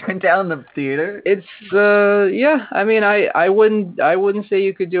wanted to burn down the theater. It's yeah. I mean, I wouldn't say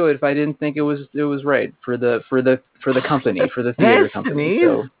you could do it if I didn't think it was right for the company, for the theater company.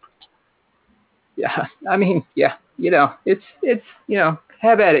 So, yeah. I mean, yeah. It's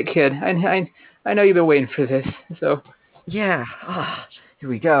have at it, kid. I know you've been waiting for this. So. Yeah. Here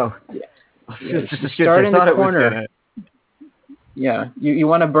we go. Yeah. Start in the corner. Yeah, you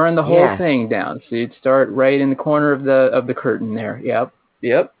want to burn the whole thing down, so you'd start right in the corner of the curtain there. Yep.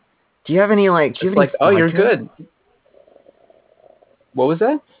 Do you have any you're good. What was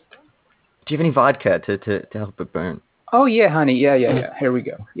that? Do you have any vodka to help it burn? Oh yeah, honey. Yeah. Here we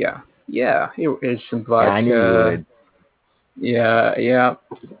go. Yeah. Here's some vodka. Yeah, I knew you would. Yeah.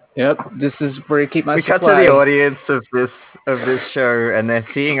 Yep. This is where I keep my supply. We cut to the audience of this show, and they're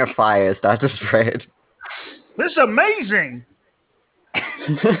seeing a fire start to spread. This is amazing.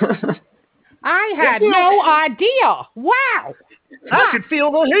 I had no idea. Wow. I could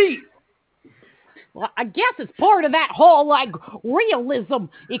feel the heat. Well, I guess it's part of that whole realism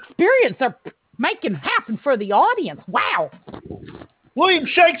experience they're making happen for the audience. Wow. William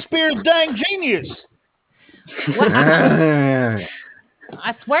Shakespeare's dang genius.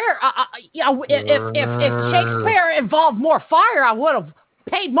 I swear, if Shakespeare involved more fire, I would have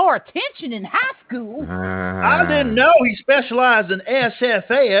paid more attention in high school. I didn't know he specialized in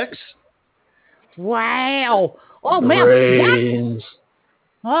SFX. Wow. Oh, man.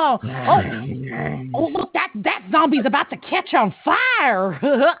 Oh, look, that zombie's about to catch on fire.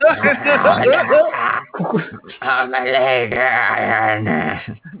 I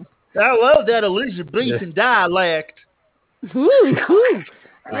love that Elizabethan dialect. Ooh.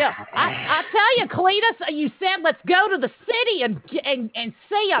 Yeah, I tell you, Cletus, you said let's go to the city and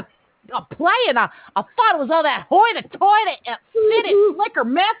see a play, and I thought it was all that hoity-toity, city slicker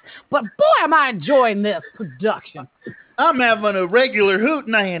mess, but boy, am I enjoying this production. I'm having a regular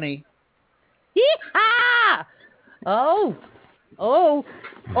hootenanny. Hee-haw! Oh,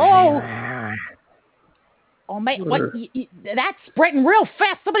 man, what? That's spreading real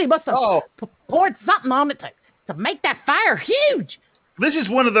fast. Somebody must have poured something on it to make that fire huge. This is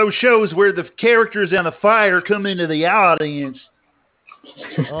one of those shows where the characters and the fire come into the audience.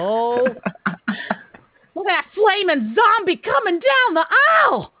 Oh. Look at that flaming zombie coming down the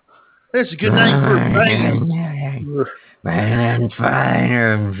aisle. That's a good name for a band.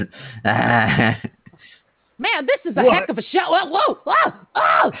 Man, this is a heck of a show. Whoa.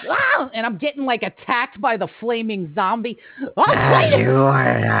 And I'm getting attacked by the flaming zombie. Oh,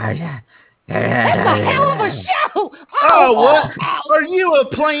 Cletus. It's a hell of a show. Oh, what? Are you a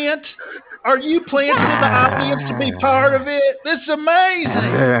plant? Are you planted in the audience to be part of it? This is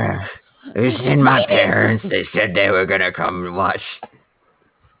amazing. It's in my parents. They said they were gonna come and watch.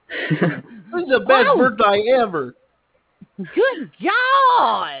 This is the best birthday ever. Good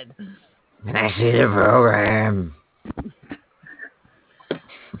God. And I see the program.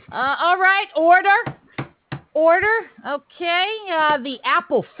 All right, order. Okay, the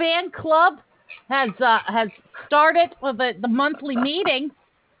Apple Fan Club has started with the monthly meeting.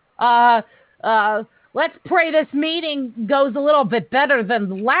 Let's pray this meeting goes a little bit better than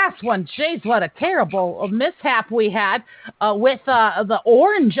the last one. Jeez, what a terrible mishap we had with the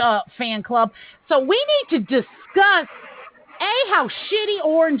Orange Fan Club. So we need to discuss A, how shitty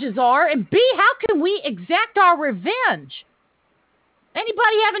oranges are, and B, how can we exact our revenge?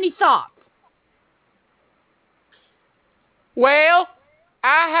 Anybody have any thoughts? Well,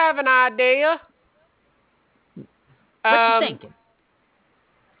 I have an idea. What you thinking?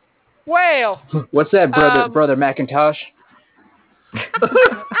 Well, What's that, brother Macintosh?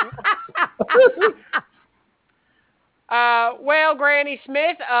 well, Granny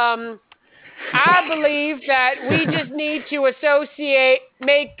Smith, I believe that we just need to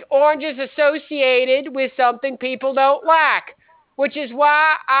make oranges associated with something people don't like, which is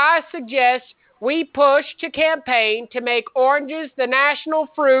why I suggest we push to campaign to make oranges the national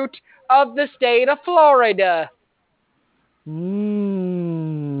fruit of the state of Florida.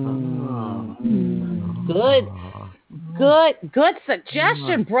 Good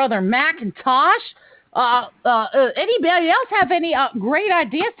suggestion, Brother Macintosh. Anybody else have any great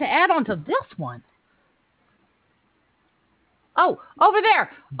ideas to add on to this one? Oh, over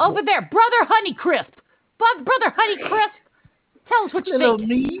there, Brother Honeycrisp. Brother Honeycrisp, tell us what you think.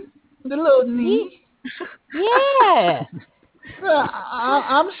 The little knee. Yeah.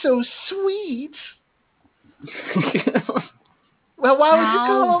 I'm so sweet. Well, why would you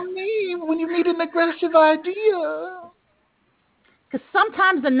call on me when you need an aggressive idea? Because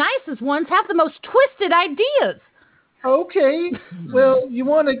sometimes the nicest ones have the most twisted ideas. Okay. Well, you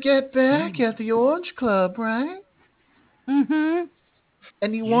want to get back at the Orange Club, right? Mm-hmm.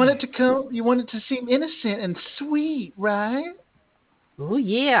 And you want it to seem innocent and sweet, right? Oh,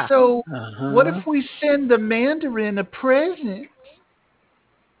 yeah. So, what if we send the Mandarin a present?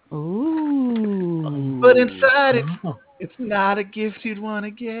 Ooh. But inside it's not a gift you'd want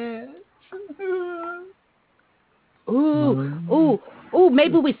to get. Ooh,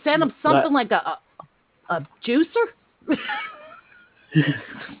 maybe we send him something like a juicer?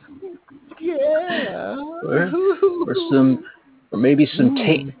 Yeah. Or maybe some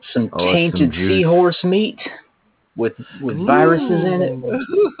tainted seahorse meat with viruses in it.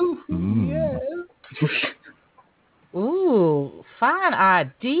 Yeah. Ooh, fine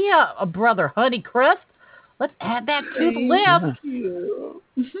idea, Brother Honeycrisp. Let's add that to the list.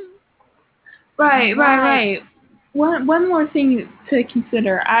 Right. One more thing to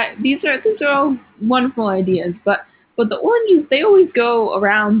consider. These are all wonderful ideas, but the oranges, they always go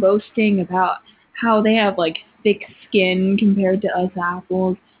around boasting about how they have like thick skin compared to us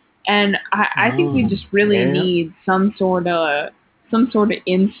apples, and I think we just really need some sort of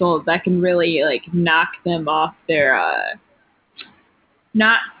insult that can really like knock them off their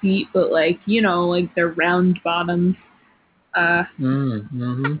not feet, but like like their round bottoms. Yeah.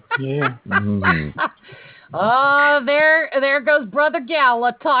 Oh, there goes Brother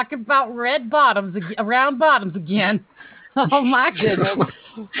Gala talking about round bottoms again. Oh my goodness.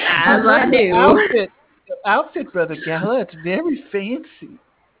 As I do. Outfit, Brother Gala, it's very fancy.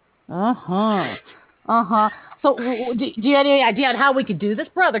 So, do you have any idea on how we could do this,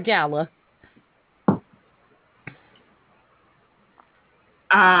 Brother Gala?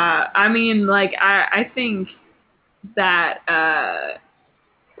 I mean, like, I think that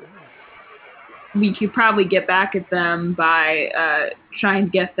we could probably get back at them by trying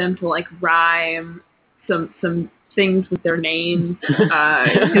to get them to like rhyme some things with their names. 'Cause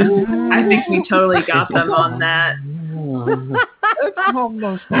I think we totally got them on that. That's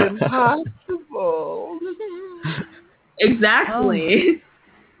almost impossible. Exactly.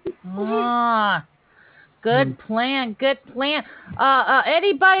 Good plan.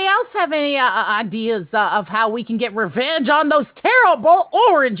 Anybody else have any ideas of how we can get revenge on those terrible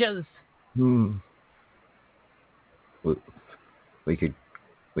oranges? We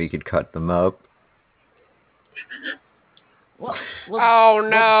could cut them up. Oh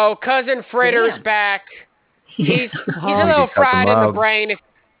no, Cousin Fritter's back. He's a little fried in the brain.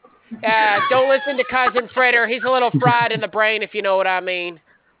 Don't listen to Cousin Fritter. He's a little fried in the brain, if you know what I mean.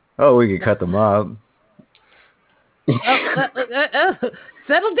 Oh, we could cut them up.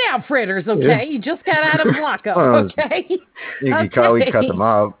 Settle down, fritters, okay? You just got out of lockup, okay? You could always cut them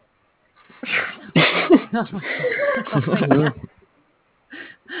up.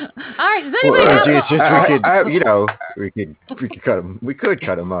 All right, does anybody have we could cut them. We could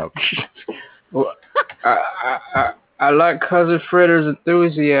cut them up. Well, I like Cousin Fritter's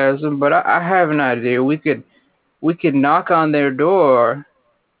enthusiasm, but I have an idea. We could knock on their door,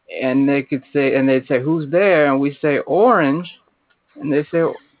 and they'd say, "Who's there?" And we say, "Orange," and they say,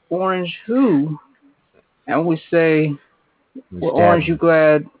 "Orange who?" And we say, "Well, Orange, you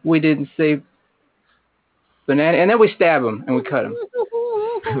glad we didn't say banana?" And then we stab them and we cut them.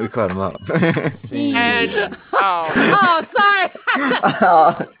 We cut them up. And Oh, sorry.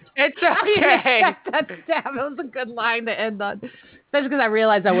 it's okay. That stab. It was a good line to end on, especially because I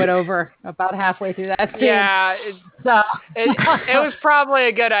realized I went over about halfway through that scene. Yeah, So it was probably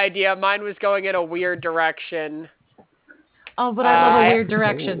a good idea. Mine was going in a weird direction. Oh, but I love a weird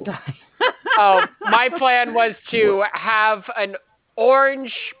direction. My plan was to have an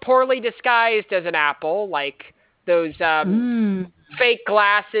orange poorly disguised as an apple, like those fake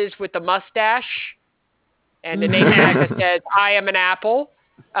glasses with the mustache. And the name tag that says, "I am an apple,"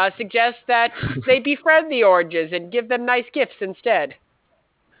 suggests that they befriend the oranges and give them nice gifts instead.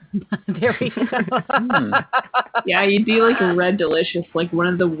 There we go. Yeah, you do like a red delicious, like one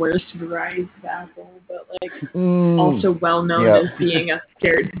of the worst varieties of apple, but like also well known as being a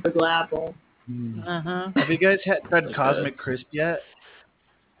stereotypical apple. Have you guys tried Cosmic Crisp yet?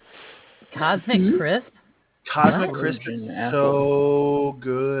 Cosmic Crisp? Cosmic Crisp is so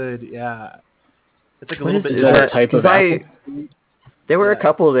good. Yeah. It's like a little bit type of apple. There were a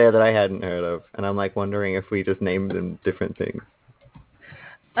couple there that I hadn't heard of, and I'm like wondering if we just named them different things.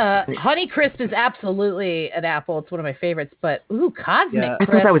 Honey Crisp is absolutely an apple. It's one of my favorites, but Cosmic I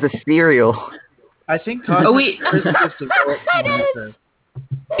Crisp. thought that was a cereal. I think Cosmic Crisp is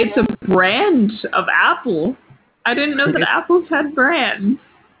It's a brand of apple. I didn't know that apples had brands.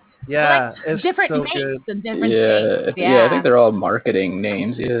 Yeah, like it's different so names good. and different shapes. Yeah, I think they're all marketing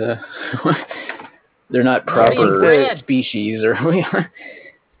names. Yeah, they're not proper species or.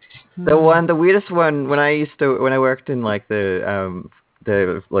 The weirdest one when I worked in like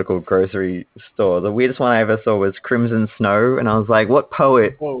the local grocery store, the weirdest one I ever saw was Crimson Snow, and I was like, what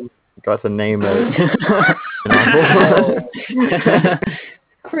poet got the name of an apple?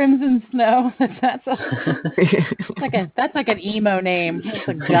 Crimson Snow. That's like an emo name. That's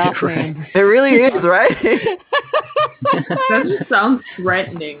a goth name. It really is, right? That just sounds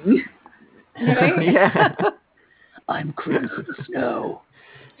threatening. Right? Yeah. I'm Crimson Snow.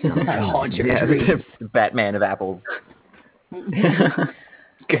 I haunt your dreams. The Batman of apples.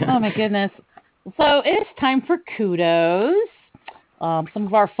 Oh my goodness. So it's time for kudos. Some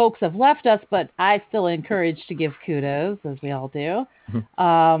of our folks have left us, but I still encourage to give kudos, as we all do.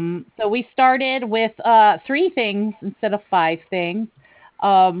 So we started with 3 things instead of 5 things.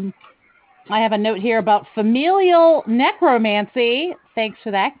 I have a note here about familial necromancy. Thanks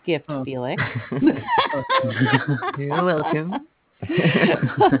for that gift, Felix. You're welcome.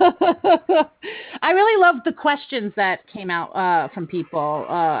 I really loved the questions that came out from people.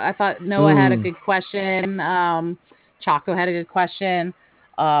 I thought Noah had a good question. Chaco had a good question.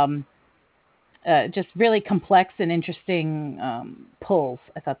 Just really complex and interesting pulls.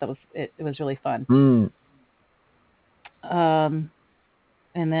 I thought that was it was really fun.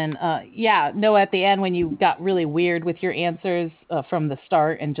 And then Noah, at the end when you got really weird with your answers from the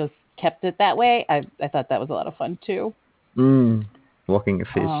start and just kept it that way, I thought that was a lot of fun too. Walking a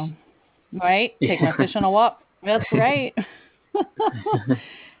fish. Right? Taking a fish on a walk. That's right.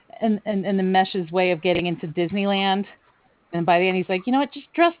 and the Mesh's way of getting into Disneyland. And by the end, he's like, you know what?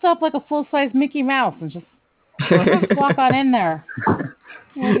 Just dress up like a full-size Mickey Mouse and just walk on in there.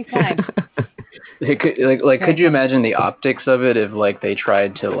 It'll be fine. Could you imagine the optics of it if like they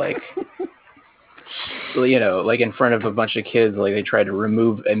tried to like, in front of a bunch of kids, like they tried to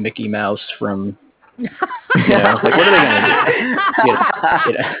remove a Mickey Mouse from. Like what are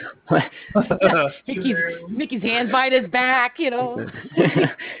they gonna do? Mickey's hands behind his back,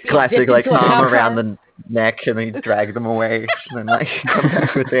 Classic, like arm around the neck, and then he drag them away, and then like come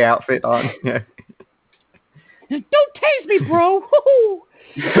back with the outfit on. Yeah. Don't tase me, bro.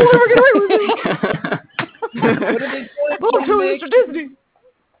 Don't ever get away with me. Oh, Mr. Disney.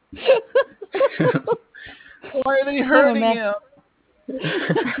 Why are they hurting him?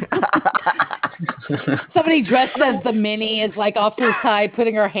 Somebody dressed as the Minnie is like off to the side,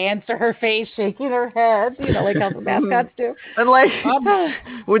 putting her hands to her face, shaking her head, like how the mascots do. And like,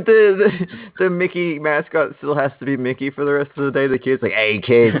 would the Mickey mascot still has to be Mickey for the rest of the day? The kids like, hey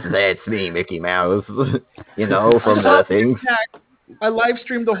kids, that's me, Mickey Mouse. From the things. I live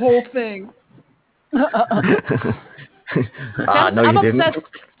streamed the whole thing. No, I'm you didn't. obsessed.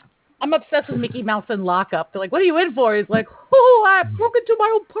 I'm obsessed with Mickey Mouse and Lockup. They're like, "What are you in for?" He's like, "Oh, I broke into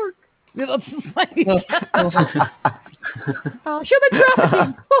my own park." You know, it's like, human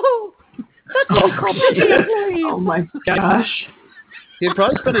trafficking. Oh, that's what we call Mickey employees. Oh my gosh. He'd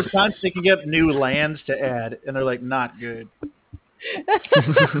probably spend his time thinking up new lands to add, and they're like, not good.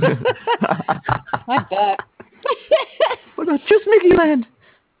 I bet. What about just Mickey Land?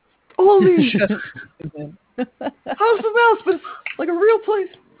 Only House of Mouse, but it's like a real place.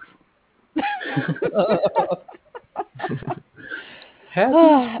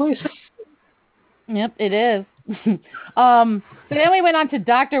 Happy place. Yep, it is. So then we went on to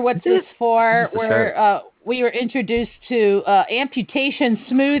Dr. What's This For, where we were introduced to amputation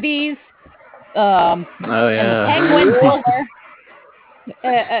smoothies. Oh And the yeah. penguin killer.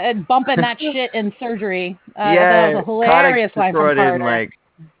 And bumping that shit in surgery. That was a hilarious line from Carter. In, like,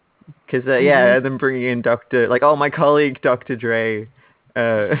 because yeah, and then bringing in my colleague Dr. Dre.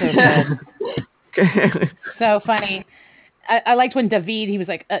 So funny. I liked when David, he was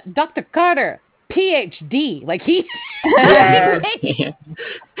like, Dr. Carter, PhD. Like he,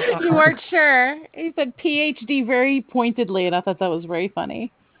 you weren't sure. He said PhD very pointedly, and I thought that was very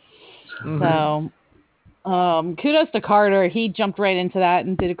funny. So, kudos to Carter. He jumped right into that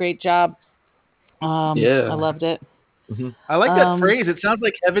and did a great job. Yeah. I loved it. I like that phrase. It sounds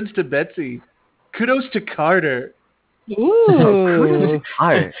like heavens to Betsy. Kudos to Carter. Ooh.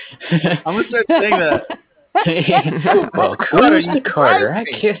 Carter. I'm going to start saying that. Well, kudos to Carter. I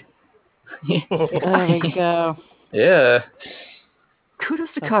can't. There we go. Yeah. Kudos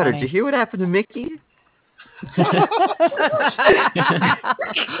to So Carter. funny. Did you hear what happened to Mickey?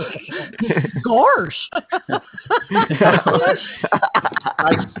 Gosh.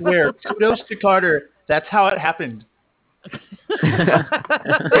 I swear, kudos to Carter. That's how it happened.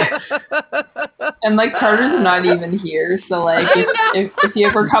 And like Carter's not even here, so like if he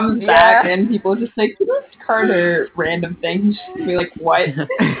ever comes back and people just say kudos to Carter, random things, just be like, what?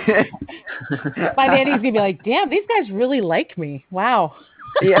 By then he's gonna be like, damn, these guys really like me. Wow.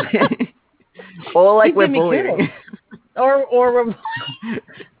 Yeah. Or like He's we're giving me bullying. kudos. Or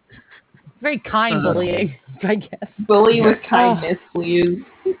very kind bullying, I guess. Bully with kindness, please.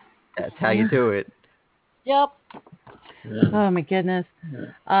 That's how you do it. Yep. Yeah. Oh my goodness.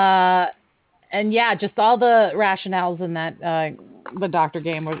 And yeah, just all the rationales in that the Doctor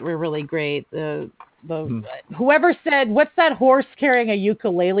game were really great. Whoever said, "What's that horse carrying a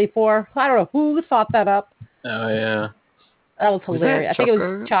ukulele for?" I don't know who thought that up. Oh yeah. That was hilarious. I think it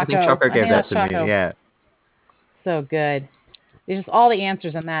was Choco. I think Choco gave that to Choco. me. Yeah. So good. There's just all the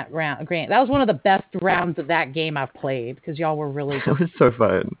answers in that round. Great. That was one of the best rounds of that game I've played because y'all were really That was so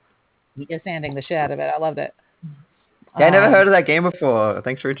fun. just sanding the shit out of it. I loved it. Yeah, I never heard of that game before.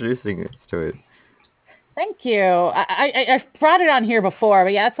 Thanks for introducing us to it. Thank you. I brought it on here before,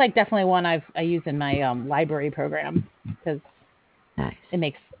 but yeah, it's like definitely one I use in my library program because it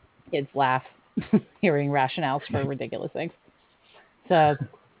makes kids laugh hearing rationales for ridiculous things. So,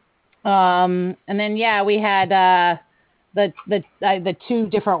 and then yeah, we had the two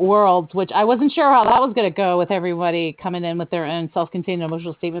different worlds, which I wasn't sure how that was going to go with everybody coming in with their own self-contained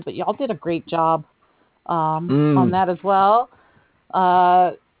emotional statement, but y'all did a great job on that as well.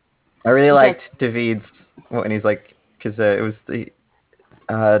 I really liked David's when he's like, because it was the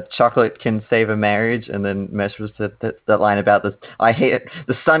chocolate can save a marriage, and then Mesh was that line about this. I hate it.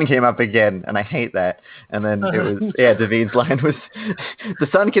 The sun came up again, and I hate that. And then it was David's line was, the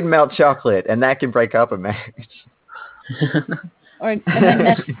sun can melt chocolate, and that can break up a marriage. And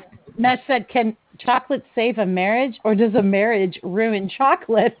then Mesh said, "Can chocolate save a marriage, or does a marriage ruin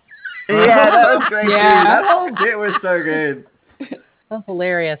chocolate?" Yeah, that was great. Yeah. That whole bit was so good. That's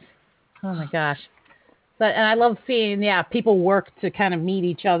hilarious. Oh my gosh. And I love seeing, people work to kind of meet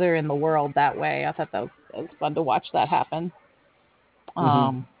each other in the world that way. I thought that was fun to watch that happen.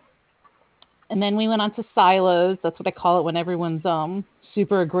 And then we went on to silos. That's what I call it when everyone's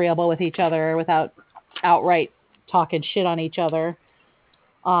super agreeable with each other without outright talking shit on each other.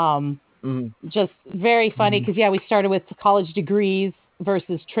 Just very funny because, we started with college degrees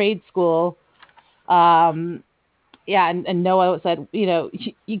versus trade school. And Noah said,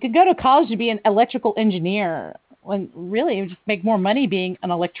 you could go to college to be an electrical engineer when really you just make more money being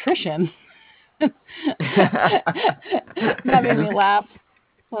an electrician. That made me laugh.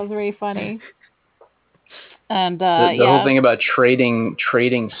 That was very funny. And the whole thing about trading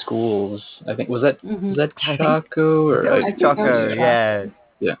schools. I think was that Choco or That was Choco,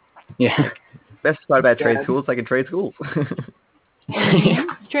 yeah. Best part about trade schools, I can trade schools.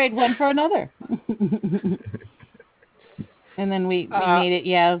 Trade one for another. And then we made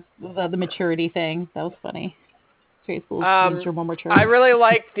it, the maturity thing. That was funny. Grade school students are more mature. I really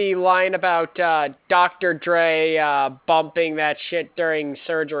liked the line about Dr. Dre bumping that shit during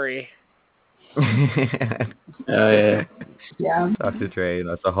surgery. Yeah. Yeah. Dr. Dre,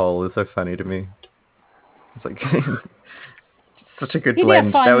 that's a whole is so funny to me. It's like such a good Maybe blend.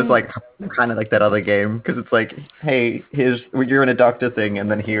 a fun- That was like kind of like that other game because it's like, hey, you're in a doctor thing, and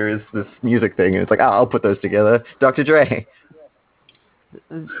then here's this music thing, and it's like, I'll put those together. Dr. Dre.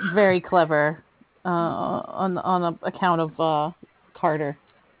 Very clever on the account of Carter.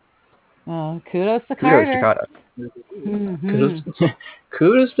 Kudos to Carter. Kudos to Carter. Mm-hmm.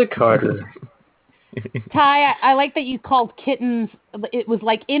 Kudos to Carter. Ty, I like that you called kittens. It was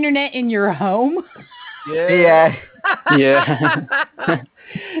like internet in your home. Yeah. Yeah.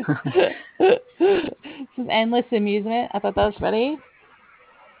 Some endless amusement. I thought that was funny.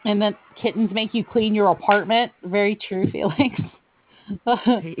 And then kittens make you clean your apartment. Very true feelings.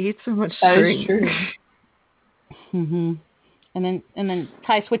 He eats so much That string. is true. Mm-hmm. And then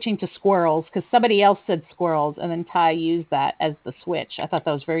Ty switching to squirrels because somebody else said squirrels, and then Ty used that as the switch. I thought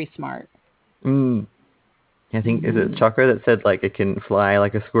that was very smart. I think is it Chocker that said like it can fly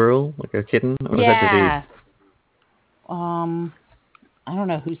like a squirrel, like a kitten, or was that Yeah. David? I don't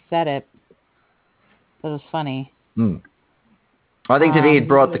know who said it, but it was funny. I think David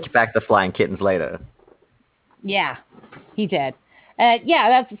brought back the flying kittens later. Yeah, he did. Yeah,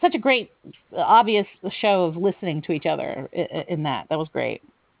 that's such a great, obvious show of listening to each other in that. That was great.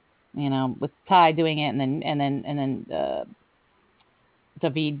 You know, with Ty doing it, and then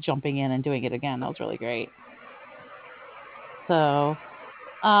David jumping in and doing it again. That was really great. So,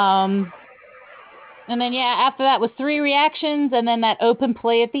 and then after that was 3 reactions, and then that open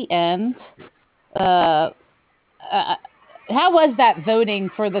play at the end. How was that voting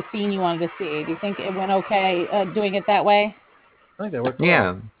for the scene you wanted to see? Do you think it went okay doing it that way? I think that worked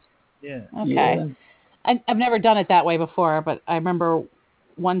Yeah. well. Yeah. Okay. Yeah. I've never done it that way before, but I remember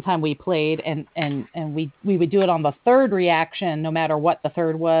one time we played and we would do it on the 3rd reaction, no matter what the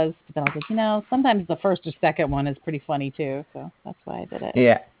 3rd was. But then I was like, sometimes the 1st or 2nd one is pretty funny too, so that's why I did it.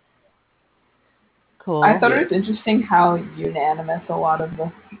 Yeah. Cool. I thought it was interesting how unanimous a lot of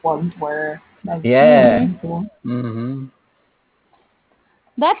the ones were. Yeah. Cool. Mm-hmm.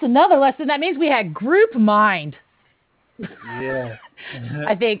 That's another lesson. That means we had group mind. Yeah.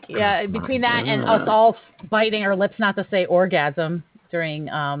 I think between that and us all biting our lips not to say orgasm during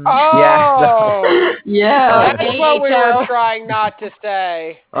Oh! Yeah. That's what we were trying not to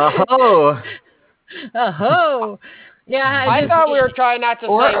say. Oh. Yeah. I thought we were trying not to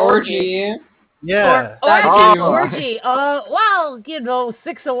say orgy. Yeah. Orgy. Well,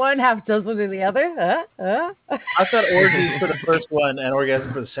 6 of one, half dozen of the other. I thought orgy for the first one and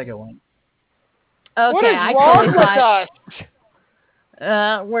orgasm for the second one. Okay, What is I wrong totally with thought,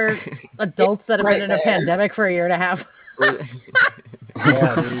 us? we're adults that have been in a pandemic for a year and a half.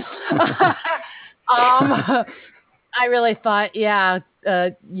 Yeah, dude. I really thought, I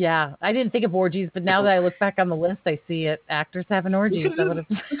didn't think of orgies, but now that I look back on the list, I see it. Actors having orgies. We could have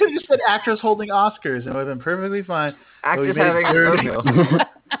just said actors holding Oscars and it would have been perfectly fine. Actors having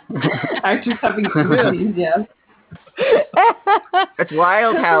Actors having orgies, yeah. It's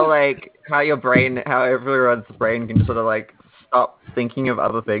wild how your brain, how everyone's brain can sort of like stop thinking of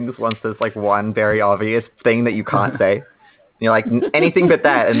other things once there's like one very obvious thing that you can't say. You're like, anything but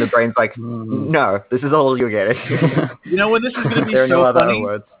that, and the brain's like, no, this is all you're getting. You know when this is going to be there are no so other funny?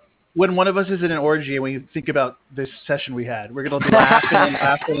 words. When one of us is in an orgy and we think about this session we had, we're going to be laughing and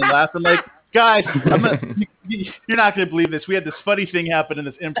laughing and laughing. Like, guys, you're not going to believe this. We had this funny thing happen in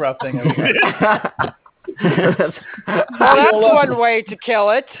this improv thing. Well, that's one way to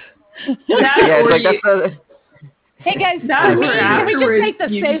kill it. Yeah, it's like that's the... Hey guys, Not can we just afterwards, make the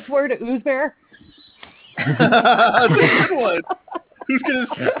you- safe word ooze bear? That's a good one. Who's going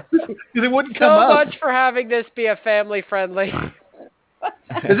to... Because it wouldn't come So up. much for having this be a family friendly. Is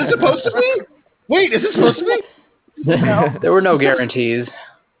it supposed to be? Wait, is it supposed to be? There were no guarantees.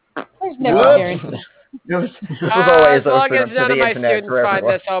 There's no Whoops. guarantee. This was always As long open as up to none the of my internet students for find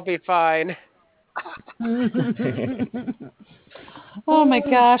everyone. this, I'll be fine. Oh my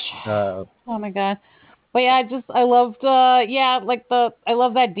gosh. Uh, Oh my god. But yeah, I loved I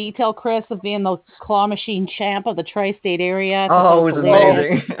love that detail, Chris, of being the claw machine champ of the tri-state area. I thought oh, it that was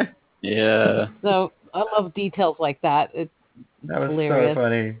hilarious. amazing. Yeah. So I love details like that. It's That was hilarious. so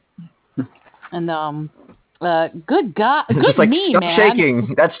funny. And good God, good Just like, me, stop man.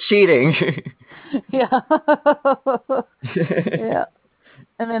 shaking. That's cheating. Yeah. Yeah.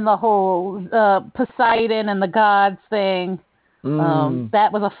 And then the whole Poseidon and the gods thing. That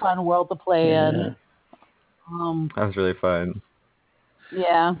was a fun world to play in. That was really fun.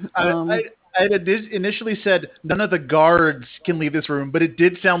 Yeah. I had initially said none of the guards can leave this room, but it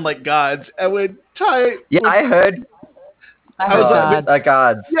did sound like gods. And when Ty, I heard. I heard gods.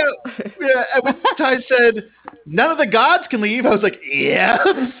 Gods. Yeah. And when Ty said none of the gods can leave, I was like, yes.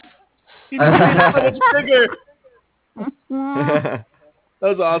 He just made it so much bigger. That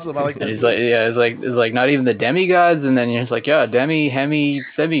was awesome. I like that. He's like, it's like not even the demigods, and then you're just like, yeah,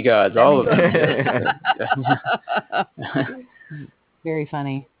 semi-gods, all of them. Very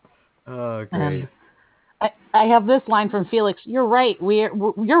funny. Oh, great. I have this line from Felix. You're right.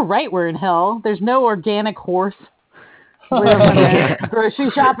 You're right. We're in hell. There's no organic horse. We're grocery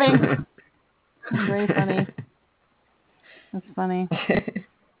shopping. Very funny. That's funny.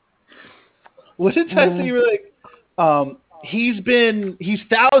 What did Ty say? You were like, he's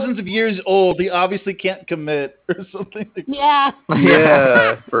thousands of years old. He obviously can't commit or something. Like yeah.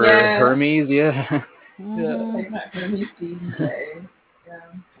 Yeah. For Hermes. Yeah. Like my Hermes DJ. Yeah.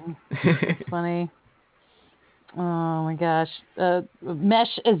 That's funny. Oh my gosh.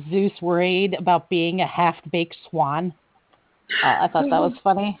 Mesh is Zeus worried about being a half-baked swan. I thought that was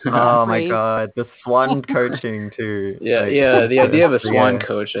funny. Oh my god, the swan coaching too. Yeah, like, the idea of a swan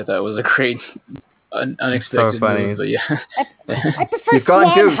coach I thought was a great unexpected so funny. move, but yeah. I prefer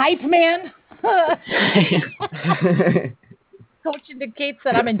swan hype man. Coach indicates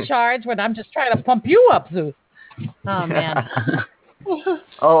that I'm in charge when I'm just trying to pump you up, Zeus. Oh man.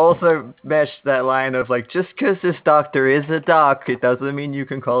 Also mesh that line of like, just because this doctor is a doc, it doesn't mean you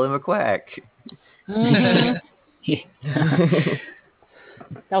can call him a quack. Mm-hmm. That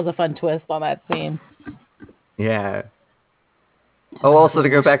was a fun twist on that scene. Yeah. Oh, also to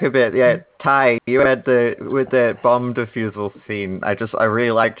go back a bit, Ty, you had with the bomb defusal scene. I really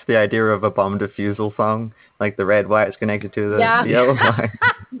liked the idea of a bomb defusal song, like the red wire is connected to the yellow line.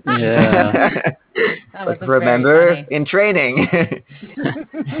 Yeah. But remember, in training.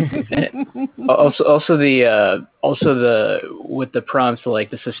 also the with the prompts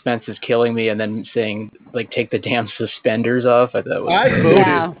like the suspense is killing me, and then saying like take the damn suspenders off. I thought I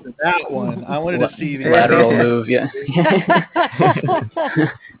voted for that one. I wanted to see the lateral move. Yeah.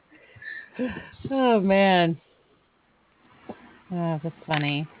 Oh man. Oh, that's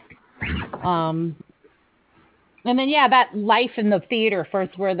funny. And then that life in the theater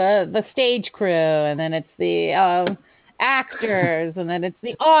first were the stage crew, and then it's the actors, and then it's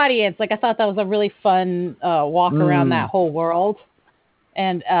the audience. Like I thought that was a really fun walk around that whole world,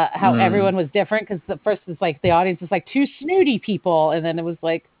 and how everyone was different. Because the first is like the audience is like two snooty people, and then it was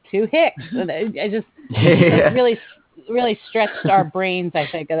like two hicks, and it just really stretched our brains. I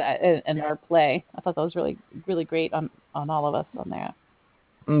think in our play. I thought that was really really great on all of us on there.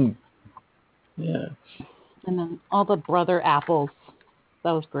 Yeah. And then all the brother apples.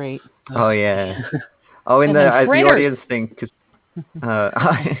 That was great. Oh, yeah. Oh, in the audience thing. Cause,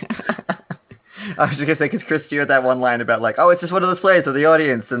 I was just going to say, because Chris, you had that one line about, like, it's just one of those plays of the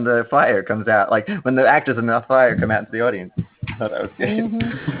audience and the fire comes out. Like, when the actors and the fire come out into the audience. I thought that was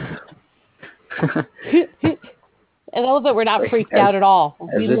good. And all of it, we're not freaked out at all.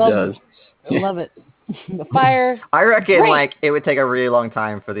 We love it. The fire. I reckon like it would take a really long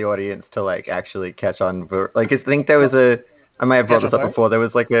time for the audience to like actually catch on. Like I think there was I might have brought this up before. There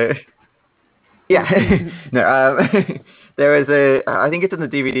was like there was I think it's in the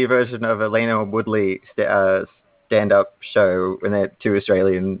DVD version of a Lena Woodley stand-up show, and they're two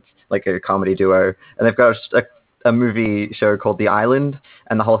Australians, like a comedy duo, and they've got a movie show called The Island,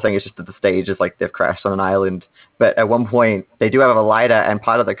 and the whole thing is just that the stage is like they've crashed on an island, but at one point they do have a lighter and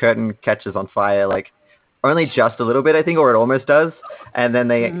part of the curtain catches on fire, like only just a little bit, I think, or it almost does, and then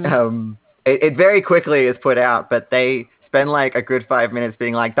they it very quickly is put out, but they spend like a good 5 minutes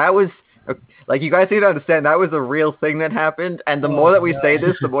being like, that was like, you guys need to understand that was a real thing that happened, and the more that we say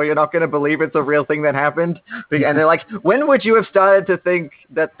this, the more you're not going to believe it's a real thing that happened. And they're like, when would you have started to think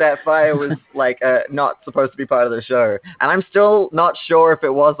that fire was like not supposed to be part of the show? And I'm still not sure if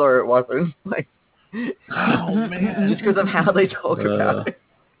it was or it wasn't. Like, oh man, just because of how they talk about it.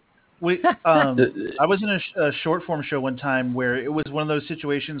 I was in a short form show one time where it was one of those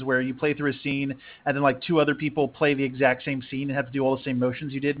situations where you play through a scene and then like two other people play the exact same scene and have to do all the same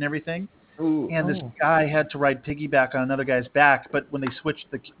motions you did and everything. And this guy had to ride piggyback on another guy's back, but when they switched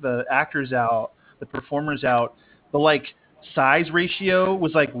the actors out, the performers out, the like size ratio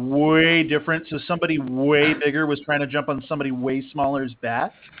was like way different. So somebody way bigger was trying to jump on somebody way smaller's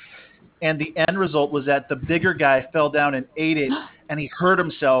back. And the end result was that the bigger guy fell down and ate it, and he hurt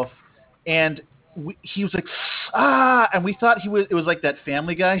himself. And he was like, and we thought it was like that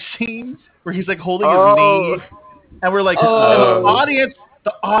Family Guy scene where he's like holding his knee, and we're like, the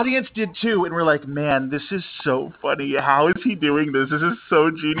the audience did too, and we're like, man, this is so funny. How is he doing this? This is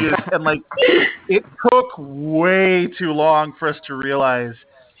so genius. And like, it took way too long for us to realize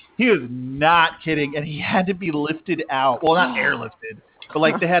he was not kidding, and he had to be lifted out. Well, not airlifted, but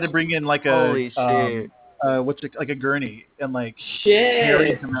like they had to bring in like a Holy shit. like a gurney and like Shit.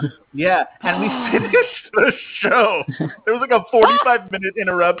 carry him out. Yeah, and we finished the show. There was like a 45-minute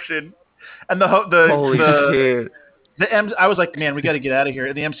interruption, and Holy shit. I was like, man, we got to get out of here.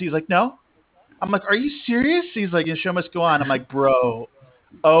 And the MC's like, no. I'm like, are you serious? He's like, the show must go on. I'm like, bro,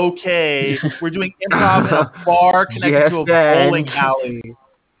 okay, we're doing improv in a bar connected to a bowling alley.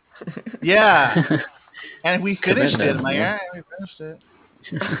 Yeah, and we finished it. I'm like, all right, we finished it.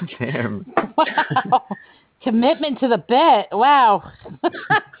 Damn. Wow. Commitment to the bit. Wow.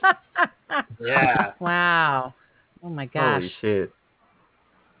 Yeah. Wow. Oh my gosh. Holy shit.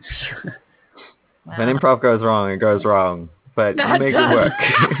 Wow. When improv goes wrong, it goes wrong. But you make it work.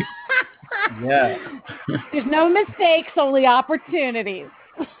 Yeah. There's no mistakes, only opportunities.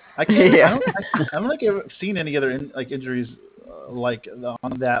 I can't. Yeah. I don't think I've seen any other injuries like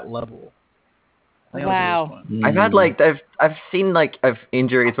on that level. I think that was Wow. fun. I've had I've seen of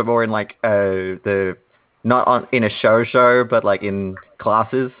injuries, but more in the not on in a show, but like in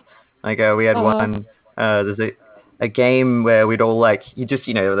classes. Like we had one. There's a game where we'd all you just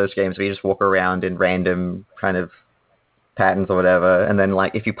those games where you just walk around in random kind of patterns or whatever, and then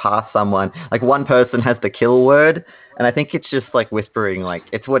if you pass someone, one person has the kill word, and I think it's just whispering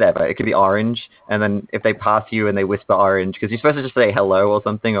it's whatever. It could be orange, and then if they pass you and they whisper orange, because you're supposed to just say hello or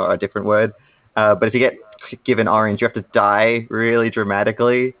something or a different word. But if you get given orange, you have to die really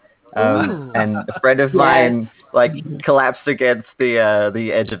dramatically. And a friend of mine collapsed against the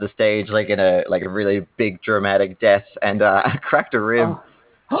edge of the stage in a really big dramatic death, and cracked a rib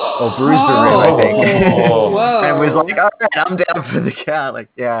or bruised a rib, I think. And was like, all right, I'm down for the count.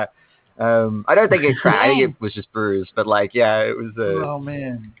 Yeah. I don't think it cracked. I think it was just bruised, but it was. Oh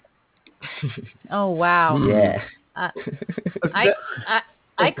man. Oh wow. Yeah.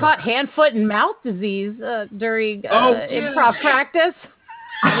 I caught hand, foot, and mouth disease during improv practice.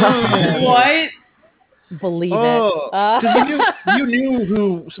 What? Believe it. 'Cause you knew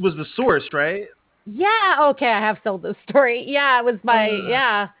who was the source, right? Yeah. Okay, I have told this story. Yeah, it was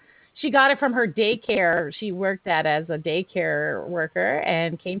She got it from her daycare. She worked as a daycare worker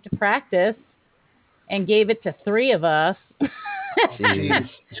and came to practice and gave it to 3 of us. Jeez.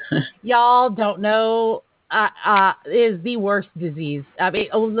 Y'all don't know. Is the worst disease. I mean,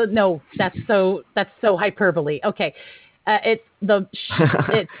 no, that's so hyperbole. Okay, it's the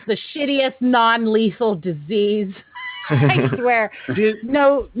shittiest non-lethal disease. I swear,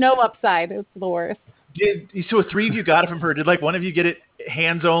 no upside. It's the worst. So 3 of you got it from her. Did one of you get it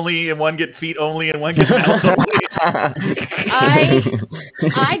hands only, and one get feet only, and one get mouth only?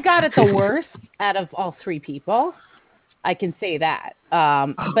 I got it the worst out of all 3 people. I can say that.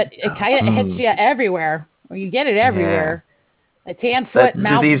 But it kind of hits you everywhere. You get it everywhere. Yeah. It's hand, foot,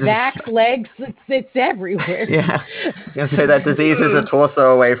 mouth, back, legs. It's everywhere. Yeah. I was going to say that disease is a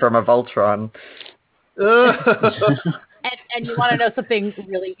torso away from a Voltron. And you want to know something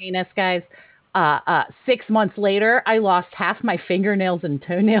really heinous, guys? 6 months later, I lost half my fingernails and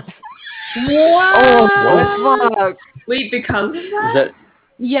toenails. What? Oh, fuck. Wait, because of that?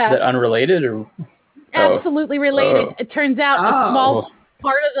 Is that unrelated or? Absolutely related. It turns out a small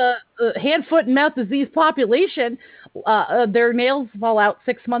part of the hand, foot, and mouth disease population, their nails fall out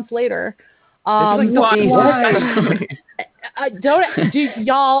 6 months later. Y'all,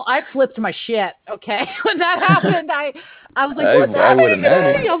 I flipped my shit. Okay, when that happened, I was like, "What's happening?"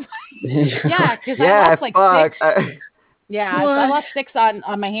 Yeah, because I lost 6. I lost 6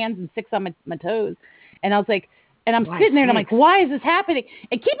 on my hands and 6 on my toes, and I was like. And I'm sitting there and I'm like, why is this happening?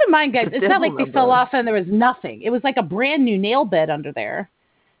 And keep in mind, guys, it's not like they fell off and there was nothing. It was like a brand new nail bed under there.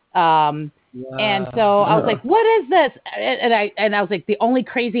 And so I was like, what is this? And I was like, the only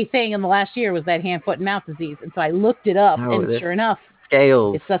crazy thing in the last year was that hand, foot, and mouth disease. And so I looked it up, and sure enough,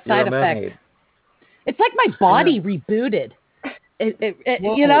 scales. It's a side effect. It's like my body rebooted.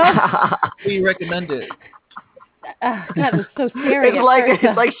 You know? We recommend it. God, it was so scary.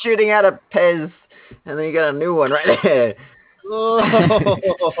 It's like shooting out a Pez. And then you got a new one right there.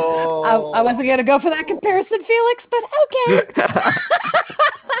 I wasn't going to go for that comparison, Felix, but okay.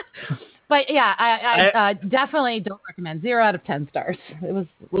 But yeah, I definitely don't recommend. 0 out of 10 stars. It was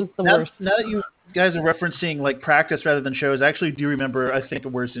the worst. Now that you guys are referencing practice rather than shows, I actually do remember, I think, a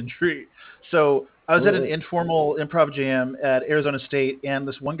worse injury. So I was at an informal improv jam at Arizona State, and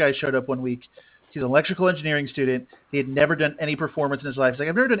this one guy showed up one week. He's an electrical engineering student. He had never done any performance in his life. He's like,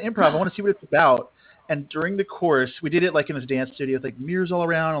 I've never done improv. I want to see what it's about. And during the course, we did it like in this dance studio with like mirrors all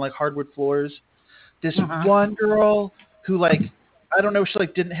around and like hardwood floors. This one girl who like, I don't know, she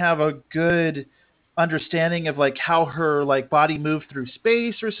like didn't have a good understanding of like how her like body moved through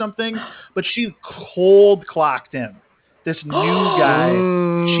space or something, but she cold clocked him. This new guy.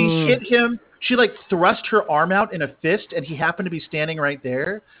 She hit him. She like thrust her arm out in a fist, and he happened to be standing right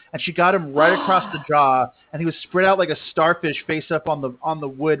there. And she got him right across the jaw, and he was spread out like a starfish face up on the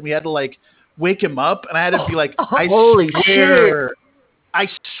wood. We had to like wake him up, and I had to be like, I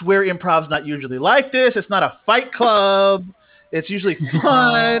swear improv's not usually like this. It's not a fight club. It's usually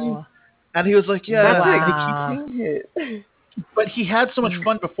fun. And he was like, yeah. But he had so much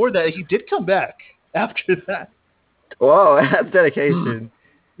fun before that. He did come back after that. Whoa, that's dedication.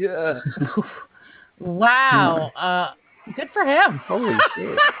 Yeah. Wow. Good for him. Holy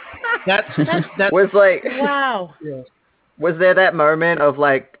shit. That was like, wow. Yeah. Was there that moment of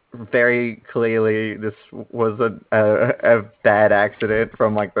like very clearly this was a bad accident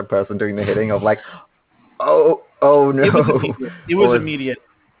from like the person doing the hitting of like, oh no. It was immediate.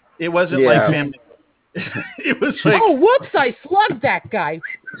 It wasn't like family. It was like, oh, whoops! I slugged that guy.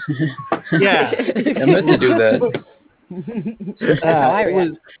 Yeah, I meant to do that.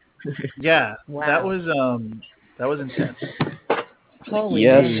 Yeah, wow. that was intense. Holy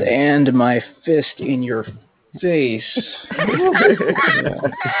yes, man. and my fist in your face.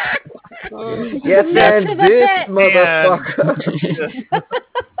 Yes, and this motherfucker.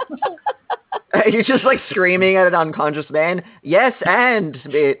 You're just like screaming at an unconscious man. Yes, and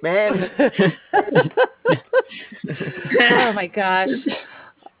it, man. Oh my gosh.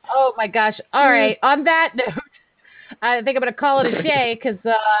 Oh my gosh. All right. On that note, I think I'm gonna call it a day because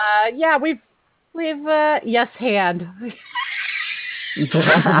yeah, we've yes hand. Look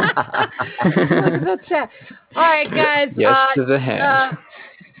at the chat. All right, guys. Yes to the hand.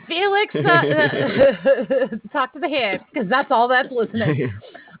 Felix, talk to the hand because that's all that's listening.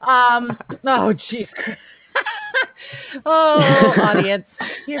 Oh jeez. Oh, audience,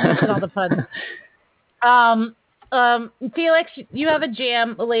 you're missing all the puns. Felix, you have a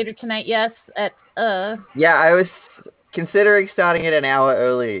jam later tonight, yes? At Yeah, I was considering starting it an hour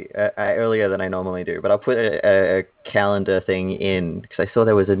earlier than I normally do, but I'll put a calendar thing in because I saw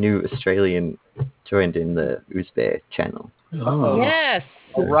there was a new Australian joined in the Uzbek channel. Oh. Yes.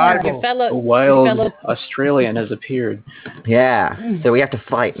 A wild Australian has appeared. Yeah, so we have to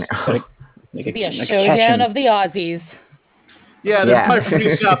fight now. It'll be a showdown of the Aussies. Yeah, that's my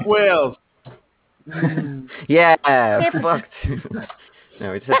free South Wales. Yeah, fuck.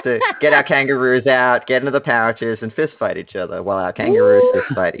 No, we just have to get our kangaroos out, get into the pouches, and fist fight each other while our kangaroos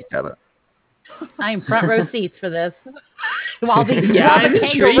fist fight each other. I'm front row seats for this. While the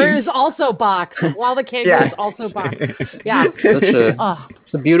kangaroos also box. While the kangaroos also box. Yeah.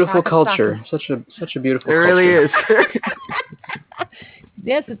 It's a beautiful culture. Such a beautiful culture. It really is.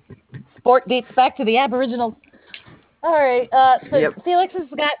 Yes, sport dates back to the Aboriginals. All right. So Felix has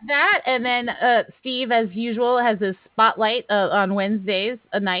got that, and then Steve, as usual, has his spotlight on Wednesdays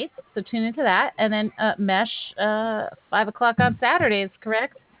nights. So tune into that, and then Mesh 5:00 on Saturdays.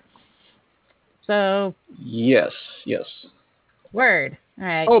 Correct? So. Yes. Word. All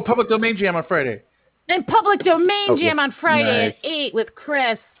right. Oh, Public Domain Jam on Friday. And Public Domain Jam on Friday Nice. at 8 with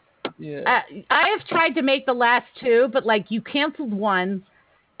Chris. Yeah. I have tried to make the last two, but like you canceled one.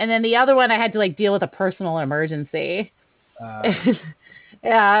 And then the other one, I had to like deal with a personal emergency.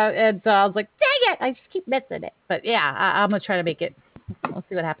 Yeah, and so I was like, dang it, I just keep missing it. But yeah, I'm gonna try to make it. We'll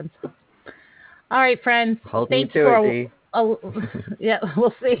see what happens. All right, friends. Thanks for yeah,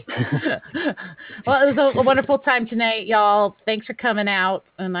 we'll see. Well, it was a wonderful time tonight, y'all. Thanks for coming out,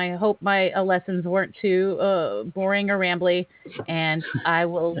 and I hope my lessons weren't too boring or rambly. And I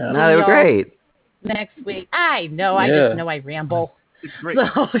will. No, they were great. Next week. I know. I just know I ramble.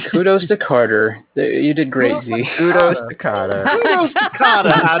 So, kudos to Carter. You did great, Z. Kudos to Carter. Kudos to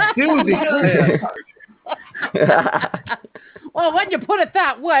Carter. How do well, when you put it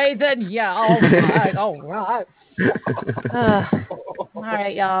that way, then yeah, all right. All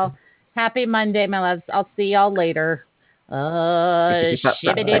right, y'all. Happy Monday, my loves. I'll see y'all later. Yeah.